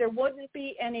 okay? See, there wouldn't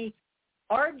be any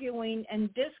arguing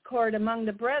and discord among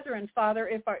the brethren, Father,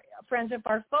 if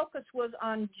our focus was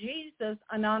on Jesus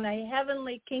and on a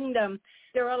heavenly kingdom.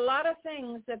 There are a lot of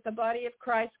things that the body of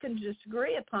Christ can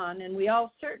disagree upon, and we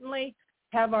all certainly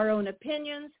have our own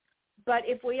opinions. But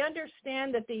if we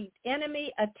understand that the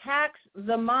enemy attacks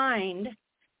the mind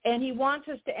and he wants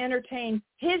us to entertain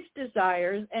his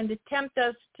desires and to tempt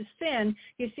us to sin,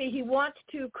 you see, he wants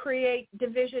to create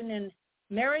division in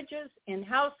marriages, in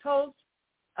households,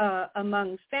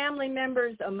 among family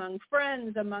members, among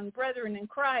friends, among brethren in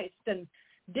Christ, and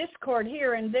discord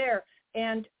here and there.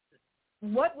 And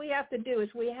what we have to do is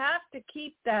we have to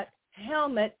keep that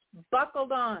helmet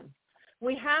buckled on.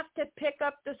 We have to pick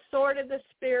up the sword of the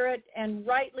Spirit and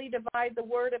rightly divide the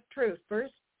word of truth. 1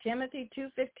 Timothy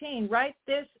 2:15, right?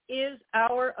 This is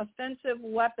our offensive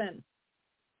weapon.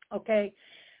 Okay?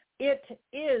 It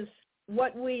is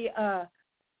what we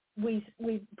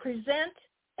present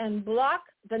and block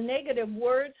the negative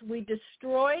words. We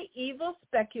destroy evil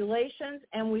speculations,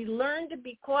 and we learn to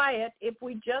be quiet if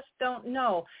we just don't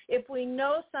know. If we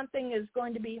know something is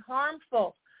going to be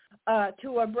harmful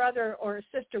to a brother or a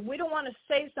sister, we don't want to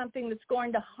say something that's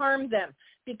going to harm them,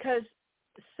 because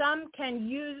some can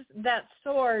use that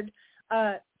sword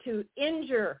to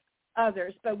injure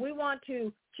others. But we want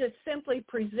to just simply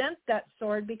present that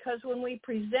sword, because when we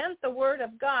present the Word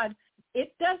of God,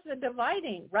 it does the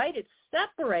dividing, right? It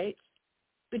separates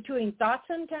between thoughts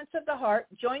and intents of the heart,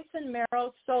 joints and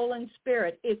marrow, soul and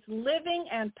spirit. It's living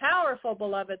and powerful,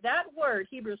 beloved. That word,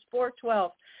 Hebrews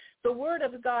 4:12, the Word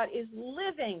of God is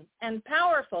living and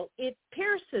powerful. It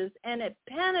pierces and it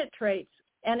penetrates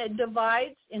and it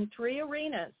divides in 3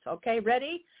 arenas, okay?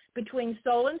 Ready? Between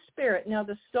soul and spirit. Now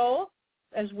the soul,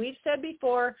 as we've said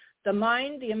before, the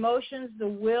mind, the emotions, the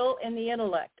will, and the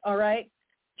intellect, all right?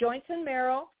 Joints and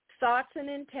marrow, thoughts and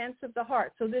intents of the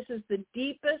heart. So this is the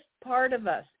deepest part of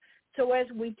us. So as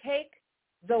we take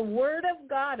the Word of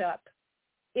God up,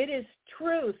 it is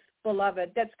truth,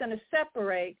 beloved, that's going to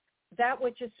separate that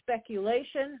which is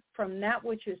speculation from that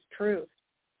which is truth.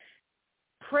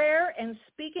 Prayer and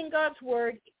speaking God's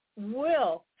Word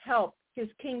will help his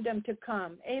kingdom to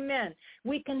come. Amen.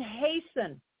 We can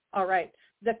hasten, all right,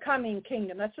 the coming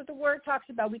kingdom. That's what the word talks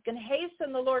about. We can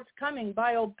hasten the Lord's coming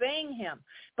by obeying him,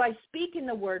 by speaking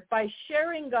the word, by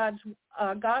sharing God's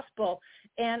gospel.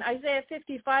 And Isaiah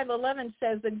 55:11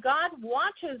 says that God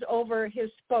watches over his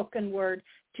spoken word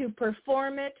to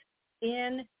perform it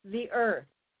in the earth.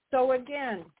 So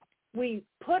again, we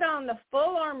put on the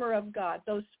full armor of God.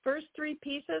 Those first three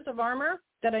pieces of armor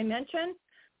that I mentioned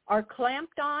are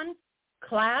clamped on,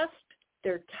 clasped,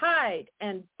 they're tied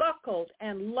and buckled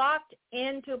and locked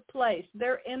into place.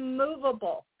 They're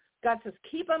immovable. God says,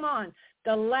 keep them on.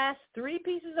 The last three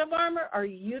pieces of armor are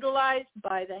utilized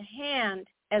by the hand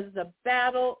as the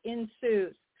battle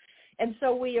ensues. And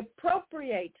so we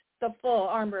appropriate the full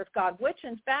armor of God, which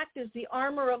in fact is the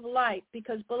armor of light,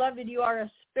 because, beloved, you are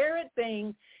a spirit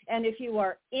being, and if you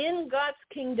are in God's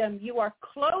kingdom, you are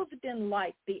clothed in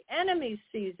light. The enemy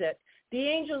sees it. The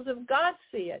angels of God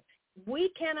see it. We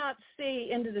cannot see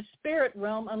into the spirit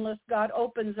realm unless God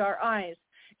opens our eyes,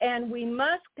 and we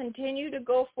must continue to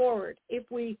go forward. If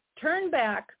we turn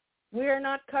back, we are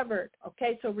not covered,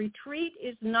 okay? So retreat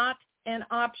is not an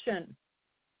option.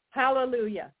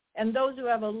 Hallelujah. And those who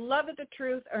have a love of the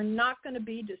truth are not going to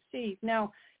be deceived.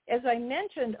 Now, as I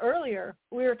mentioned earlier,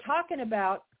 we were talking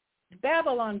about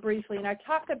Babylon briefly, and I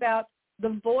talked about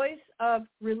the voice of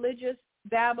religious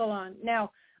Babylon.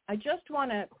 Now, I just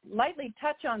want to lightly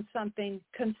touch on something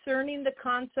concerning the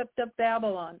concept of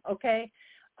Babylon, okay?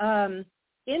 In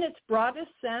its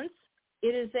broadest sense,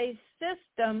 it is a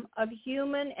system of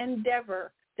human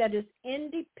endeavor that is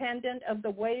independent of the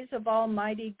ways of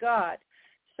Almighty God.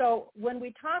 So when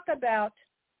we talk about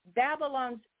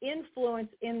Babylon's influence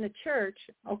in the church,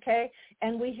 okay,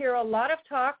 and we hear a lot of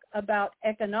talk about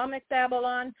economic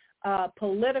Babylon,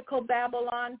 political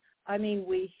Babylon. I mean,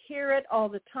 we hear it all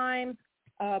the time.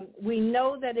 We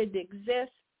know that it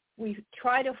exists. We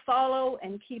try to follow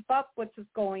and keep up what's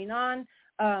going on.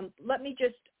 Let me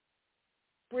just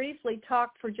briefly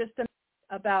talk for just a minute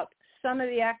about some of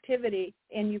the activity.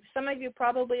 And some of you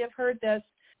probably have heard this.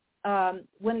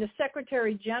 When the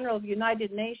Secretary General of the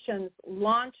United Nations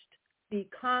launched the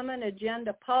Common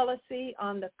Agenda Policy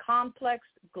on the Complex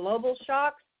Global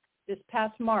Shocks this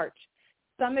past March.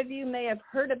 Some of you may have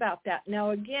heard about that. Now,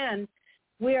 again,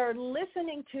 we are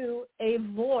listening to a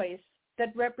voice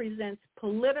that represents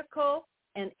political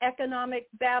and economic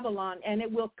Babylon, and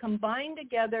it will combine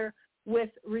together with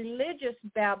religious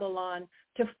Babylon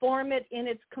to form it in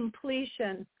its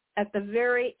completion at the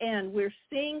very end. We're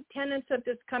seeing tenets of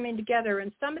this coming together,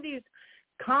 and some of these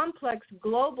complex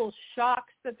global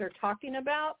shocks that they're talking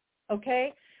about,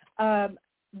 okay,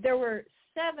 there were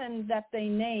 7 that they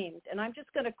named, and I'm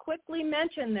just going to quickly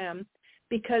mention them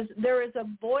because there is a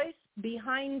voice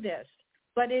behind this,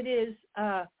 but it is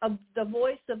the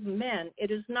voice of men.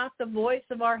 It is not the voice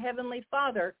of our Heavenly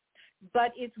Father,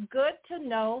 but it's good to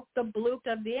know the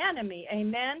blueprint of the enemy.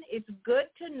 Amen? It's good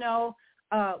to know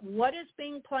what is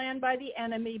being planned by the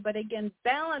enemy, but again,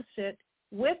 balance it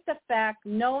with the fact,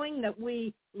 knowing that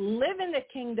we live in the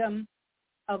kingdom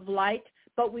of light,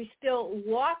 but we still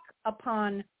walk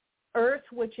upon earth,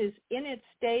 which is in its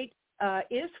state,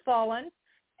 is fallen,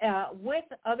 with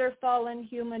other fallen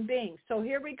human beings. So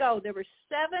here we go. There were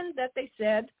 7 that they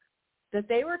said that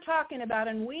they were talking about,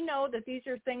 and we know that these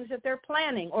are things that they're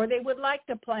planning or they would like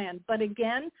to plan. But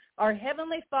again, our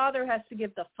Heavenly Father has to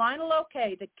give the final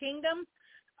okay. The kingdom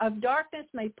of darkness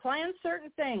may plan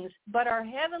certain things, but our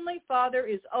Heavenly Father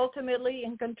is ultimately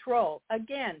in control.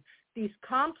 Again, these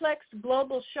complex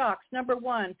global shocks. Number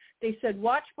 1, they said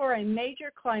watch for a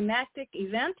major climactic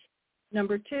event.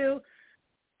 Number 2,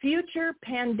 future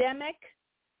pandemic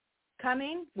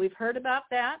coming. We've heard about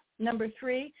that. Number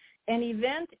 3, an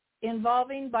event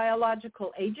involving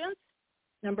biological agents.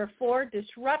 Number 4,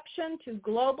 disruption to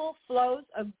global flows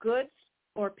of goods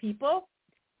or people.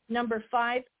 Number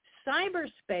 5,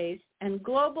 cyberspace and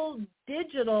global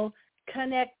digital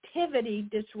connectivity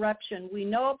disruption. We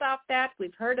know about that.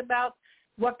 We've heard about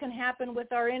what can happen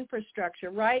with our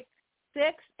infrastructure, right?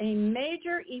 6, a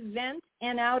major event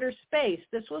in outer space.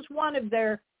 This was one of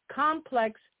their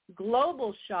complex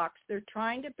global shocks they're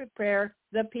trying to prepare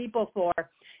the people for.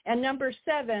 And number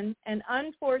 7, an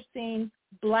unforeseen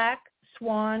black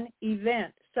swan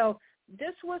event. So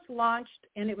this was launched,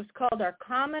 and it was called our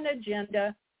Common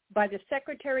Agenda by the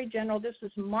Secretary General. This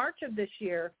was March of this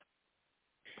year.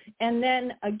 And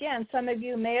then, again, some of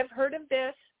you may have heard of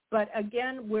this, but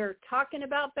again, we're talking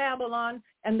about Babylon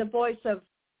and the voice of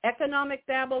economic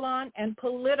Babylon and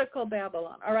political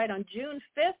Babylon. All right, on June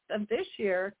 5th of this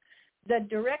year, the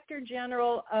Director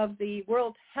General of the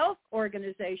World Health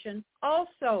Organization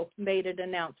also made an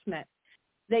announcement.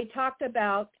 They talked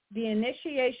about the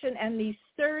initiation and the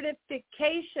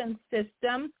certification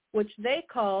system which they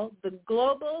call the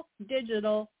Global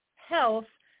Digital Health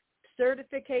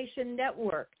Certification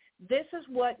Network. This is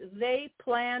what they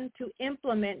plan to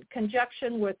implement in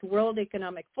conjunction with World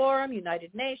Economic Forum,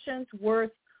 United Nations,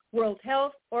 World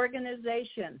Health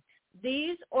Organization.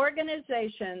 These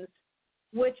organizations,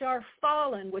 which are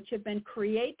fallen, which have been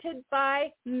created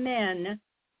by men,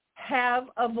 have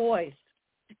a voice.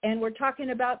 And we're talking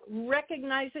about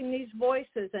recognizing these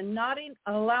voices and not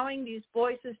allowing these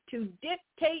voices to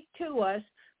dictate to us,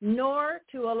 nor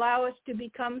to allow us to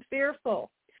become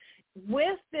fearful.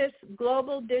 With this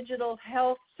Global Digital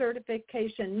Health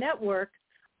Certification Network,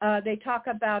 they talk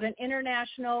about an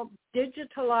international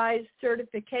digitalized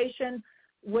certification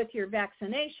with your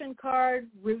vaccination card,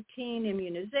 routine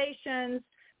immunizations,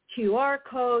 QR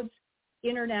codes,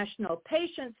 international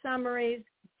patient summaries,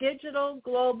 digital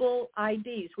global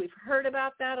IDs. We've heard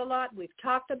about that a lot. We've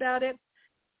talked about it.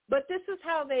 But this is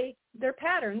how their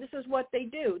pattern, this is what they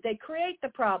do. They create the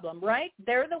problem, right?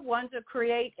 They're the ones that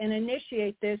create and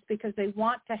initiate this because they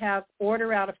want to have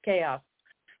order out of chaos.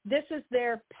 This is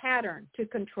their pattern to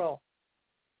control.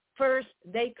 First,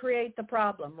 they create the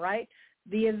problem, right?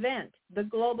 The event, the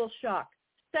global shock.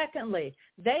 Secondly,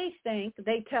 they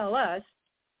tell us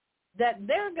that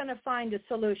they're going to find a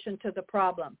solution to the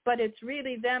problem, but it's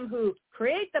really them who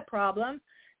create the problem,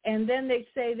 and then they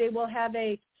say they will have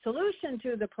a solution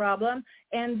to the problem,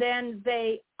 and then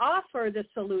they offer the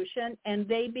solution, and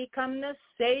they become the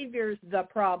saviors of the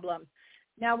problem.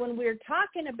 Now, when we're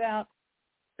talking about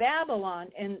Babylon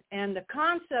and the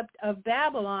concept of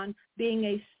Babylon being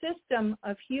a system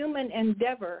of human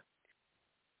endeavor,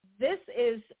 this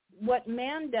is what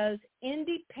man does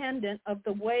independent of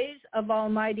the ways of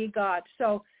Almighty God.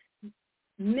 So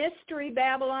Mystery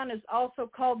Babylon is also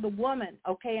called the woman,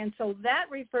 okay? And so that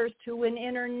refers to an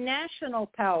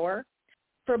international power,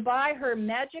 for by her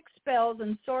magic spells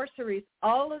and sorceries,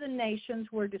 all of the nations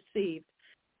were deceived.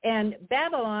 And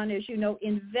Babylon, as you know,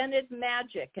 invented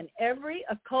magic, and every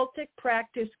occultic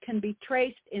practice can be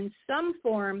traced in some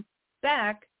form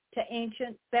back to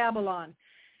ancient Babylon.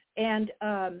 And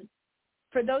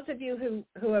for those of you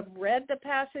who have read the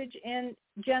passage in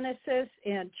Genesis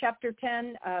in chapter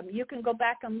 10, you can go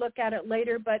back and look at it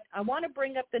later, but I want to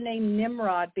bring up the name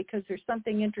Nimrod because there's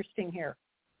something interesting here.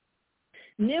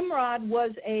 Nimrod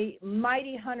was a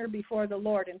mighty hunter before the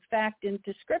Lord. In fact, in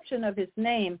description of his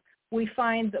name, we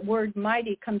find the word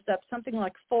mighty comes up something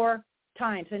like 4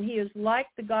 times, and he is like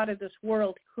the God of this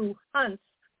world who hunts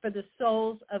for the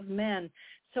souls of men.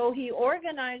 So he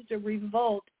organized a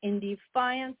revolt in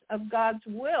defiance of God's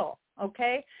will,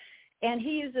 okay? And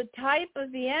he is a type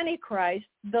of the Antichrist,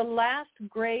 the last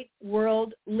great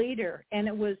world leader. And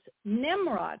it was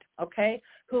Nimrod, okay,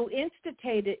 who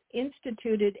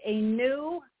instituted a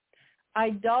new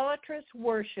idolatrous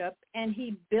worship, and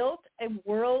he built a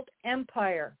world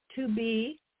empire to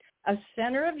be a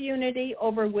center of unity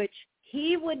over which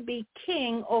he would be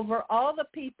king over all the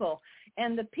people.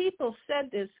 And the people said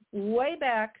this way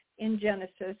back in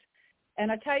Genesis. And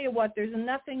I tell you what, there's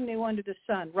nothing new under the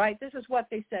sun, right? This is what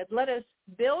they said. Let us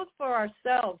build for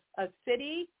ourselves a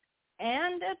city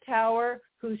and a tower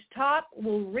whose top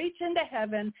will reach into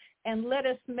heaven, and let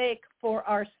us make for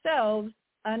ourselves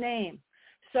a name.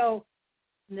 So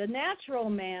the natural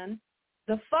man,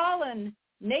 the fallen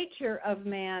nature of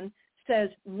man, says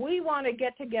we want to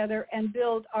get together and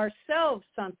build ourselves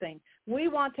something. We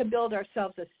want to build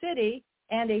ourselves a city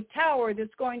and a tower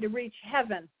that's going to reach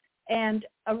heaven. And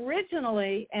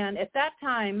originally, and at that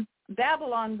time,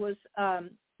 Babylon was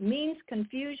means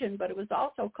confusion, but it was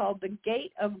also called the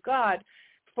gate of God,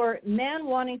 for man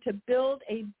wanting to build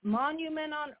a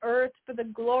monument on earth for the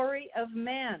glory of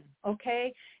man,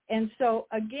 okay? And so,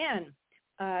 again,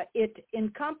 it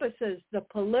encompasses the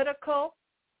political,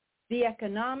 the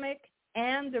economic,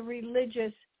 and the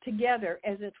religious together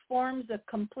as it forms a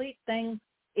complete thing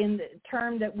in the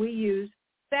term that we use,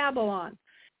 Babylon.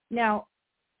 Now,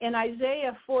 in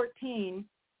Isaiah 14,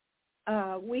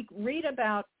 we read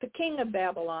about the king of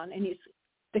Babylon, and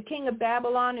the king of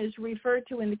Babylon is referred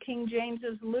to in the King James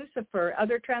as Lucifer,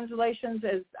 other translations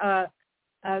as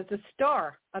the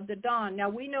star of the dawn. Now,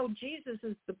 we know Jesus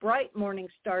is the bright morning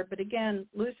star, but again,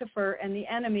 Lucifer and the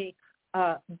enemy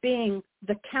being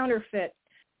the counterfeit.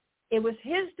 It was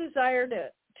his desire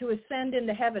to ascend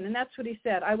into heaven, and that's what he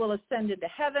said. I will ascend into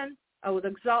heaven. I will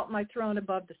exalt my throne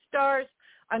above the stars.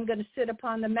 I'm going to sit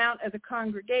upon the mount of the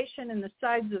congregation in the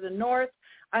sides of the north.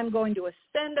 I'm going to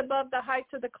ascend above the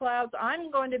heights of the clouds.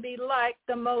 I'm going to be like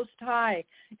the Most High.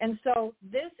 And so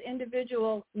this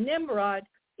individual, Nimrod,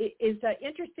 is an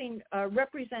interesting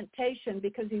representation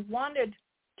because he wanted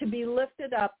to be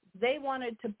lifted up. They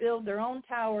wanted to build their own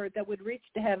tower that would reach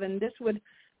to heaven. This would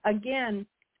again,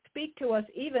 speak to us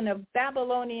even of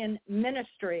Babylonian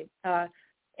ministry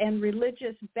and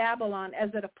religious Babylon as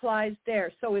it applies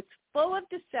there. So it's full of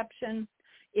deception.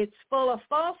 It's full of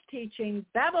false teaching,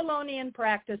 Babylonian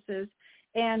practices,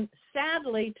 and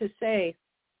sadly to say,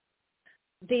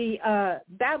 the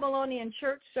Babylonian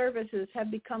church services have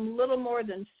become little more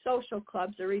than social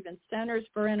clubs or even centers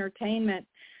for entertainment.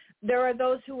 There are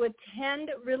those who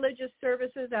attend religious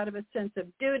services out of a sense of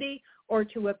duty or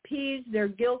to appease their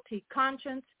guilty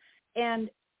conscience, and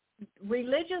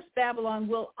religious Babylon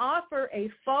will offer a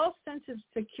false sense of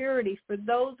security for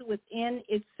those within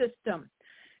its system.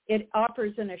 It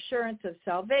offers an assurance of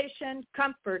salvation,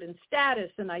 comfort, and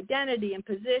status, and identity and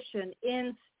position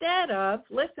instead of,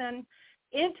 listen,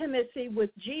 intimacy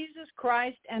with Jesus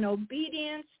Christ and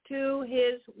obedience to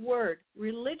his word.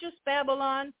 Religious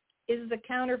Babylon is the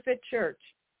counterfeit church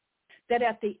that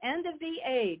at the end of the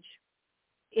age,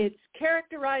 it's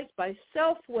characterized by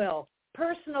self-will,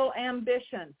 personal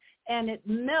ambition, and it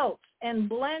melts and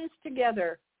blends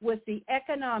together with the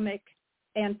economic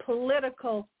and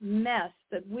political mess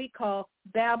that we call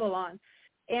Babylon.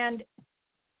 And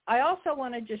I also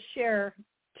want to just share,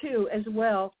 too, as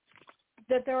well,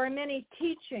 that there are many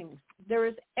teachings. There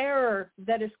is error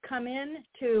that has come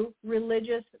into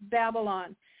religious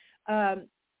Babylon.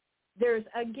 There's,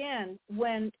 again,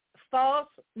 when false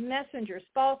messengers,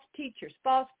 false teachers,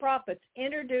 false prophets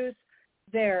introduce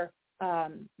their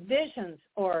visions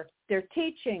or their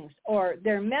teachings or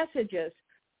their messages,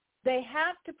 they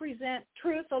have to present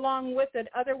truth along with it.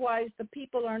 Otherwise, the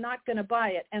people are not going to buy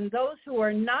it. And those who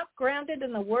are not grounded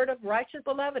in the word of righteous,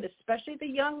 beloved, especially the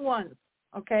young ones,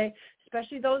 okay,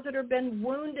 especially those that have been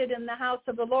wounded in the house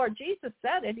of the Lord. Jesus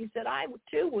said it. He said, I,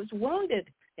 too, was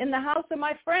wounded in the house of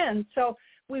my friends. So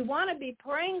we want to be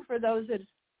praying for those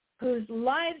whose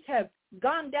lives have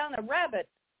gone down a rabbit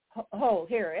hole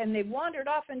here, and they've wandered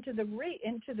off into the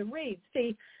reeds.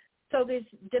 See, so this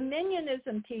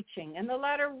dominionism teaching and the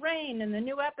latter rain and the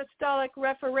new apostolic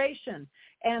reformation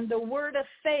and the word of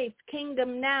faith,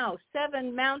 kingdom now,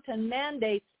 7 mountain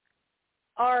mandates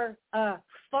are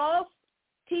false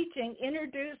teaching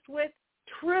introduced with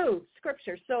true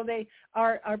scripture. So they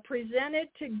are presented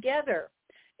together.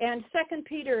 And 2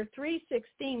 Peter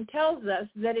 3:16 tells us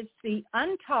that it's the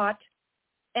untaught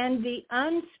and the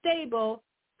unstable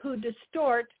who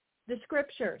distort the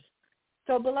scriptures.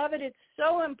 So, beloved, it's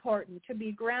so important to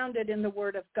be grounded in the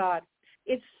Word of God.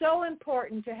 It's so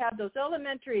important to have those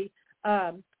elementary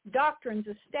doctrines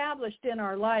established in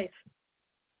our life.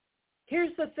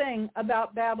 Here's the thing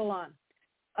about Babylon.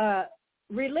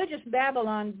 Religious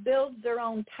Babylon builds their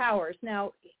own towers.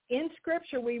 Now, in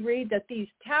Scripture, we read that these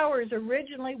towers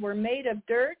originally were made of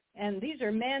dirt, and these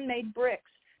are man-made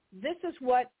bricks. This is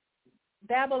what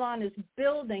Babylon is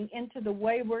building into the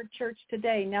wayward church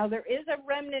today. Now, there is a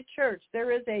remnant church.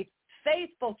 There is a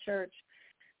faithful church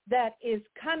that is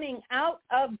coming out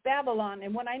of Babylon.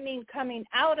 And when I mean coming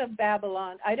out of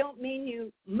Babylon, I don't mean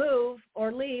you move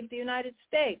or leave the United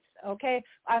States, okay?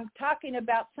 I'm talking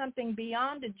about something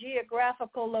beyond a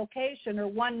geographical location or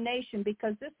one nation,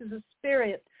 because this is a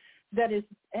spirit that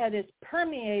has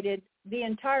permeated the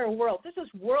entire world. This is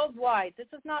worldwide.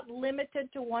 This is not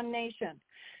limited to one nation.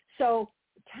 So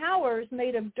towers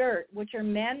made of dirt, which are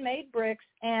man-made bricks,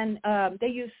 and they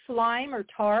use slime or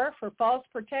tar for false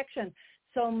protection.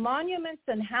 So monuments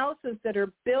and houses that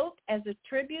are built as a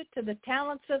tribute to the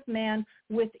talents of man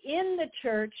within the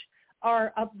church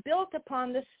are built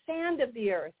upon the sand of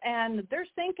the earth, and they're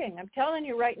sinking. I'm telling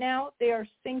you right now, they are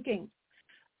sinking.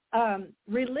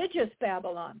 Religious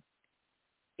Babylon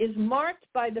is marked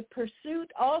by the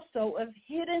pursuit also of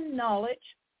hidden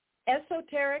knowledge,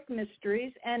 esoteric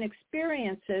mysteries, and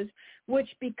experiences,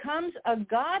 which becomes a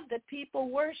god that people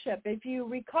worship. If you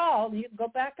recall, you go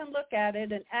back and look at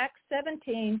it in Acts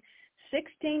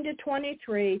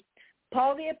 17:16-23,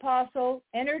 Paul the Apostle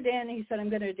entered in. He said, I'm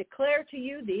going to declare to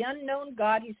you the unknown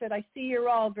God. He said, I see you're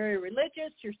all very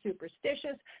religious, you're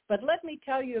superstitious, but let me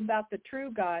tell you about the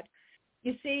true God.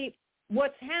 You see,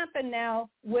 what's happened now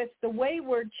with the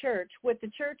wayward church, with the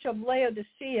church of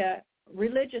Laodicea,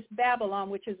 religious Babylon,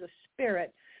 which is a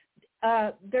spirit,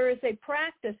 there is a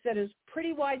practice that is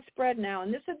pretty widespread now,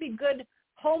 and this would be good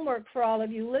homework for all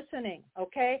of you listening,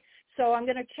 okay? So I'm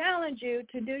going to challenge you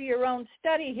to do your own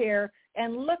study here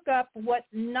and look up what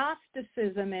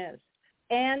Gnosticism is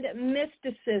and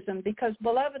mysticism, because,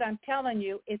 beloved, I'm telling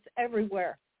you, it's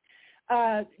everywhere.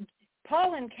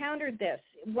 Paul encountered this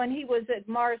when he was at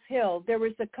Mars Hill. There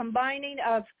was a combining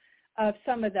of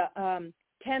some of the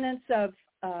tenets of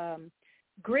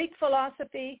Greek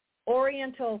philosophy,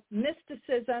 Oriental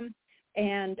mysticism,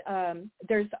 and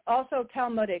there's also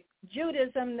Talmudic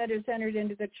Judaism that has entered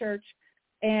into the church,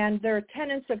 and there are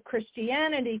tenets of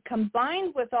Christianity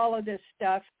combined with all of this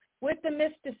stuff, with the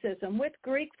mysticism, with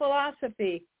Greek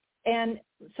philosophy. And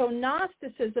so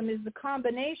Gnosticism is the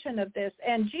combination of this.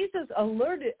 And Jesus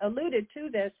alluded to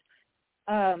this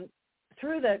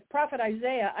through the prophet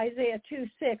Isaiah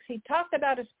 2:6. He talked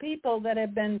about his people that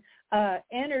have been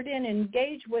entered in,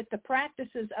 engaged with the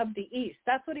practices of the East.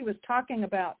 That's what he was talking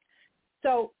about.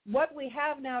 So what we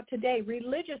have now today,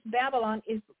 religious Babylon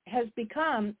has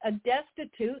become a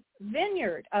destitute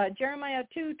vineyard. Jeremiah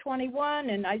 2:21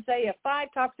 and Isaiah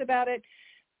 5 talks about it.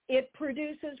 It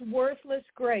produces worthless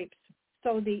grapes.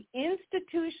 So the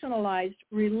institutionalized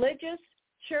religious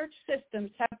church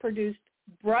systems have produced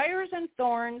briars and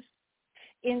thorns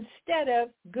instead of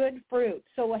good fruit.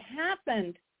 So what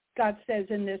happened, God says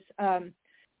in this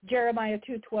Jeremiah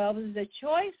 2:12, is the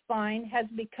choice vine has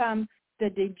become the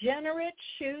degenerate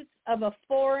shoots of a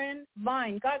foreign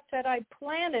vine. God said, I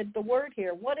planted the word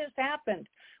here. What has happened?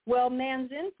 Well,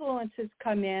 man's influences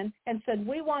come in and said,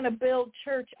 we want to build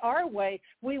church our way.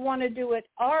 We want to do it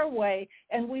our way.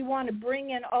 And we want to bring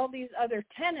in all these other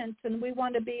tenets, and we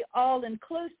want to be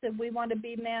all-inclusive. We want to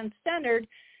be man-centered.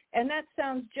 And that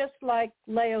sounds just like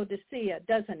Laodicea,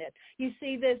 doesn't it? You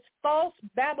see, this false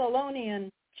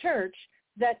Babylonian church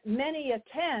that many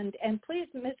attend, and please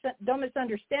don't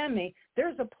misunderstand me,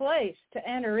 there's a place to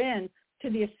enter in to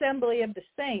the assembly of the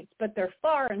saints, but they're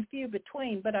far and few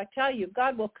between. But I tell you,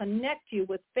 God will connect you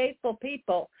with faithful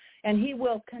people, and he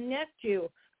will connect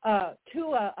you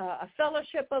to a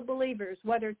fellowship of believers,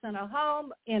 whether it's in a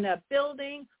home, in a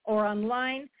building, or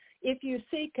online, if you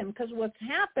seek him. Because what's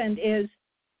happened is,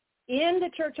 in the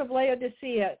church of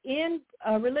Laodicea, in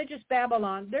religious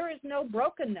Babylon, there is no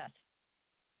brokenness.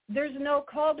 There's no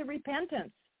call to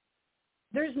repentance.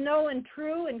 There's no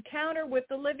true encounter with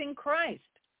the living Christ.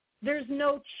 There's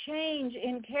no change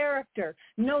in character,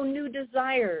 no new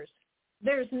desires.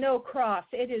 There's no cross.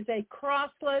 It is a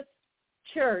crossless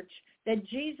church that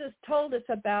Jesus told us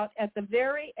about at the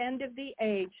very end of the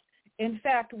age. In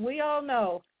fact, we all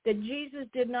know that Jesus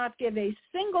did not give a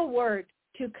single word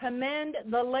to commend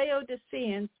the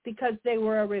Laodiceans because they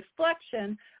were a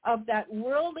reflection of that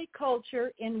worldly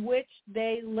culture in which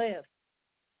they live.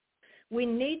 We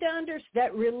need to understand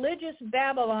that religious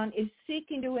Babylon is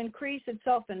seeking to increase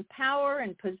itself in power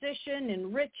and position,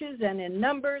 in riches and in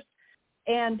numbers.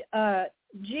 And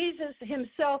Jesus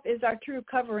himself is our true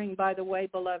covering, by the way,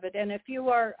 beloved. And if you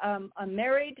are a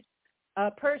married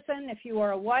person, if you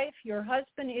are a wife, your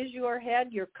husband is your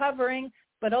head, your covering.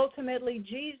 But ultimately,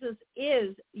 Jesus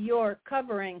is your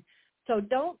covering. So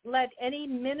don't let any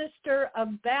minister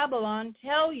of Babylon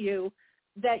tell you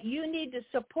that you need to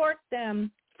support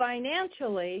them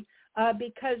financially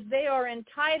because they are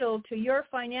entitled to your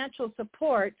financial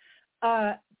support.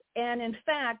 And in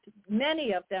fact,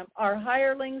 many of them are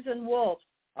hirelings and wolves.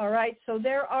 All right? So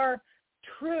there are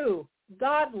true,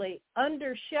 godly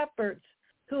under-shepherds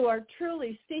who are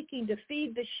truly seeking to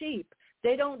feed the sheep.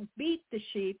 They don't beat the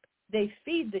sheep. They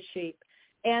feed the sheep,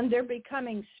 and they're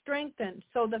becoming strengthened.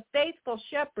 So the faithful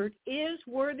shepherd is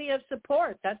worthy of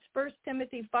support. That's 1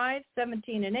 Timothy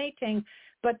 5:17 and 18.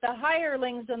 But the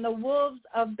hirelings and the wolves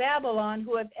of Babylon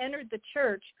who have entered the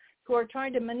church, who are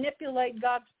trying to manipulate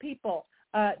God's people,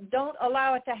 don't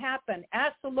allow it to happen.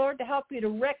 Ask the Lord to help you to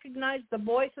recognize the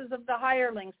voices of the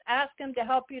hirelings. Ask him to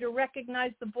help you to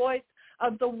recognize the voice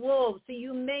of the wolves. So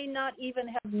you may not even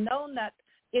have known that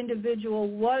individual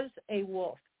was a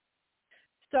wolf.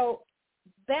 So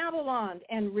Babylon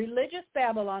and religious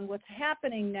Babylon, what's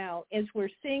happening now is we're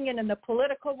seeing it in the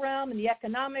political realm and the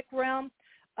economic realm.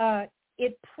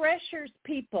 It pressures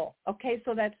people, okay?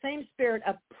 So that same spirit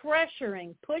of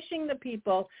pressuring, pushing the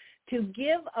people to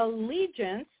give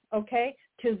allegiance, okay,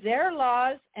 to their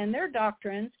laws and their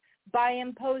doctrines by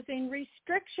imposing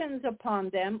restrictions upon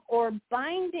them or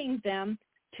binding them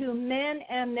to men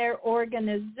and their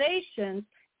organizations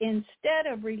instead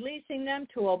of releasing them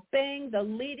to obeying the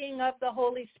leading of the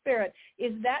Holy Spirit.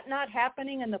 Is that not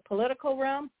happening in the political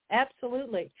realm?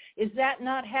 Absolutely. Is that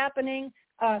not happening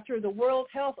through the World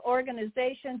Health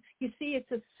Organization? You see,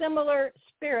 it's a similar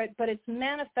spirit, but it's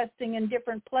manifesting in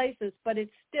different places, but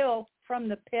it's still from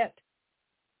the pit.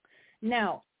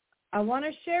 Now, I want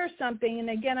to share something,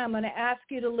 and again, I'm going to ask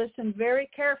you to listen very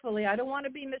carefully. I don't want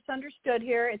to be misunderstood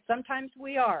here. Sometimes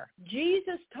we are.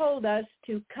 Jesus told us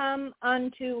to come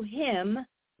unto him,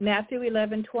 Matthew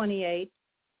 11:28,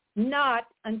 not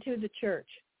unto the church.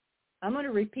 I'm going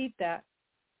to repeat that.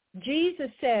 Jesus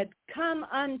said, come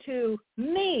unto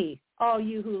me, all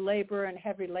you who labor and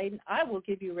heavy laden. I will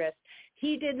give you rest.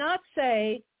 He did not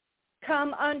say,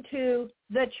 come unto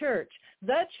the church.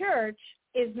 The church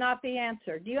is not the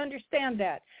answer. Do you understand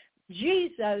that?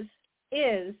 Jesus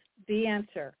is the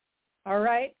answer. All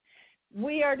right?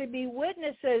 We are to be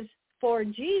witnesses for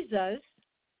Jesus,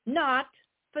 not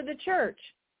for the church.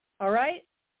 All right?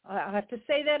 I have to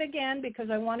say that again because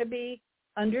I want to be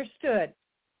understood.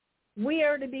 We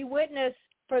are to be witness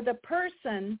for the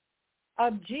person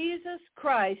of Jesus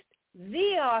Christ,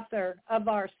 the author of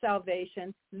our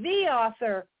salvation, the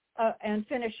author and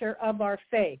finisher of our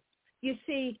faith. You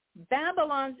see,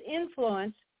 Babylon's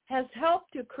influence has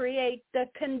helped to create the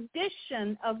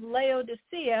condition of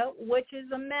Laodicea, which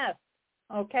is a mess,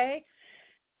 okay?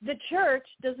 The church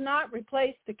does not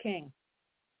replace the king.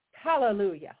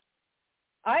 Hallelujah.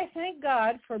 I thank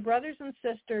God for brothers and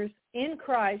sisters in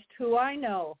Christ who I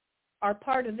know are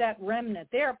part of that remnant.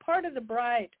 They are part of the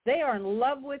bride. They are in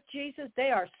love with Jesus. They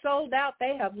are sold out.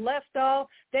 They have left all.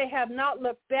 They have not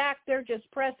looked back. They're just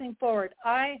pressing forward.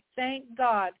 I thank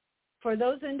God for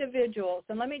those individuals.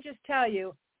 And let me just tell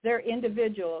you, they're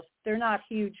individuals. They're not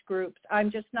huge groups.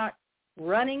 I'm just not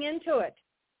running into it.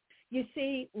 You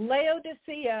see,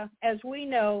 Laodicea, as we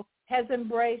know, has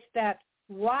embraced that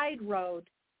wide road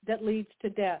that leads to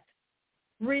death.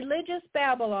 Religious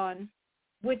Babylon,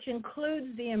 which includes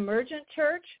the emergent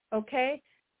church, okay,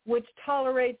 which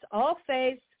tolerates all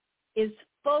faiths, is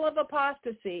full of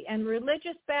apostasy. And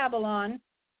religious Babylon,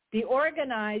 the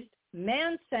organized,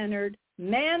 man-centered,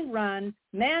 man-run,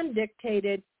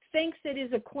 man-dictated, thinks it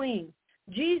is a queen.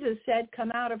 Jesus said,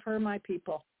 come out of her, my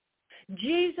people.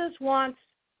 Jesus wants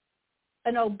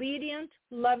an obedient,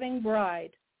 loving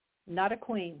bride, not a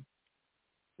queen.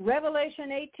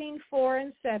 Revelation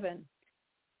 18:4-7.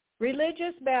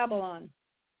 Religious Babylon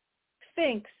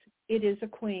thinks it is a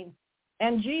queen.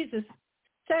 And Jesus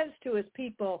says to his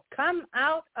people, come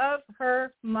out of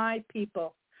her, my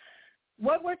people.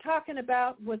 What we're talking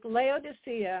about with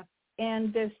Laodicea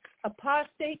and this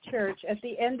apostate church at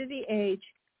the end of the age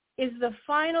is the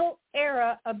final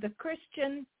era of the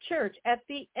Christian church at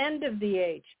the end of the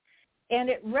age. And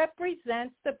it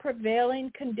represents the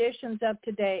prevailing conditions of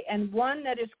today, and one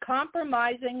that is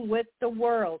compromising with the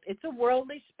world. It's a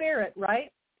worldly spirit, right?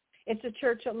 It's a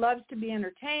church that loves to be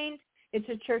entertained. It's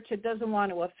a church that doesn't want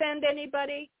to offend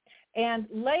anybody. And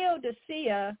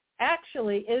Laodicea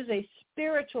actually is a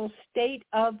spiritual state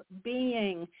of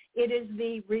being. It is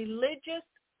the religious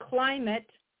climate,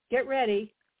 get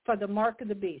ready, for the mark of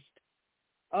the beast.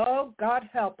 Oh, God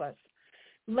help us.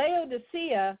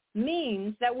 Laodicea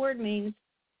means, that word means,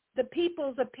 the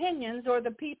people's opinions or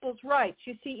the people's rights.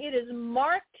 You see, it is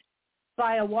marked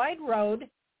by a wide road,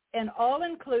 an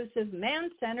all-inclusive,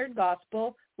 man-centered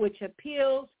gospel which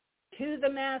appeals to the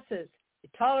masses. It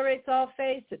tolerates all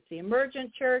faiths. It's the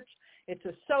emergent church. It's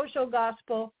a social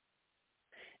gospel.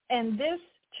 And this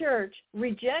church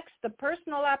rejects the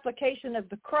personal application of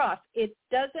the cross. It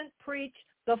doesn't preach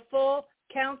the full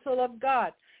counsel of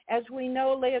God. As we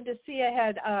know, Laodicea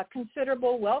had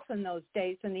considerable wealth in those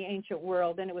days in the ancient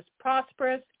world, and it was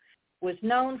prosperous, was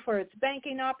known for its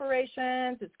banking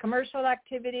operations, its commercial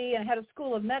activity, and had a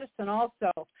school of medicine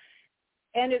also.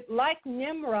 And it, like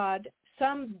Nimrod,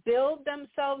 some build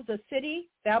themselves a city,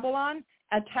 Babylon,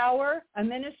 a tower, a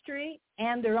ministry,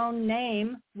 and their own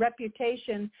name,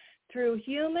 reputation, through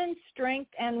human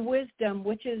strength and wisdom,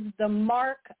 which is the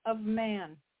mark of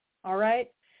man. All right?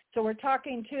 So we're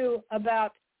talking, too,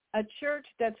 about a church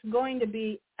that's going to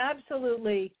be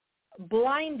absolutely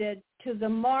blinded to the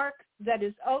mark that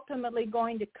is ultimately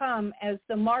going to come, as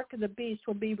the mark of the beast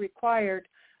will be required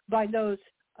by those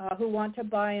who want to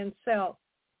buy and sell.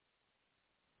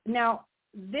 Now,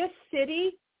 this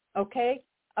city, okay,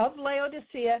 of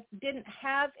Laodicea didn't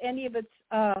have any of its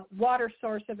water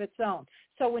source of its own.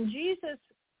 So when Jesus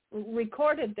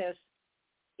recorded this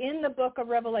in the book of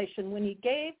Revelation, when he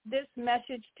gave this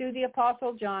message to the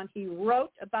Apostle John, he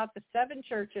wrote about the 7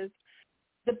 churches.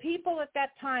 The people at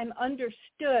that time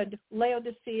understood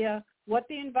Laodicea, what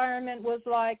the environment was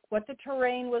like, what the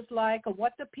terrain was like, or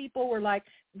what the people were like.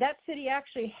 That city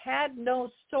actually had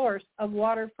no source of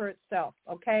water for itself,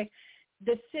 okay?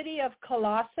 The city of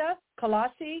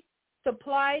Colossae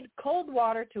supplied cold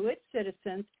water to its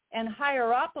citizens, and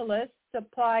Hierapolis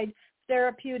supplied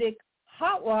therapeutic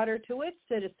hot water to its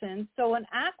citizens. So an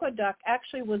aqueduct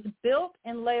actually was built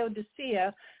in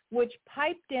Laodicea, which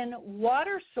piped in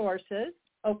water sources,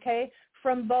 okay,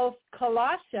 from both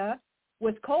Colossae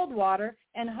with cold water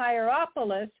and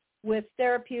Hierapolis with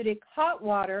therapeutic hot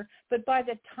water. But by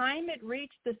the time it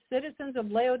reached the citizens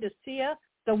of Laodicea,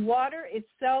 the water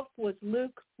itself was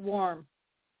lukewarm.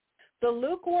 The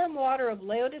lukewarm water of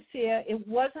Laodicea, it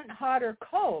wasn't hot or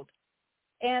cold.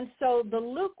 And so the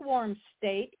lukewarm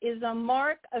state is a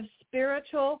mark of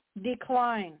spiritual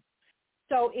decline.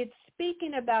 So it's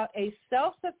speaking about a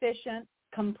self-sufficient,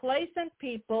 complacent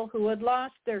people who had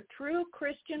lost their true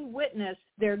Christian witness,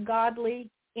 their godly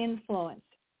influence.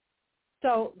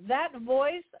 So that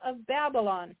voice of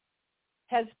Babylon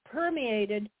has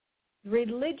permeated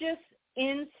religious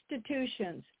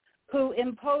institutions who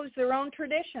impose their own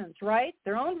traditions, right?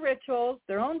 Their own rituals,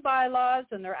 their own bylaws,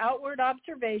 and their outward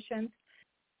observations.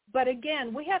 But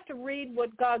again, we have to read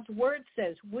what God's word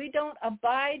says. We don't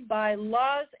abide by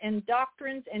laws and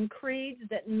doctrines and creeds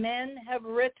that men have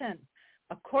written.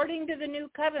 According to the new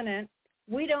covenant,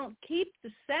 we don't keep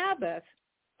the Sabbath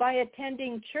by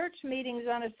attending church meetings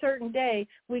on a certain day.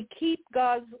 We keep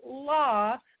God's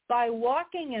law by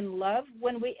walking in love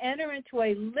when we enter into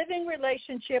a living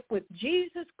relationship with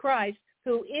Jesus Christ,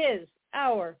 who is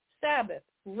our Sabbath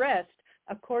rest,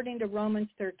 according to Romans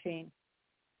 13.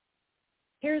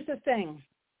 Here's the thing.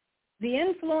 The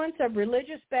influence of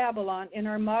religious Babylon in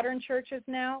our modern churches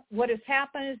now, what has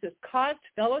happened is it's caused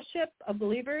fellowship of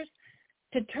believers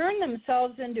to turn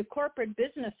themselves into corporate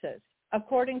businesses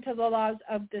according to the laws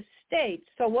of the state.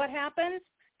 So what happens?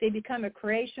 They become a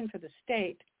creation for the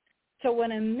state. So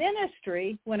when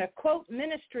a quote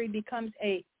ministry becomes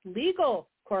a legal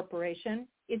corporation,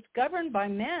 it's governed by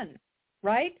men,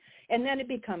 right? And then it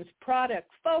becomes product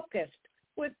focused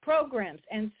with programs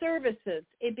and services.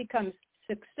 It becomes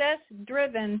success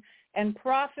driven and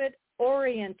profit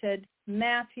oriented.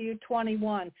 Matthew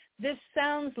 21. This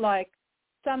sounds like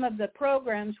some of the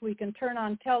programs we can turn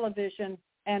on television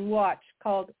and watch,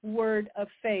 called Word of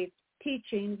Faith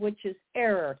teaching, which is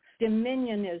error,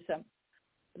 dominionism,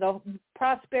 the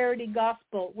prosperity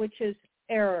gospel, which is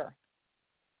error.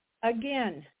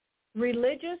 Again,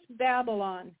 religious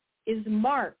Babylon is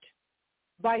marked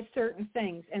by certain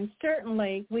things, and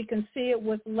certainly we can see it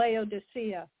with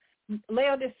Laodicea.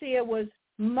 Laodicea was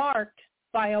marked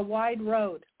by a wide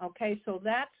road, okay? So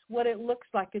that's what it looks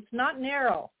like. It's not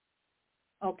narrow,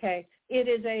 okay? It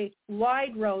is a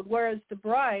wide road, whereas the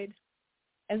bride,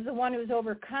 as the one who's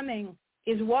overcoming,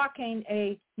 is walking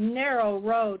a narrow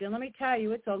road. And let me tell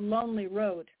you, it's a lonely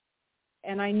road.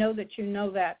 And I know that you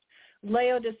know that.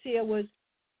 Laodicea was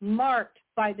marked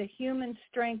by the human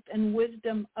strength and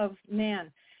wisdom of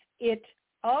man. It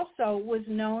also was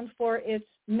known for its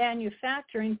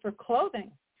manufacturing for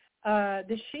clothing.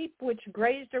 The sheep which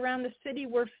grazed around the city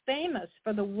were famous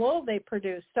for the wool they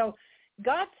produced. So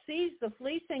God sees the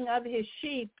fleecing of his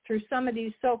sheep through some of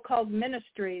these so-called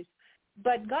ministries.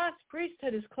 But God's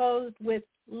priesthood is clothed with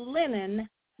linen,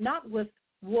 not with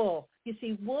wool. You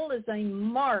see, wool is a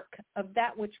mark of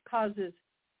that which causes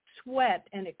sweat,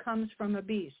 and it comes from a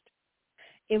beast.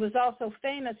 It was also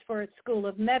famous for its school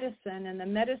of medicine, and the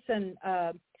medicine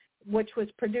which was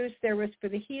produced there was for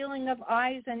the healing of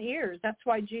eyes and ears. That's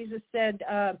why Jesus said,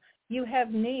 you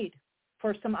have need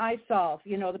for some eye salve.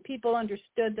 You know, the people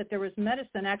understood that there was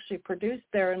medicine actually produced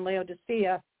there in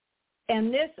Laodicea.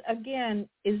 And this, again,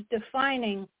 is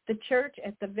defining the church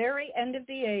at the very end of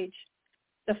the age,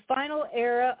 the final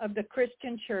era of the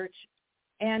Christian church.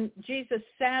 And Jesus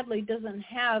sadly doesn't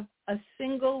have a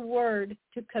single word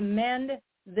to commend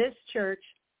this church,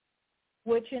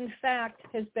 which in fact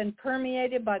has been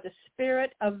permeated by the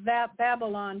spirit of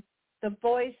Babylon, the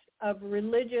voice of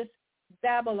religious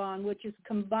Babylon, which is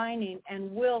combining and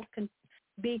will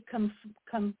be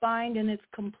combined in its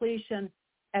completion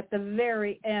at the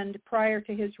very end prior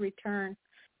to his return.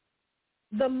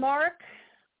 The mark,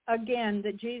 again,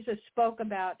 that Jesus spoke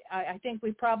about, I think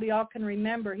we probably all can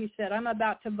remember. He said, I'm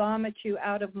about to vomit you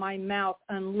out of my mouth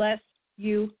unless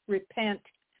you repent.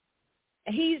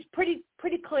 He's pretty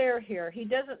clear here. He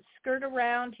doesn't skirt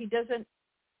around. He doesn't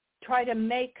try to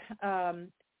make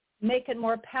it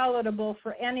more palatable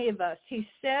for any of us. He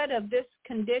said of this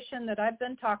condition that I've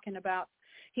been talking about,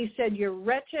 he said, you're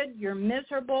wretched, you're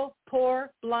miserable,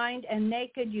 poor, blind, and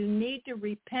naked. You need to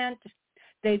repent.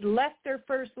 They'd left their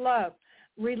first love.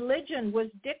 Religion was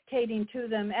dictating to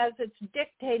them as it's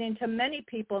dictating to many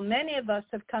people. Many of us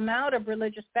have come out of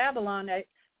religious Babylon. I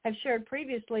have shared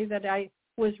previously that I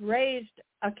was raised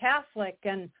a Catholic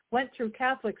and went through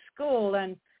Catholic school,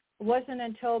 and it wasn't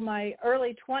until my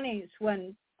early 20s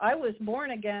when I was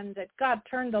born again that God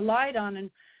turned the light on,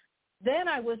 and then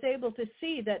I was able to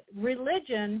see that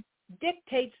religion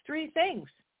dictates three things,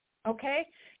 okay?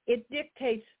 It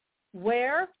dictates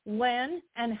where, when,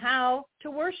 and how to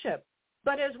worship.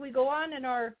 But as we go on in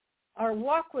our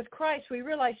walk with Christ, we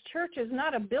realize church is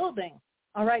not a building,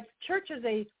 all right? Church is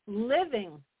a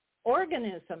living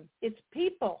organism. It's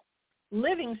people,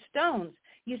 living stones.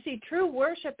 You see, true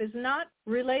worship is not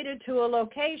related to a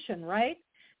location, right?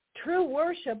 True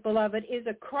worship, beloved, is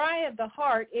a cry of the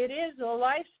heart. It is a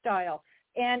lifestyle.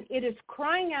 And it is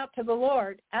crying out to the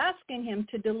Lord, asking him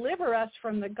to deliver us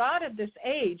from the God of this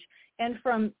age and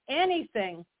from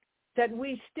anything that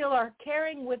we still are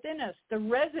carrying within us, the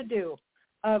residue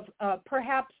of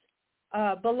perhaps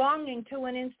belonging to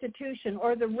an institution,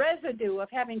 or the residue of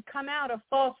having come out of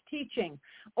false teaching,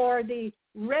 or the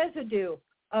residue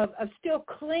of still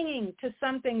clinging to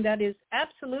something that is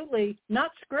absolutely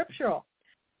not scriptural.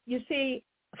 You see,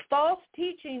 false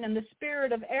teaching and the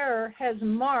spirit of error has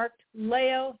marked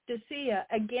Laodicea.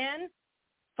 Again,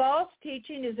 false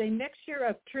teaching is a mixture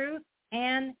of truth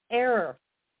and error.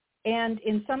 And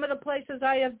in some of the places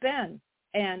I have been,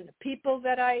 and people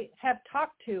that I have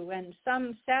talked to, and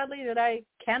some sadly that I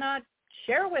cannot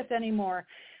share with anymore,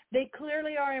 they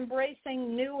clearly are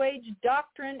embracing New Age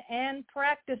doctrine and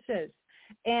practices.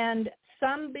 And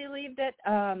some believe that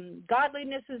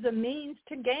godliness is a means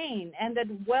to gain, and that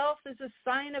wealth is a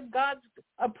sign of God's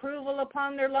approval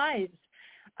upon their lives.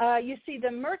 You see,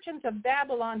 the merchants of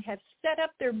Babylon have set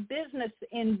up their business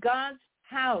in God's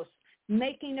house,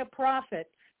 making a profit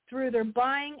through their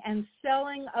buying and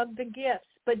selling of the gifts.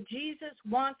 But Jesus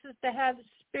wants us to have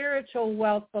spiritual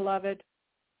wealth, beloved.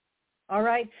 All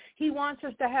right? He wants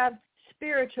us to have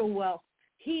spiritual wealth.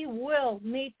 He will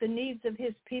meet the needs of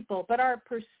his people, but our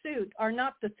pursuit are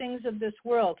not the things of this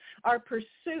world. Our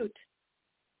pursuit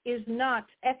is not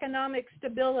economic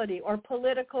stability or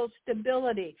political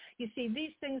stability. You see,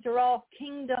 these things are all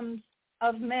kingdoms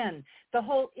of men. The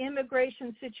whole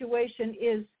immigration situation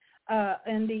is,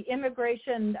 and the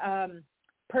immigration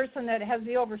person that has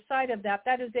the oversight of that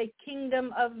is a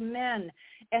kingdom of men.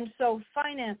 And so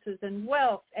finances and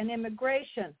wealth and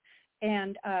immigration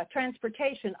and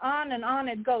transportation, on and on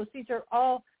it goes. These are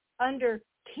all under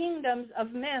kingdoms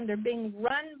of men. They're being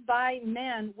run by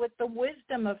men with the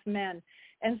wisdom of men.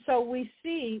 And so we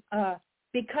see,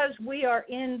 because we are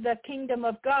in the kingdom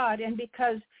of God, and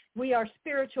because we are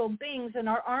spiritual beings and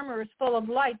our armor is full of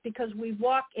light, because we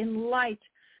walk in light,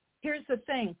 here's the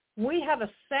thing. We have a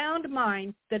sound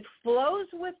mind that flows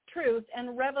with truth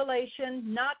and revelation,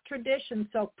 not tradition.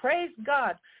 So praise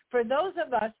God for those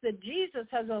of us that Jesus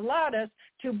has allowed us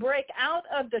to break out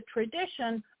of the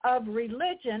tradition of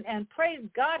religion, and praise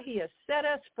God, he has set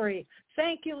us free.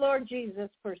 Thank you, Lord Jesus,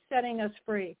 for setting us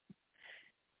free.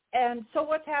 And so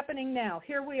what's happening now?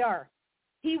 Here we are.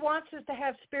 He wants us to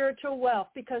have spiritual wealth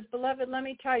because, beloved, let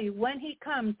me tell you, when he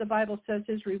comes, the Bible says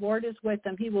his reward is with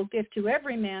him. He will give to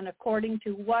every man according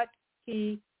to what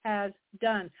he has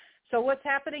done. So what's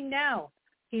happening now?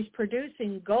 He's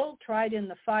producing gold tried in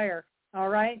the fire, all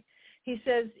right? He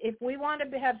says if we want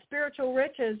to have spiritual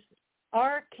riches,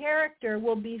 our character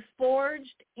will be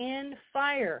forged in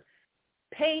fire,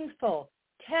 painful,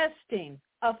 testing,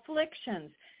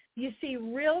 afflictions. You see,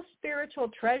 real spiritual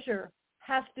treasure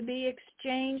has to be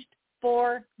exchanged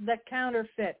for the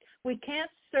counterfeit. We can't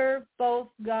serve both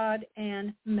God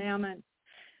and mammon.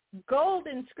 Gold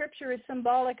in Scripture is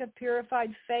symbolic of purified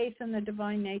faith in the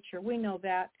divine nature. We know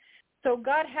that. So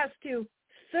God has to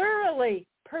thoroughly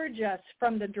purge us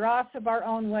from the dross of our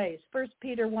own ways. 1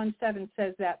 Peter 1:7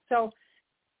 says that. So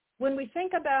when we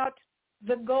think about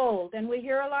the gold, and we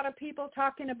hear a lot of people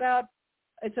talking about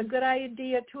it's a good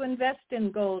idea to invest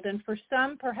in gold, and for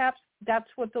some, perhaps that's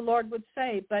what the Lord would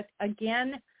say. But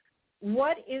again,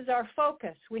 what is our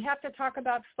focus? We have to talk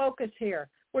about focus here.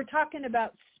 We're talking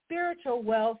about spiritual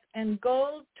wealth and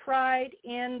gold tried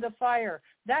in the fire.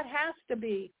 That has to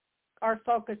be our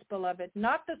focus, beloved,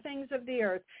 not the things of the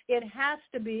earth. It has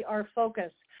to be our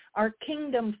focus, our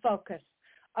kingdom focus,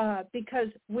 because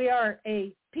we are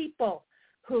a people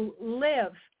who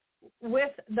live with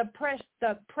the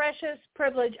precious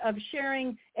privilege of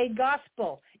sharing a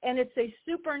gospel. And it's a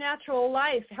supernatural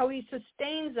life, how he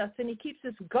sustains us and he keeps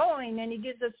us going and he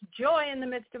gives us joy in the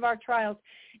midst of our trials.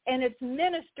 And it's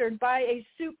ministered by a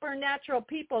supernatural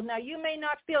people. Now, you may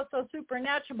not feel so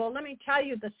supernatural, but let me tell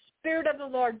you, the Spirit of the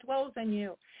Lord dwells in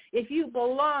you. If you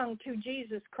belong to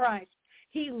Jesus Christ,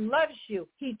 he loves you,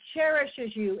 he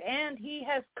cherishes you, and he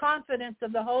has confidence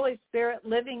of the Holy Spirit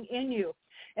living in you.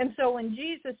 And so when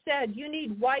Jesus said, you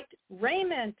need white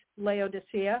raiment,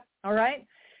 Laodicea, all right,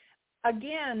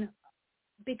 again,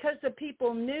 because the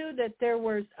people knew that there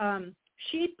was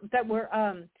sheep that were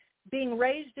being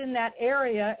raised in that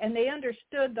area, and they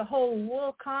understood the whole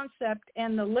wool concept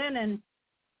and the linen,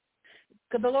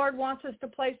 the Lord wants us to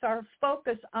place our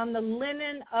focus on the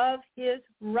linen of his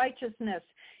righteousness.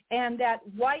 And that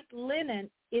white linen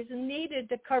is needed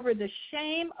to cover the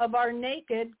shame of our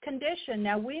naked condition.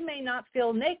 Now, we may not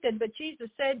feel naked, but Jesus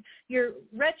said, you're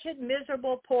wretched,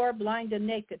 miserable, poor, blind, and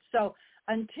naked. So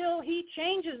until he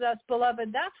changes us,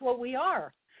 beloved, that's what we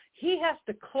are. He has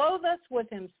to clothe us with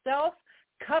himself,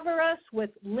 cover us with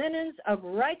linens of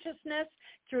righteousness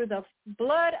through the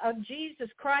blood of Jesus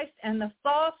Christ, and the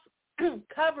false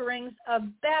coverings of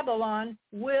Babylon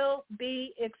will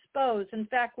be exposed. In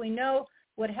fact, we know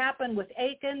what happened with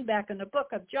Achan back in the book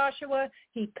of Joshua.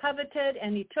 He coveted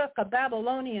and he took a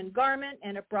Babylonian garment,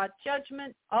 and it brought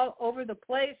judgment all over the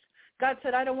place. God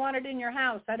said, I don't want it in your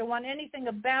house. I don't want anything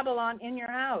of Babylon in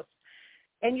your house.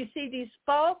 And you see, these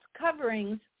false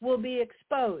coverings will be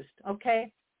exposed,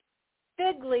 okay?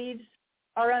 Fig leaves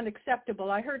are unacceptable.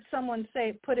 I heard someone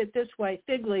put it this way,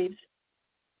 fig leaves.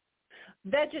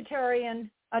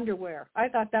 Vegetarian underwear. I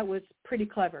thought that was pretty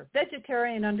clever.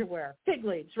 Vegetarian underwear, fig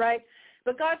leaves, right?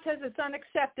 But God says it's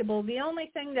unacceptable. The only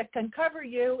thing that can cover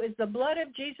you is the blood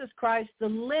of Jesus Christ, the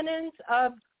linens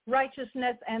of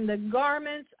righteousness, and the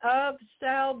garments of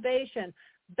salvation.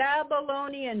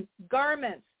 Babylonian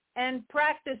garments and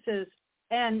practices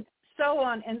and so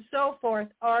on and so forth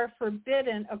are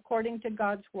forbidden according to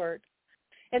God's word.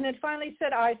 And then finally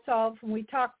said iSolve, and we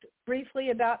talked briefly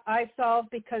about iSolve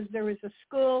because there was a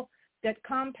school that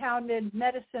compounded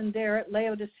medicine there at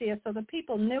Laodicea, so the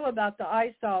people knew about the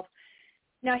iSolve.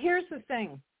 Now here's the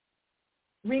thing.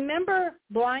 Remember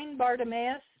blind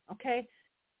Bartimaeus? Okay?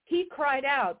 He cried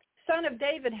out, Son of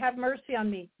David, have mercy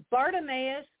on me.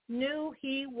 Bartimaeus knew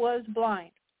he was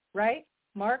blind, right?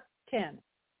 Mark 10.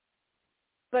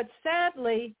 But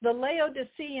sadly, the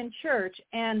Laodicean church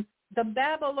and the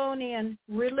Babylonian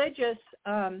religious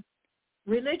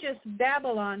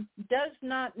Babylon does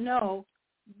not know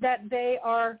that they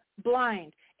are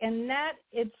blind. And that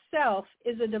itself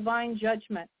is a divine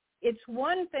judgment. It's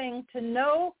one thing to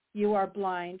know you are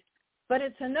blind, but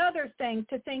it's another thing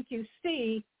to think you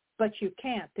see, but you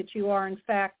can't, that you are in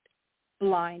fact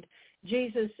blind.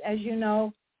 Jesus, as you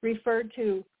know, referred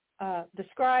to the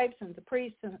scribes and the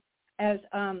priests as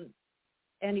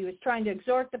and he was trying to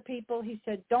exhort the people. He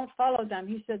said, don't follow them.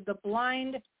 He said, the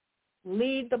blind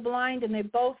lead the blind, and they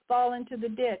both fall into the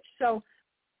ditch. So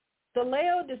the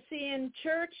Laodicean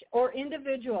church or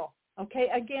individual, okay,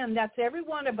 again, that's every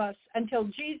one of us until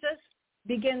Jesus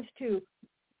begins to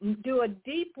do a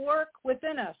deep work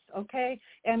within us, okay?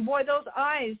 And boy, those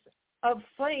eyes of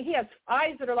flame, he has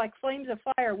eyes that are like flames of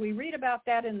fire. We read about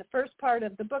that in the first part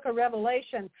of the book of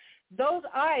Revelation. Those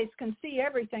eyes can see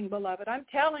everything, beloved. I'm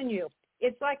telling you,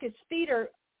 it's like his feet are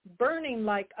burning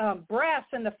like brass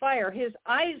in the fire. His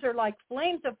eyes are like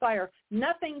flames of fire.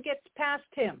 Nothing gets past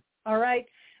him, all right?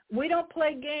 We don't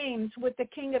play games with the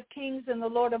King of Kings and the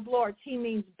Lord of Lords. He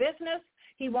means business.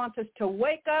 He wants us to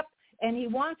wake up, and he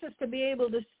wants us to be able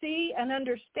to see and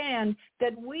understand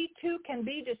that we too can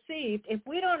be deceived. If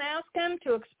we don't ask him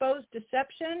to expose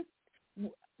deception,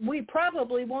 we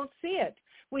probably won't see it.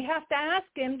 We have to ask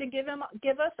him to give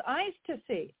us eyes to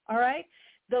see, all right?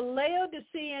 The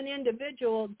Laodicean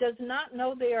individual does not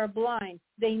know they are blind.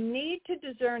 They need to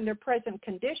discern their present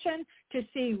condition, to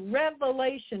see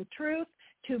revelation truth,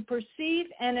 to perceive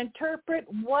and interpret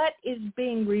what is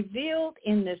being revealed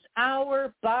in this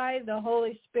hour by the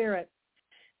Holy Spirit.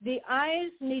 The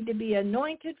eyes need to be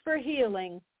anointed for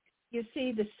healing. You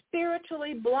see, the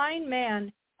spiritually blind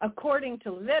man, according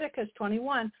to Leviticus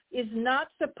 21, is not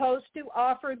supposed to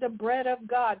offer the bread of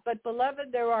God. But,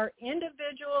 beloved, there are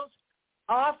individuals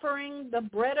offering the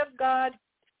bread of God,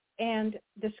 and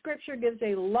the scripture gives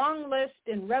a long list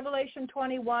in Revelation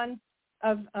 21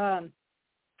 of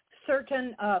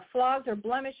certain flaws or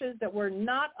blemishes that were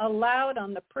not allowed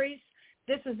on the priests.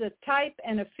 This is a type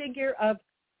and a figure of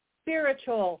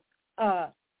spiritual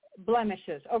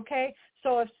blemishes, okay?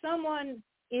 So if someone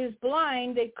is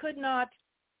blind, they could not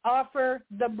offer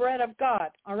the bread of God,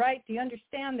 all right? Do you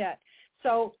understand that?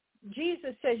 So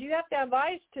Jesus says you have to have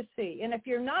eyes to see. And if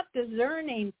you're not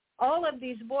discerning all of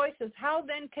these voices, how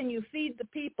then can you feed the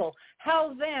people?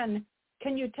 How then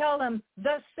can you tell them,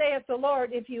 thus saith the Lord,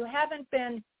 if you haven't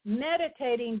been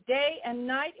meditating day and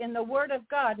night in the Word of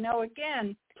God? Now,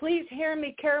 again, please hear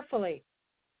me carefully.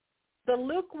 The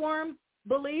lukewarm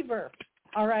believer,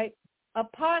 all right,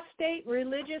 apostate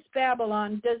religious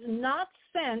Babylon does not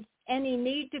sense any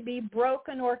need to be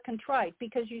broken or contrite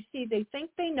because, you see, they think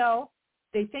they know,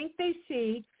 they think they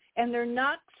see, and they're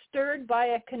not stirred by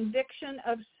a conviction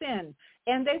of sin.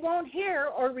 And they won't hear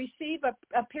or receive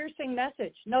a piercing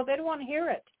message. No, they don't want to hear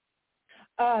it.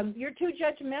 You're too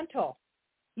judgmental.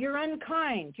 You're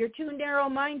unkind. You're too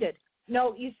narrow-minded.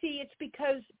 No, you see, it's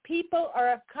because people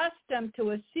are accustomed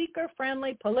to a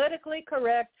seeker-friendly, politically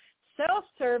correct,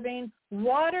 self-serving,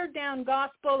 watered-down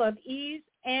gospel of ease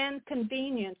and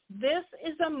convenience. This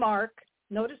is a mark.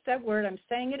 Notice that word. I'm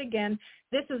saying it again.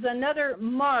 This is another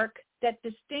mark that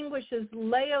distinguishes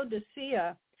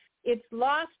Laodicea. It's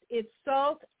lost its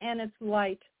salt and its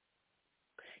light.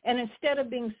 And instead of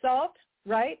being salt,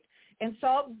 right? And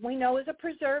salt we know is a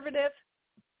preservative,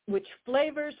 which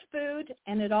flavors food,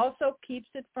 and it also keeps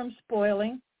it from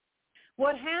spoiling.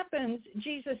 What happens,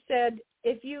 Jesus said,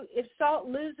 if salt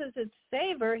loses its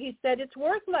savor, he said it's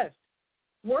worthless.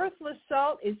 Worthless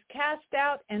salt is cast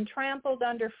out and trampled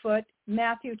underfoot,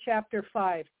 Matthew chapter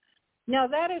 5. Now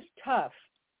that is tough,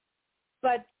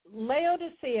 but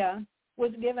Laodicea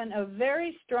was given a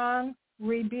very strong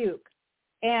rebuke.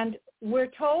 And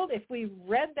we're told, if we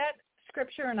read that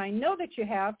scripture, and I know that you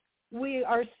have, we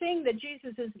are seeing that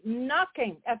Jesus is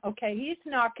knocking. Okay, he's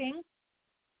knocking.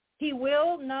 He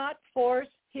will not force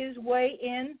his way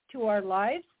into our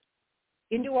lives,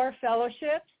 into our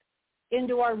fellowships,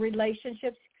 into our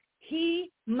relationships.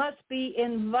 He must be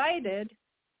invited,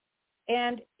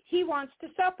 and he wants to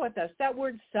sup with us. That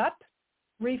word sup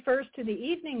refers to the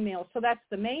evening meal. So that's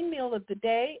the main meal of the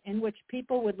day in which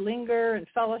people would linger and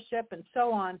fellowship and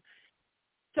so on.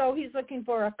 So he's looking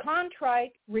for a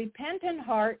contrite, repentant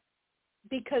heart,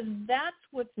 because that's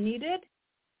what's needed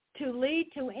to lead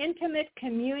to intimate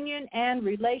communion and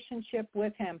relationship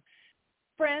with him.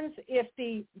 Friends, if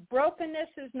the brokenness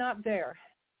is not there,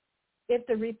 if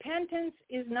the repentance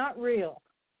is not real,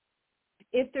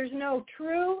 if there's no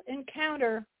true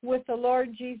encounter with the Lord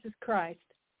Jesus Christ,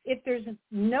 if there's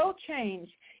no change,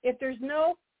 if there's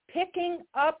no picking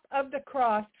up of the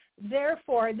cross,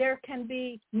 therefore there can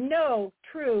be no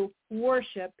true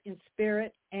worship in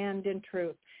spirit and in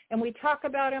truth. And we talk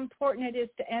about how important it is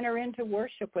to enter into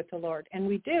worship with the Lord, and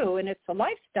we do, and it's a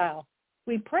lifestyle.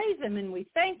 We praise him and we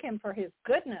thank him for his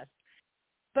goodness.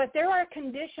 But there are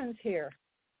conditions here,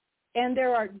 and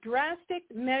there are drastic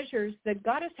measures that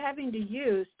God is having to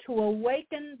use to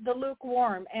awaken the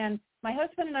lukewarm. And my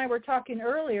husband and I were talking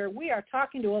earlier. We are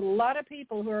talking to a lot of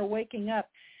people who are waking up.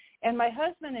 And my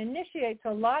husband initiates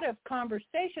a lot of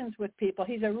conversations with people.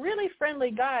 He's a really friendly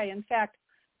guy. In fact,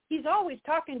 he's always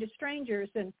talking to strangers.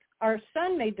 And our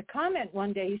son made the comment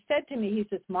one day. He said to me, he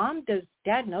says, "Mom, does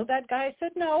Dad know that guy?" I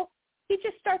said, "No." He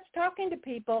just starts talking to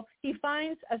people. He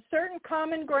finds a certain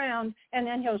common ground, and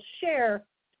then he'll share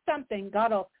something.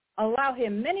 God will allow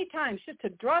him many times just to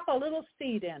drop a little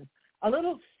seed in, a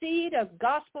little seed of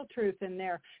gospel truth in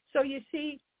there. So you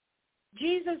see,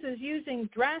 Jesus is using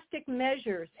drastic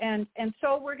measures, and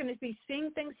so we're going to be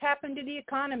seeing things happen to the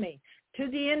economy, to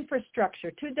the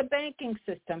infrastructure, to the banking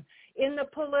system, in the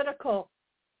political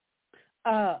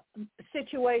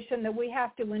situation that we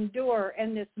have to endure,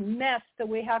 and this mess that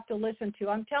we have to listen to.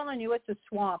 I'm telling you, it's a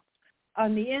swamp.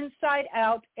 On the inside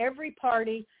out, every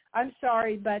party, I'm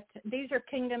sorry, but these are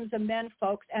kingdoms of men,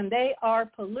 folks, and they are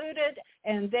polluted,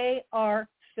 and they are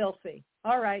filthy.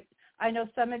 All right. I know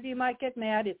some of you might get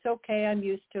mad. It's okay. I'm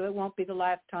used to it. It won't be the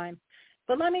last time.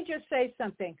 But let me just say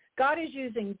something. God is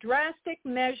using drastic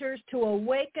measures to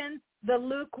awaken the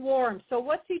lukewarm. So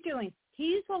what's he doing?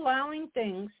 He's allowing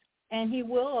things, and he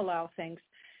will allow things,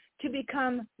 to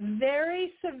become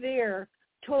very severe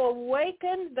to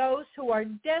awaken those who are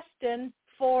destined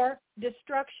for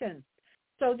destruction.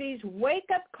 So these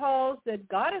wake-up calls that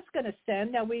God is going to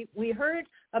send. Now, we heard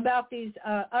about these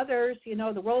others, you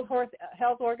know, the World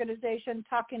Health Organization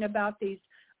talking about these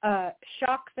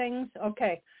shock things.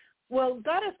 Okay. Well,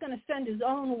 God is going to send his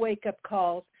own wake-up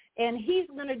calls, and he's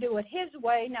going to do it his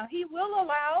way. Now, he will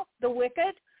allow the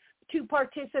wicked to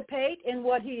participate in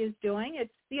what he is doing.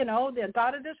 It's, you know, the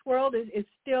God of this world is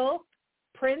still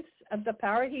prince of the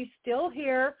power. He's still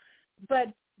here, but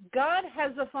God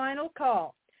has a final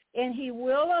call. And he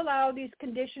will allow these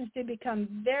conditions to become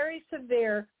very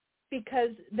severe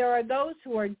because there are those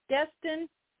who are destined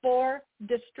for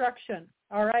destruction,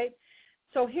 all right?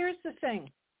 So here's the thing.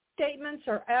 Statements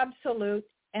are absolute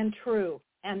and true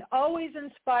and always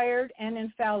inspired and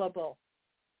infallible.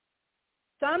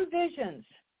 Some visions,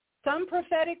 some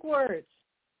prophetic words,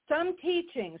 some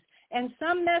teachings, and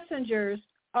some messengers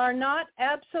are not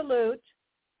absolute,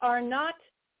 are not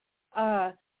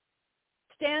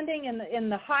standing in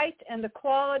the height and the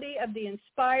quality of the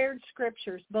inspired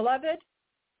scriptures. Beloved,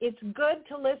 it's good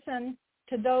to listen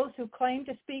to those who claim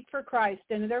to speak for Christ,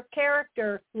 and their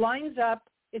character lines up.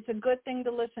 It's a good thing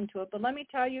to listen to it. But let me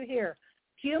tell you here,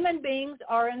 human beings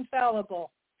are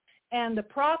infallible. And the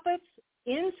prophets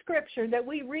in Scripture that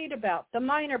we read about, the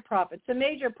minor prophets, the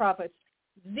major prophets,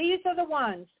 these are the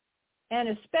ones, and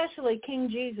especially King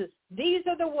Jesus, these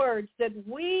are the words that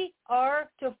we are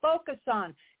to focus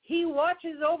on. He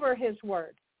watches over his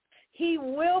word. He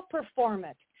will perform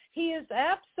it. He is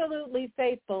absolutely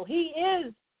faithful. He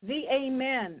is the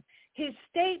Amen. His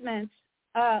statements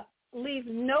leave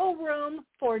no room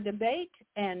for debate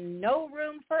and no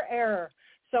room for error.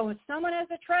 So if someone has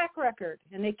a track record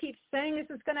and they keep saying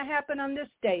this is going to happen on this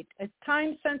date, it's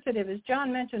time sensitive, as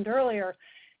John mentioned earlier,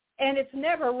 and it's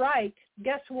never right,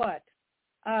 guess what?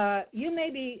 You may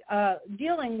be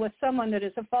dealing with someone that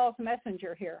is a false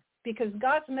messenger here, because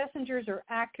God's messengers are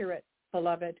accurate,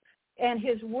 beloved, and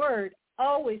his word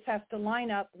always has to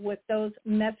line up with those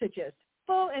messages.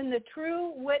 Full and the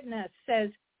true witness says,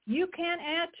 you can't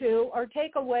add to or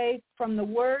take away from the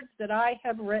words that I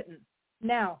have written.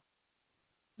 Now,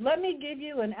 let me give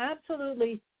you an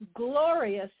absolutely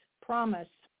glorious promise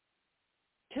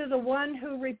to the one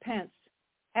who repents.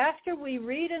 After we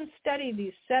read and study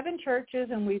these 7 churches,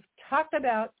 and we've talked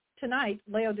about tonight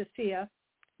Laodicea,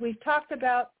 we've talked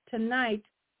about tonight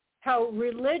how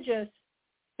religious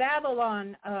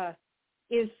Babylon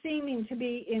is seeming to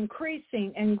be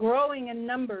increasing and growing in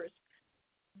numbers.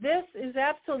 This is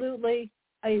absolutely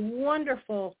a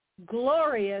wonderful,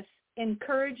 glorious,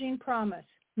 encouraging promise.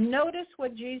 Notice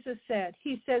what Jesus said.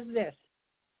 He says this.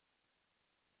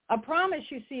 A promise,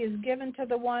 you see, is given to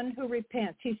the one who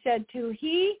repents. He said, to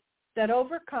he that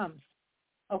overcomes.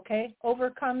 Okay,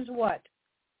 overcomes what?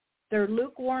 Their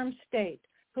lukewarm state.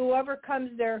 Who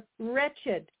overcomes their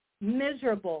wretched,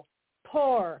 miserable,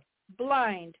 poor,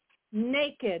 blind,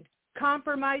 naked,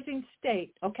 compromising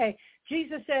state. Okay,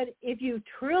 Jesus said, if you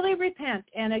truly repent,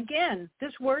 and again,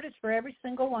 this word is for every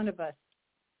single one of us.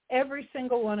 Every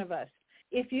single one of us.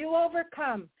 If you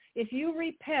overcome, if you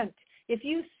repent, if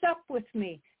you sup with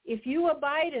me, if you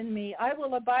abide in me, I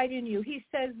will abide in you. He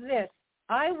says this,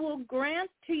 I will grant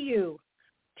to you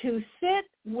to sit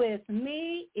with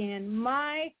me in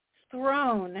my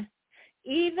throne,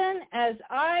 even as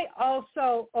I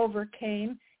also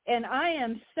overcame, and I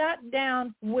am sat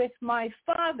down with my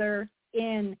Father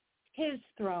in his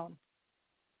throne.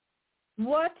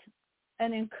 What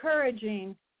an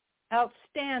encouraging,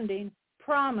 outstanding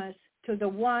promise to the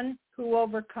one who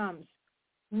overcomes.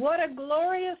 What a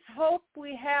glorious hope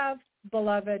we have,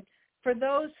 beloved, for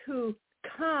those who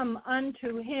come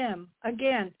unto him.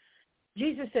 Again,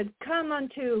 Jesus said, come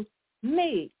unto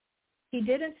me. He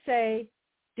didn't say,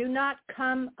 do not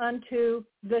come unto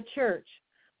the church.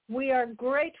 We are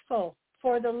grateful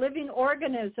for the living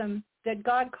organism that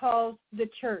God calls the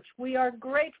church. We are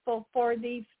grateful for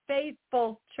the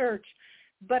faithful church.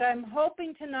 But I'm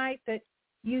hoping tonight that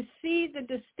you see the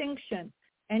distinction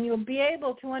and you'll be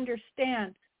able to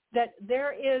understand that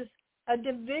there is a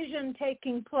division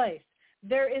taking place.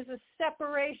 There is a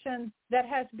separation that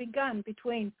has begun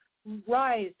between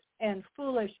wise and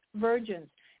foolish virgins.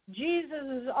 Jesus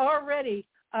has already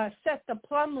set the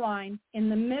plumb line in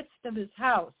the midst of his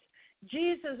house.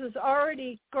 Jesus is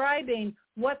already describing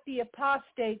what the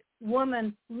apostate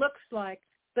woman looks like,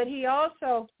 but he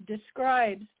also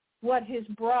describes what his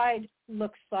bride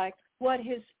looks like, what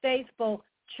his faithful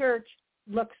church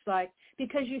looks like.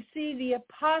 Because you see, the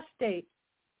apostate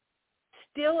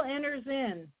still enters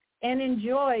in and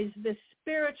enjoys the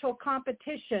spiritual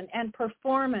competition and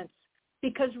performance,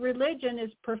 because religion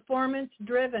is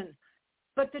performance-driven.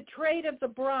 But the trait of the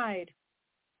bride,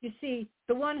 you see,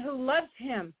 the one who loves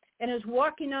him and is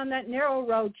walking on that narrow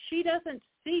road, she doesn't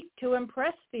seek to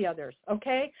impress the others,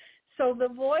 okay? So the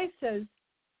voices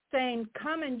saying,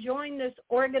 come and join this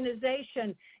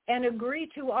organization and agree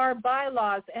to our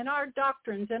bylaws and our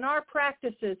doctrines and our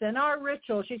practices and our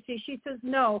rituals. You see, she says,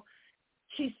 no.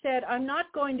 She said, I'm not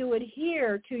going to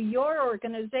adhere to your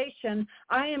organization.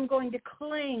 I am going to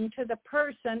cling to the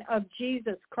person of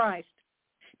Jesus Christ.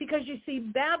 Because you see,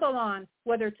 Babylon,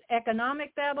 whether it's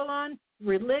economic Babylon,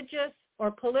 religious, or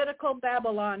political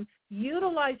Babylon,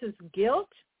 utilizes guilt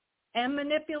and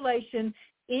manipulation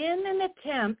in an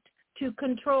attempt to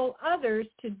control others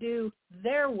to do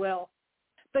their will.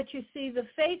 But you see, the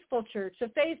faithful church, the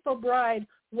faithful bride,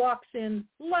 walks in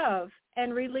love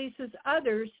and releases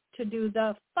others to do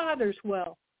the Father's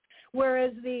will,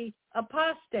 whereas the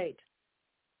apostate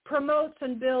promotes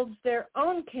and builds their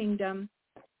own kingdom.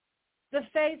 The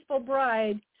faithful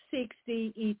bride seeks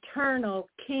the eternal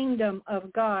kingdom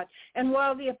of God. And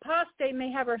while the apostate may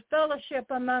have her fellowship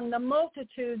among the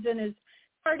multitudes and is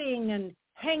partying and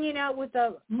hanging out with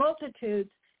the multitudes,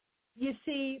 you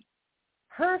see,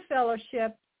 her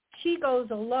fellowship, she goes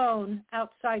alone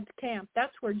outside the camp.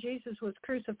 That's where Jesus was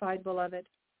crucified, beloved.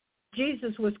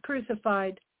 Jesus was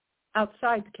crucified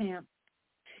outside the camp.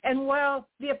 And while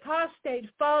the apostate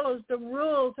follows the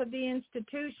rules of the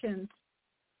institutions,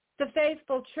 the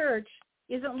faithful church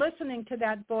isn't listening to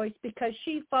that voice, because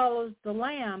she follows the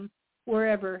Lamb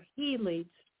wherever he leads.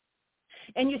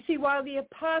 And you see, while the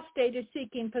apostate is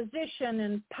seeking position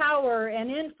and power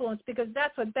and influence, because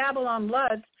that's what Babylon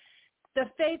loves, the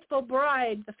faithful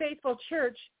bride, the faithful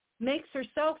church, makes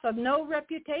herself of no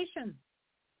reputation.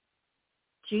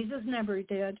 Jesus never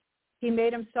did. He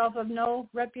made himself of no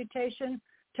reputation,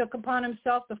 took upon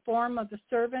himself the form of a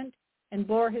servant, and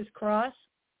bore his cross.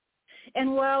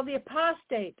 And while the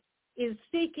apostate is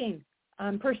seeking,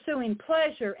 pursuing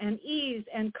pleasure and ease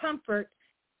and comfort,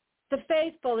 the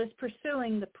faithful is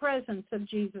pursuing the presence of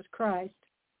Jesus Christ.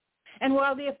 And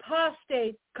while the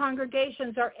apostate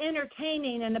congregations are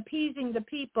entertaining and appeasing the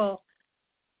people,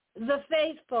 the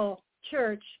faithful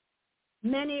church,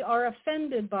 many are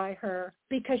offended by her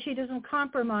because she doesn't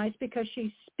compromise, because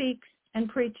she speaks and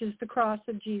preaches the cross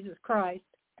of Jesus Christ.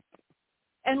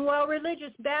 And while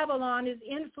religious Babylon is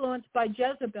influenced by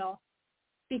Jezebel,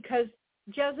 because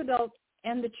Jezebel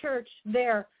and the church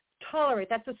there tolerate,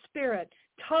 that's a spirit,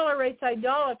 tolerates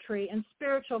idolatry and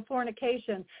spiritual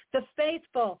fornication, the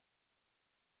faithful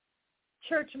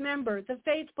church member, the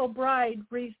faithful bride,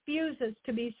 refuses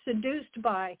to be seduced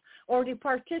by or to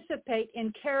participate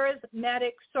in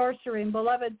charismatic sorcery. And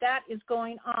beloved, that is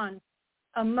going on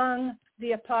among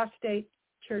the apostate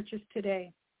churches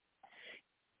today.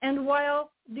 And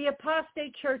while the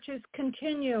apostate churches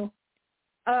continue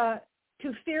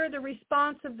to fear the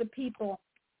response of the people,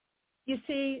 you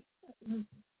see,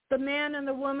 the man and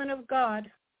the woman of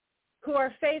God who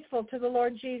are faithful to the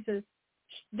Lord Jesus,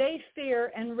 they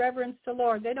fear and reverence the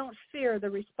Lord. They don't fear the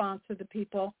response of the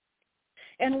people.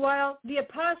 And while the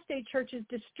apostate church is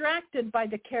distracted by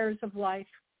the cares of life,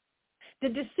 the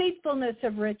deceitfulness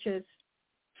of riches,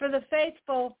 for the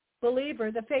faithful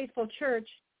believer, the faithful church,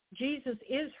 Jesus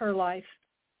is her life.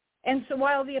 And so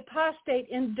while the apostate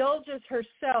indulges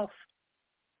herself,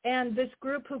 and this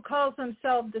group who calls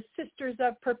themselves the Sisters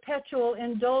of Perpetual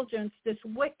Indulgence, this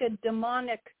wicked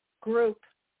demonic group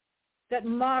that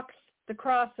mocks the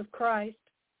cross of Christ,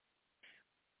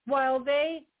 while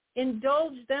they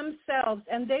indulge themselves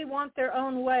and they want their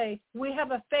own way, we have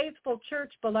a faithful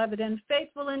church, beloved, and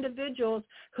faithful individuals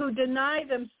who deny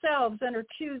themselves and are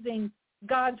choosing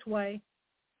God's way.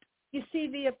 You see,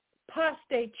 the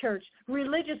apostate church,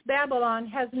 religious Babylon,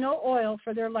 has no oil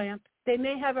for their lamp. They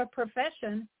may have a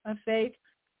profession of faith,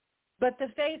 but the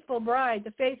faithful bride,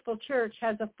 the faithful church,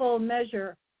 has a full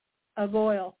measure of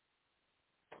oil.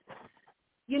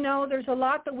 You know, there's a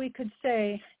lot that we could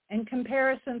say, and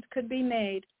comparisons could be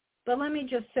made, but let me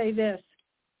just say this.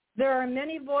 There are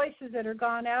many voices that are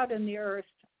gone out in the earth,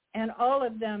 and all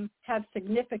of them have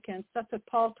significance. That's what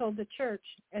Paul told the church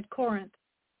at Corinth.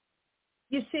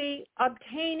 You see,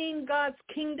 obtaining God's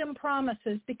kingdom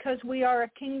promises, because we are a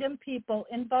kingdom people,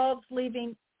 involves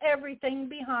leaving everything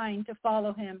behind to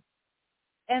follow him.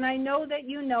 And I know that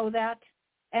you know that,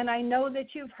 and I know that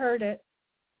you've heard it.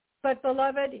 But,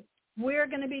 beloved, we're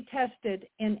going to be tested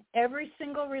in every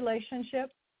single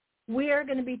relationship. We are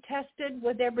going to be tested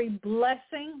with every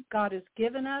blessing God has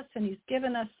given us, and he's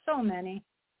given us so many.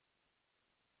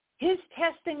 His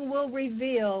testing will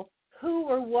reveal who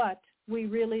or what we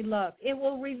really love. It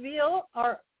will reveal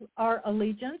our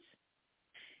allegiance.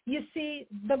 You see,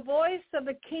 the voice of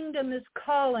the kingdom is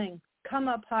calling, come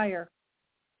up higher.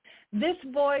 This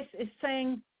voice is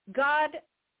saying God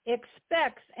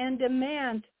expects and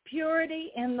demands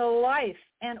purity in the life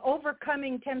and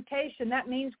overcoming temptation. That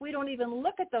means we don't even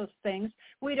look at those things.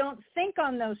 We don't think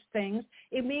on those things.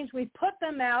 It means we put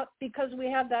them out because we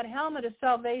have that helmet of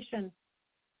salvation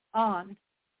on.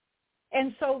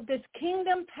 And so this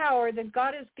kingdom power that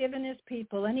God has given his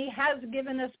people, and he has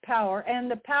given us power,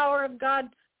 and the power of God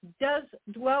does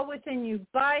dwell within you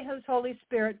by his Holy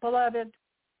Spirit, beloved.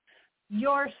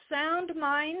 Your sound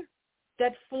mind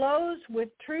that flows with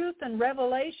truth and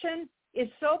revelation is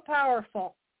so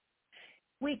powerful.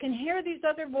 We can hear these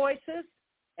other voices,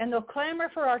 and they'll clamor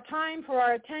for our time, for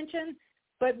our attention,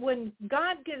 but when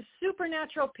God gives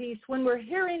supernatural peace, when we're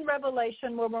hearing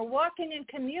revelation, when we're walking in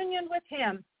communion with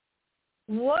him,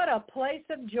 what a place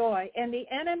of joy. And the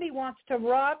enemy wants to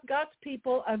rob God's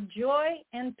people of joy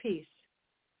and peace.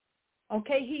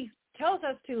 Okay, he tells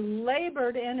us to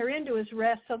labor to enter into his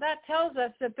rest, so that tells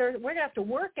us that we're going to have to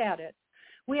work at it.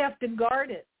 We have to guard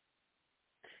it.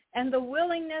 And the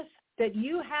willingness that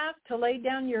you have to lay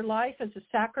down your life as a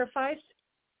sacrifice,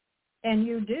 and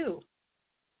you do,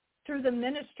 through the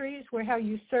ministries where how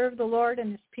you serve the Lord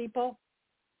and his people,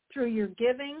 through your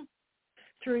giving,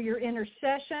 through your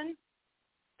intercession,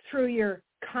 through your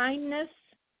kindness.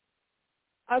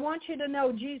 I want you to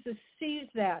know Jesus sees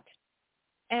that.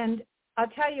 And I'll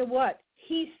tell you what,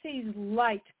 he sees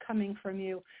light coming from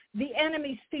you. The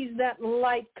enemy sees that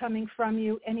light coming from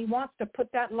you, and he wants to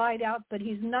put that light out, but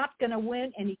he's not going to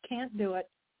win, and he can't do it.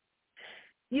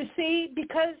 You see,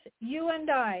 because you and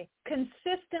I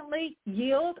consistently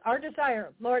yield, our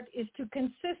desire, Lord, is to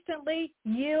consistently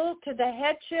yield to the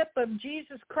headship of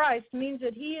Jesus Christ, means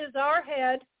that he is our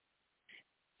head.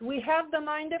 We have the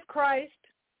mind of Christ.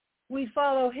 We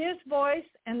follow his voice,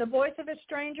 and the voice of a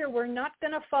stranger we're not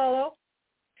going to follow.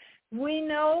 We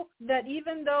know that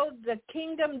even though the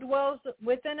kingdom dwells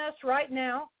within us right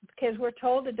now, because we're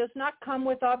told it does not come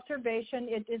with observation,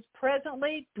 it is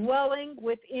presently dwelling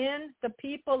within the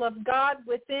people of God,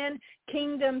 within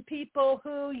kingdom people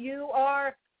who you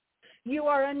are. You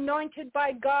are anointed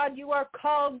by God. You are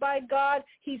called by God.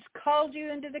 He's called you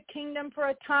into the kingdom for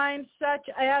a time such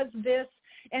as this.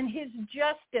 And his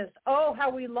justice, oh, how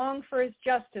we long for his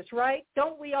justice, right?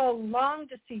 Don't we all long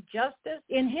to see justice?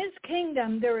 In his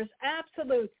kingdom, there is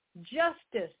absolute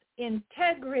justice,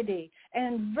 integrity,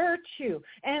 and virtue,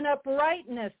 and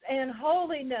uprightness, and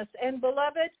holiness. And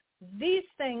beloved, these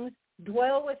things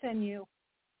dwell within you.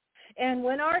 And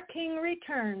when our King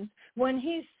returns, when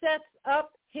he sets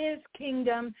up his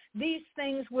kingdom, these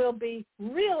things will be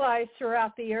realized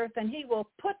throughout the earth, and he will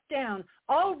put down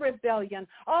all rebellion,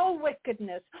 all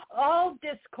wickedness, all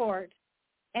discord.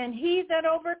 And he that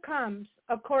overcomes,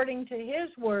 according to his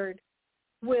word,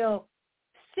 will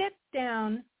sit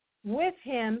down with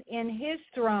him in his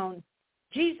throne.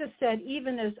 Jesus said,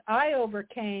 even as I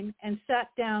overcame and sat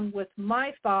down with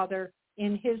my Father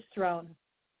in his throne.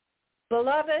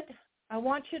 Beloved, I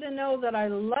want you to know that I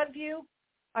love you.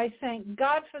 I thank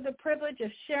God for the privilege of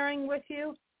sharing with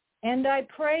you, and I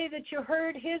pray that you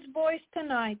heard his voice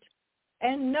tonight.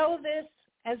 And know this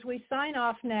as we sign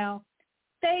off now,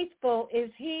 faithful is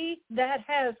he that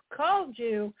has called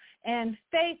you, and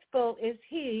faithful is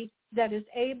he that is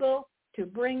able to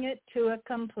bring it to a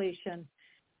completion.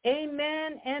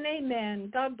 Amen and amen.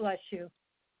 God bless you.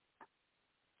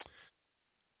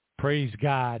 Praise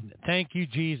God. Thank you,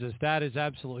 Jesus. That is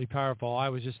absolutely powerful. I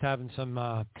was just having some,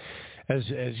 as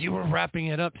you were wrapping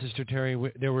it up, Sister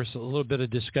Terri, there was a little bit of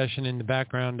discussion in the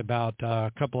background about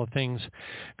a couple of things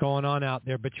going on out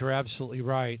there, but you're absolutely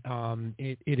right.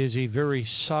 It is a very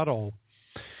subtle,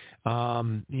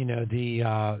 you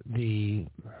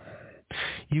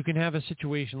can have a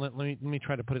situation, let me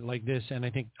try to put it like this, and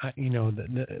I think,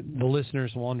 the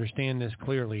listeners will understand this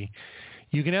clearly.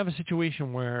 You can have a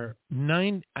situation where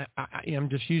I'm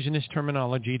just using this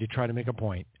terminology to try to make a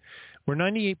point, where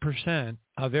 98%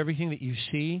 of everything that you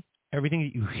see, everything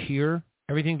that you hear,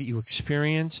 everything that you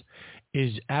experience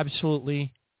is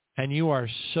absolutely, and you are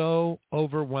so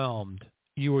overwhelmed,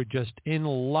 you are just in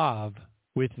love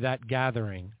with that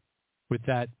gathering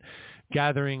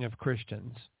of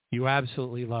Christians. You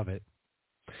absolutely love it.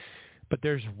 But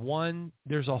there's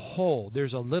a hole,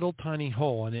 there's a little tiny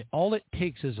hole, and all it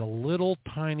takes is a little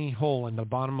tiny hole in the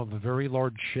bottom of a very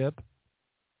large ship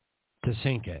to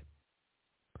sink it.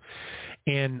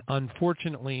 And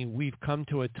unfortunately, we've come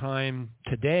to a time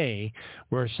today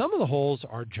where some of the holes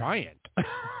are giant.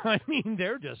 I mean,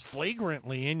 they're just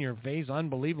flagrantly in your face,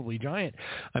 unbelievably giant.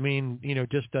 I mean,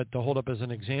 just to hold up as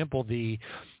an example, the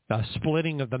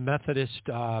splitting of the Methodist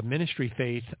ministry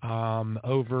faith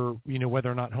over, whether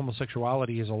or not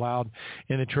homosexuality is allowed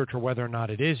in the church or whether or not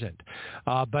it isn't.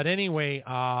 But anyway,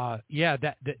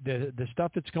 the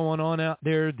stuff that's going on out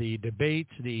there, the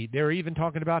debates, they're even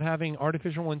talking about having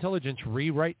artificial intelligence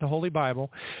rewrite the Holy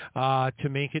Bible to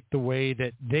make it the way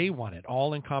that they want it,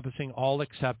 all encompassing, all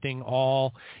accepting,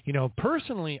 all,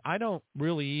 personally, I don't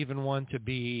want to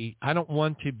be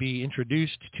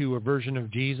introduced to a version of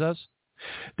Jesus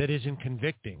that isn't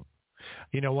convicting.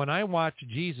 When I watch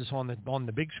Jesus on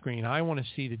the big screen, I want to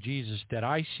see the Jesus that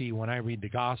I see when I read the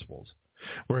Gospels,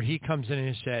 where he comes in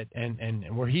and said,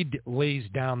 and where he lays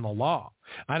down the law.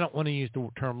 I don't want to use the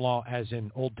term law as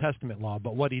in Old Testament law,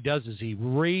 but what he does is he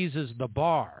raises the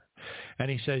bar. And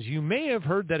he says, you may have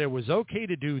heard that it was okay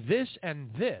to do this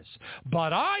and this,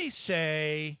 but I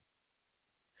say...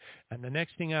 And the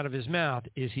next thing out of his mouth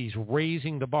is he's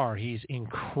raising the bar. He's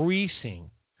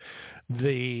increasing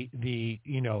there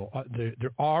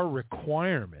are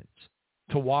requirements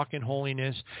to walk in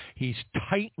holiness. He's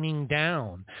tightening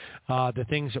down the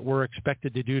things that we're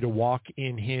expected to do to walk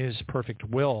in his perfect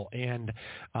will. And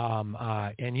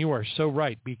you are so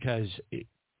right, because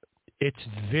it's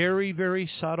very, very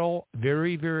subtle,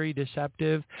 very, very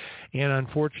deceptive, and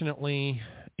unfortunately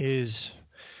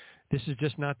this is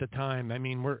just not the time. I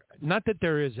mean, we're not that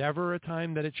there is ever a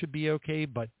time that it should be okay,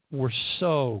 but we're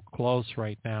so close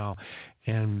right now.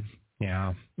 And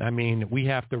yeah, I mean, we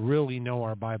have to really know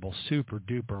our Bible super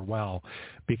duper well,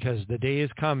 because the day is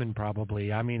coming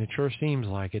probably. I mean, it sure seems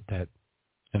like it that,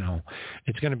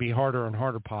 it's going to be harder and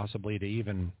harder possibly to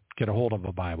even get a hold of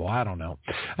a Bible. I don't know.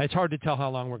 It's hard to tell how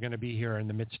long we're going to be here in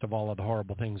the midst of all of the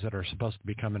horrible things that are supposed to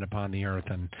be coming upon the earth.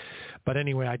 But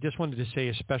anyway, I just wanted to say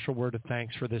a special word of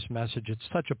thanks for this message. It's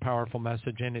such a powerful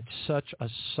message, and it's such a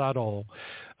subtle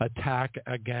attack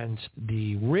against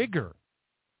the rigor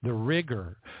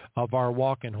of our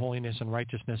walk in holiness and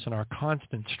righteousness and our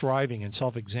constant striving and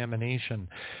self-examination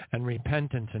and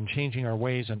repentance and changing our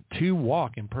ways and to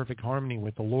walk in perfect harmony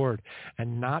with the Lord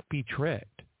and not be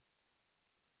tricked.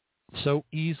 So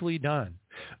easily done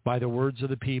by the words of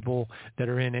the people that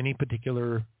are in any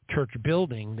particular church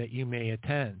building that you may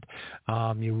attend.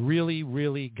 You really,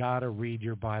 really got to read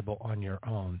your Bible on your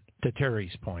own, to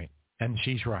Terri's point. And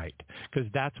she's right, because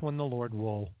that's when the Lord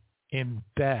will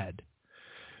embed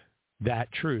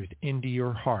that truth into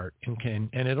your heart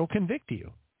and it'll convict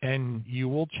you. And you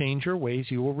will change your ways,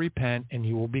 you will repent, and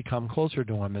you will become closer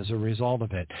to him as a result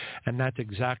of it. And that's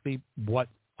exactly what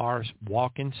our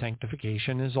walk in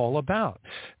sanctification is all about.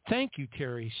 Thank you,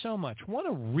 Terri, so much. What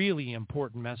a really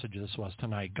important message this was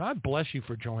tonight. God bless you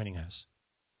for joining us.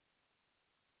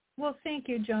 Well, thank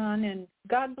you, John, and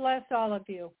God bless all of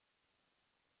you.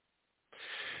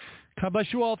 God bless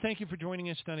you all. Thank you for joining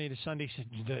us tonight. It's Sunday,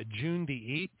 June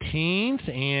the 18th,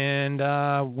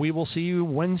 and we will see you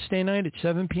Wednesday night at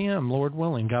 7 p.m., Lord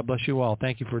willing. God bless you all.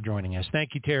 Thank you for joining us.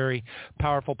 Thank you, Terri.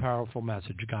 Powerful, powerful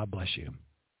message. God bless you.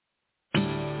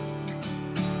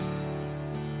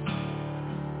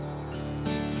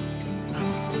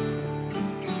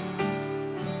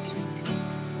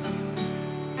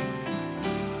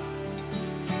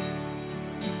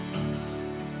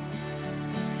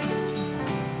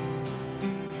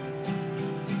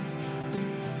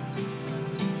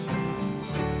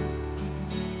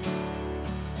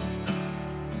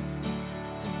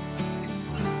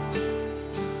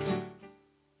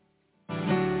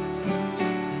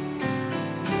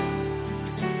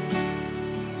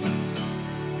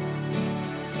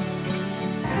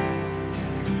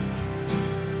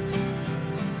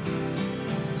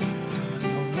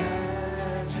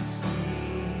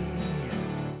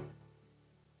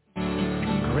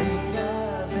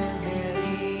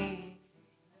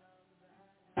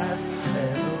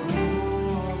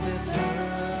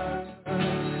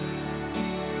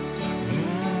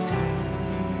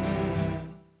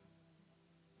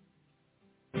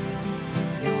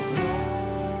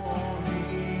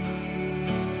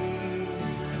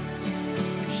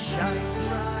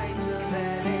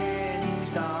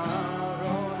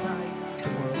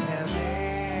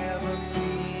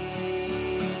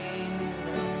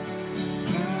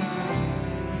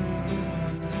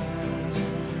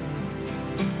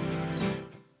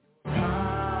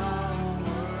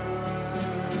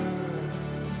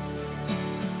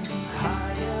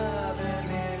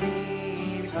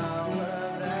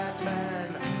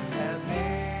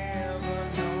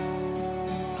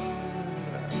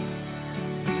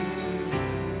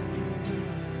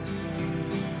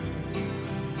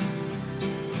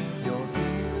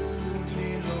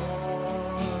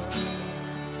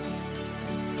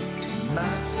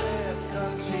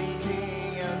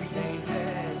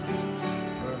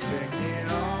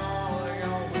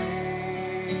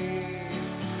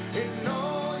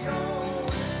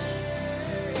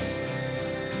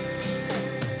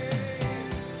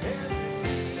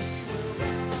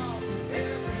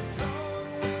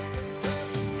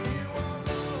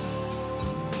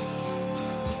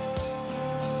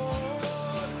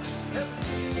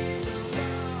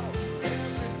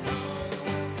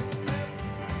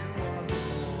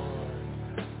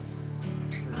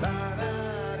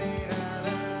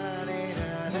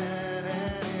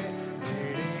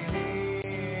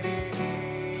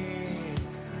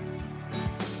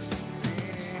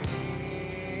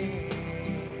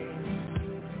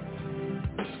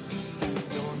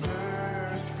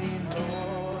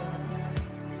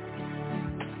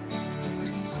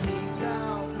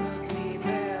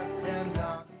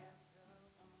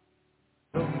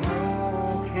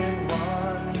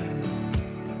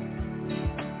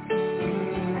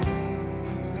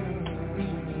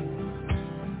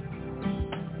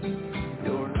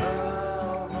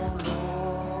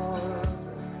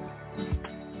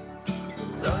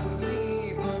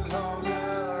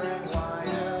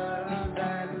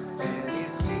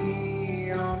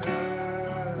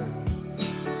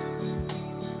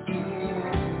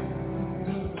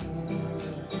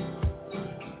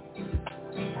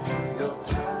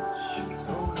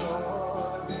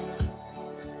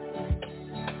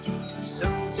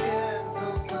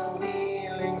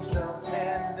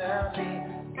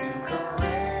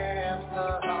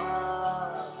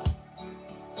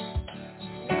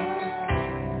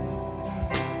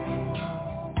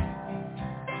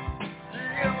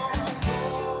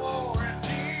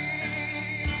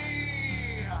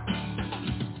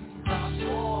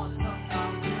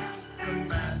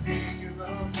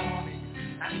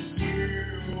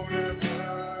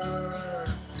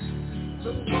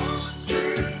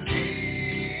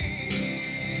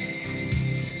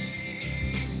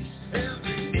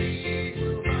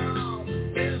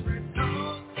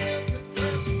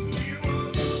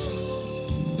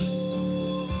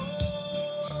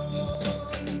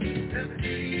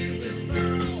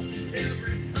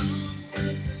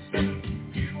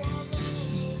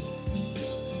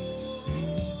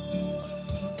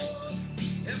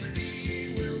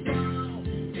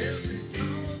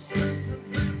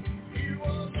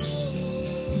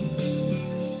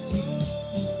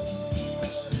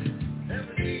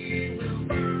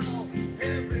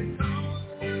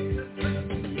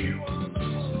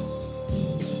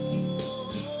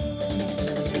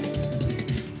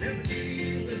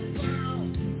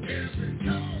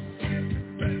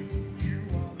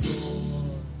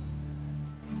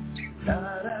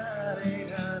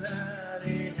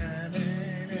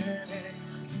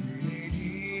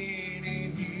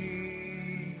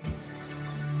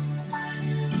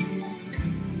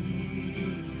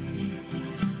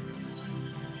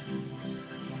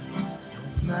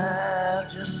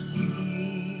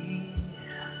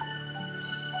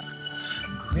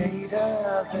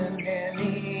 greater than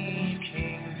any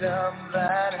kingdom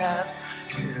that has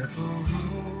ever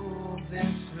ruled this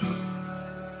earth.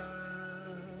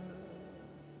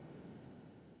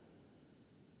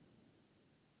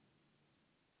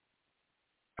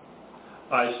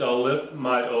 I shall lift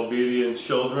my obedient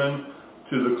children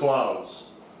to the clouds,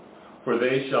 for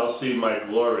they shall see my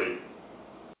glory.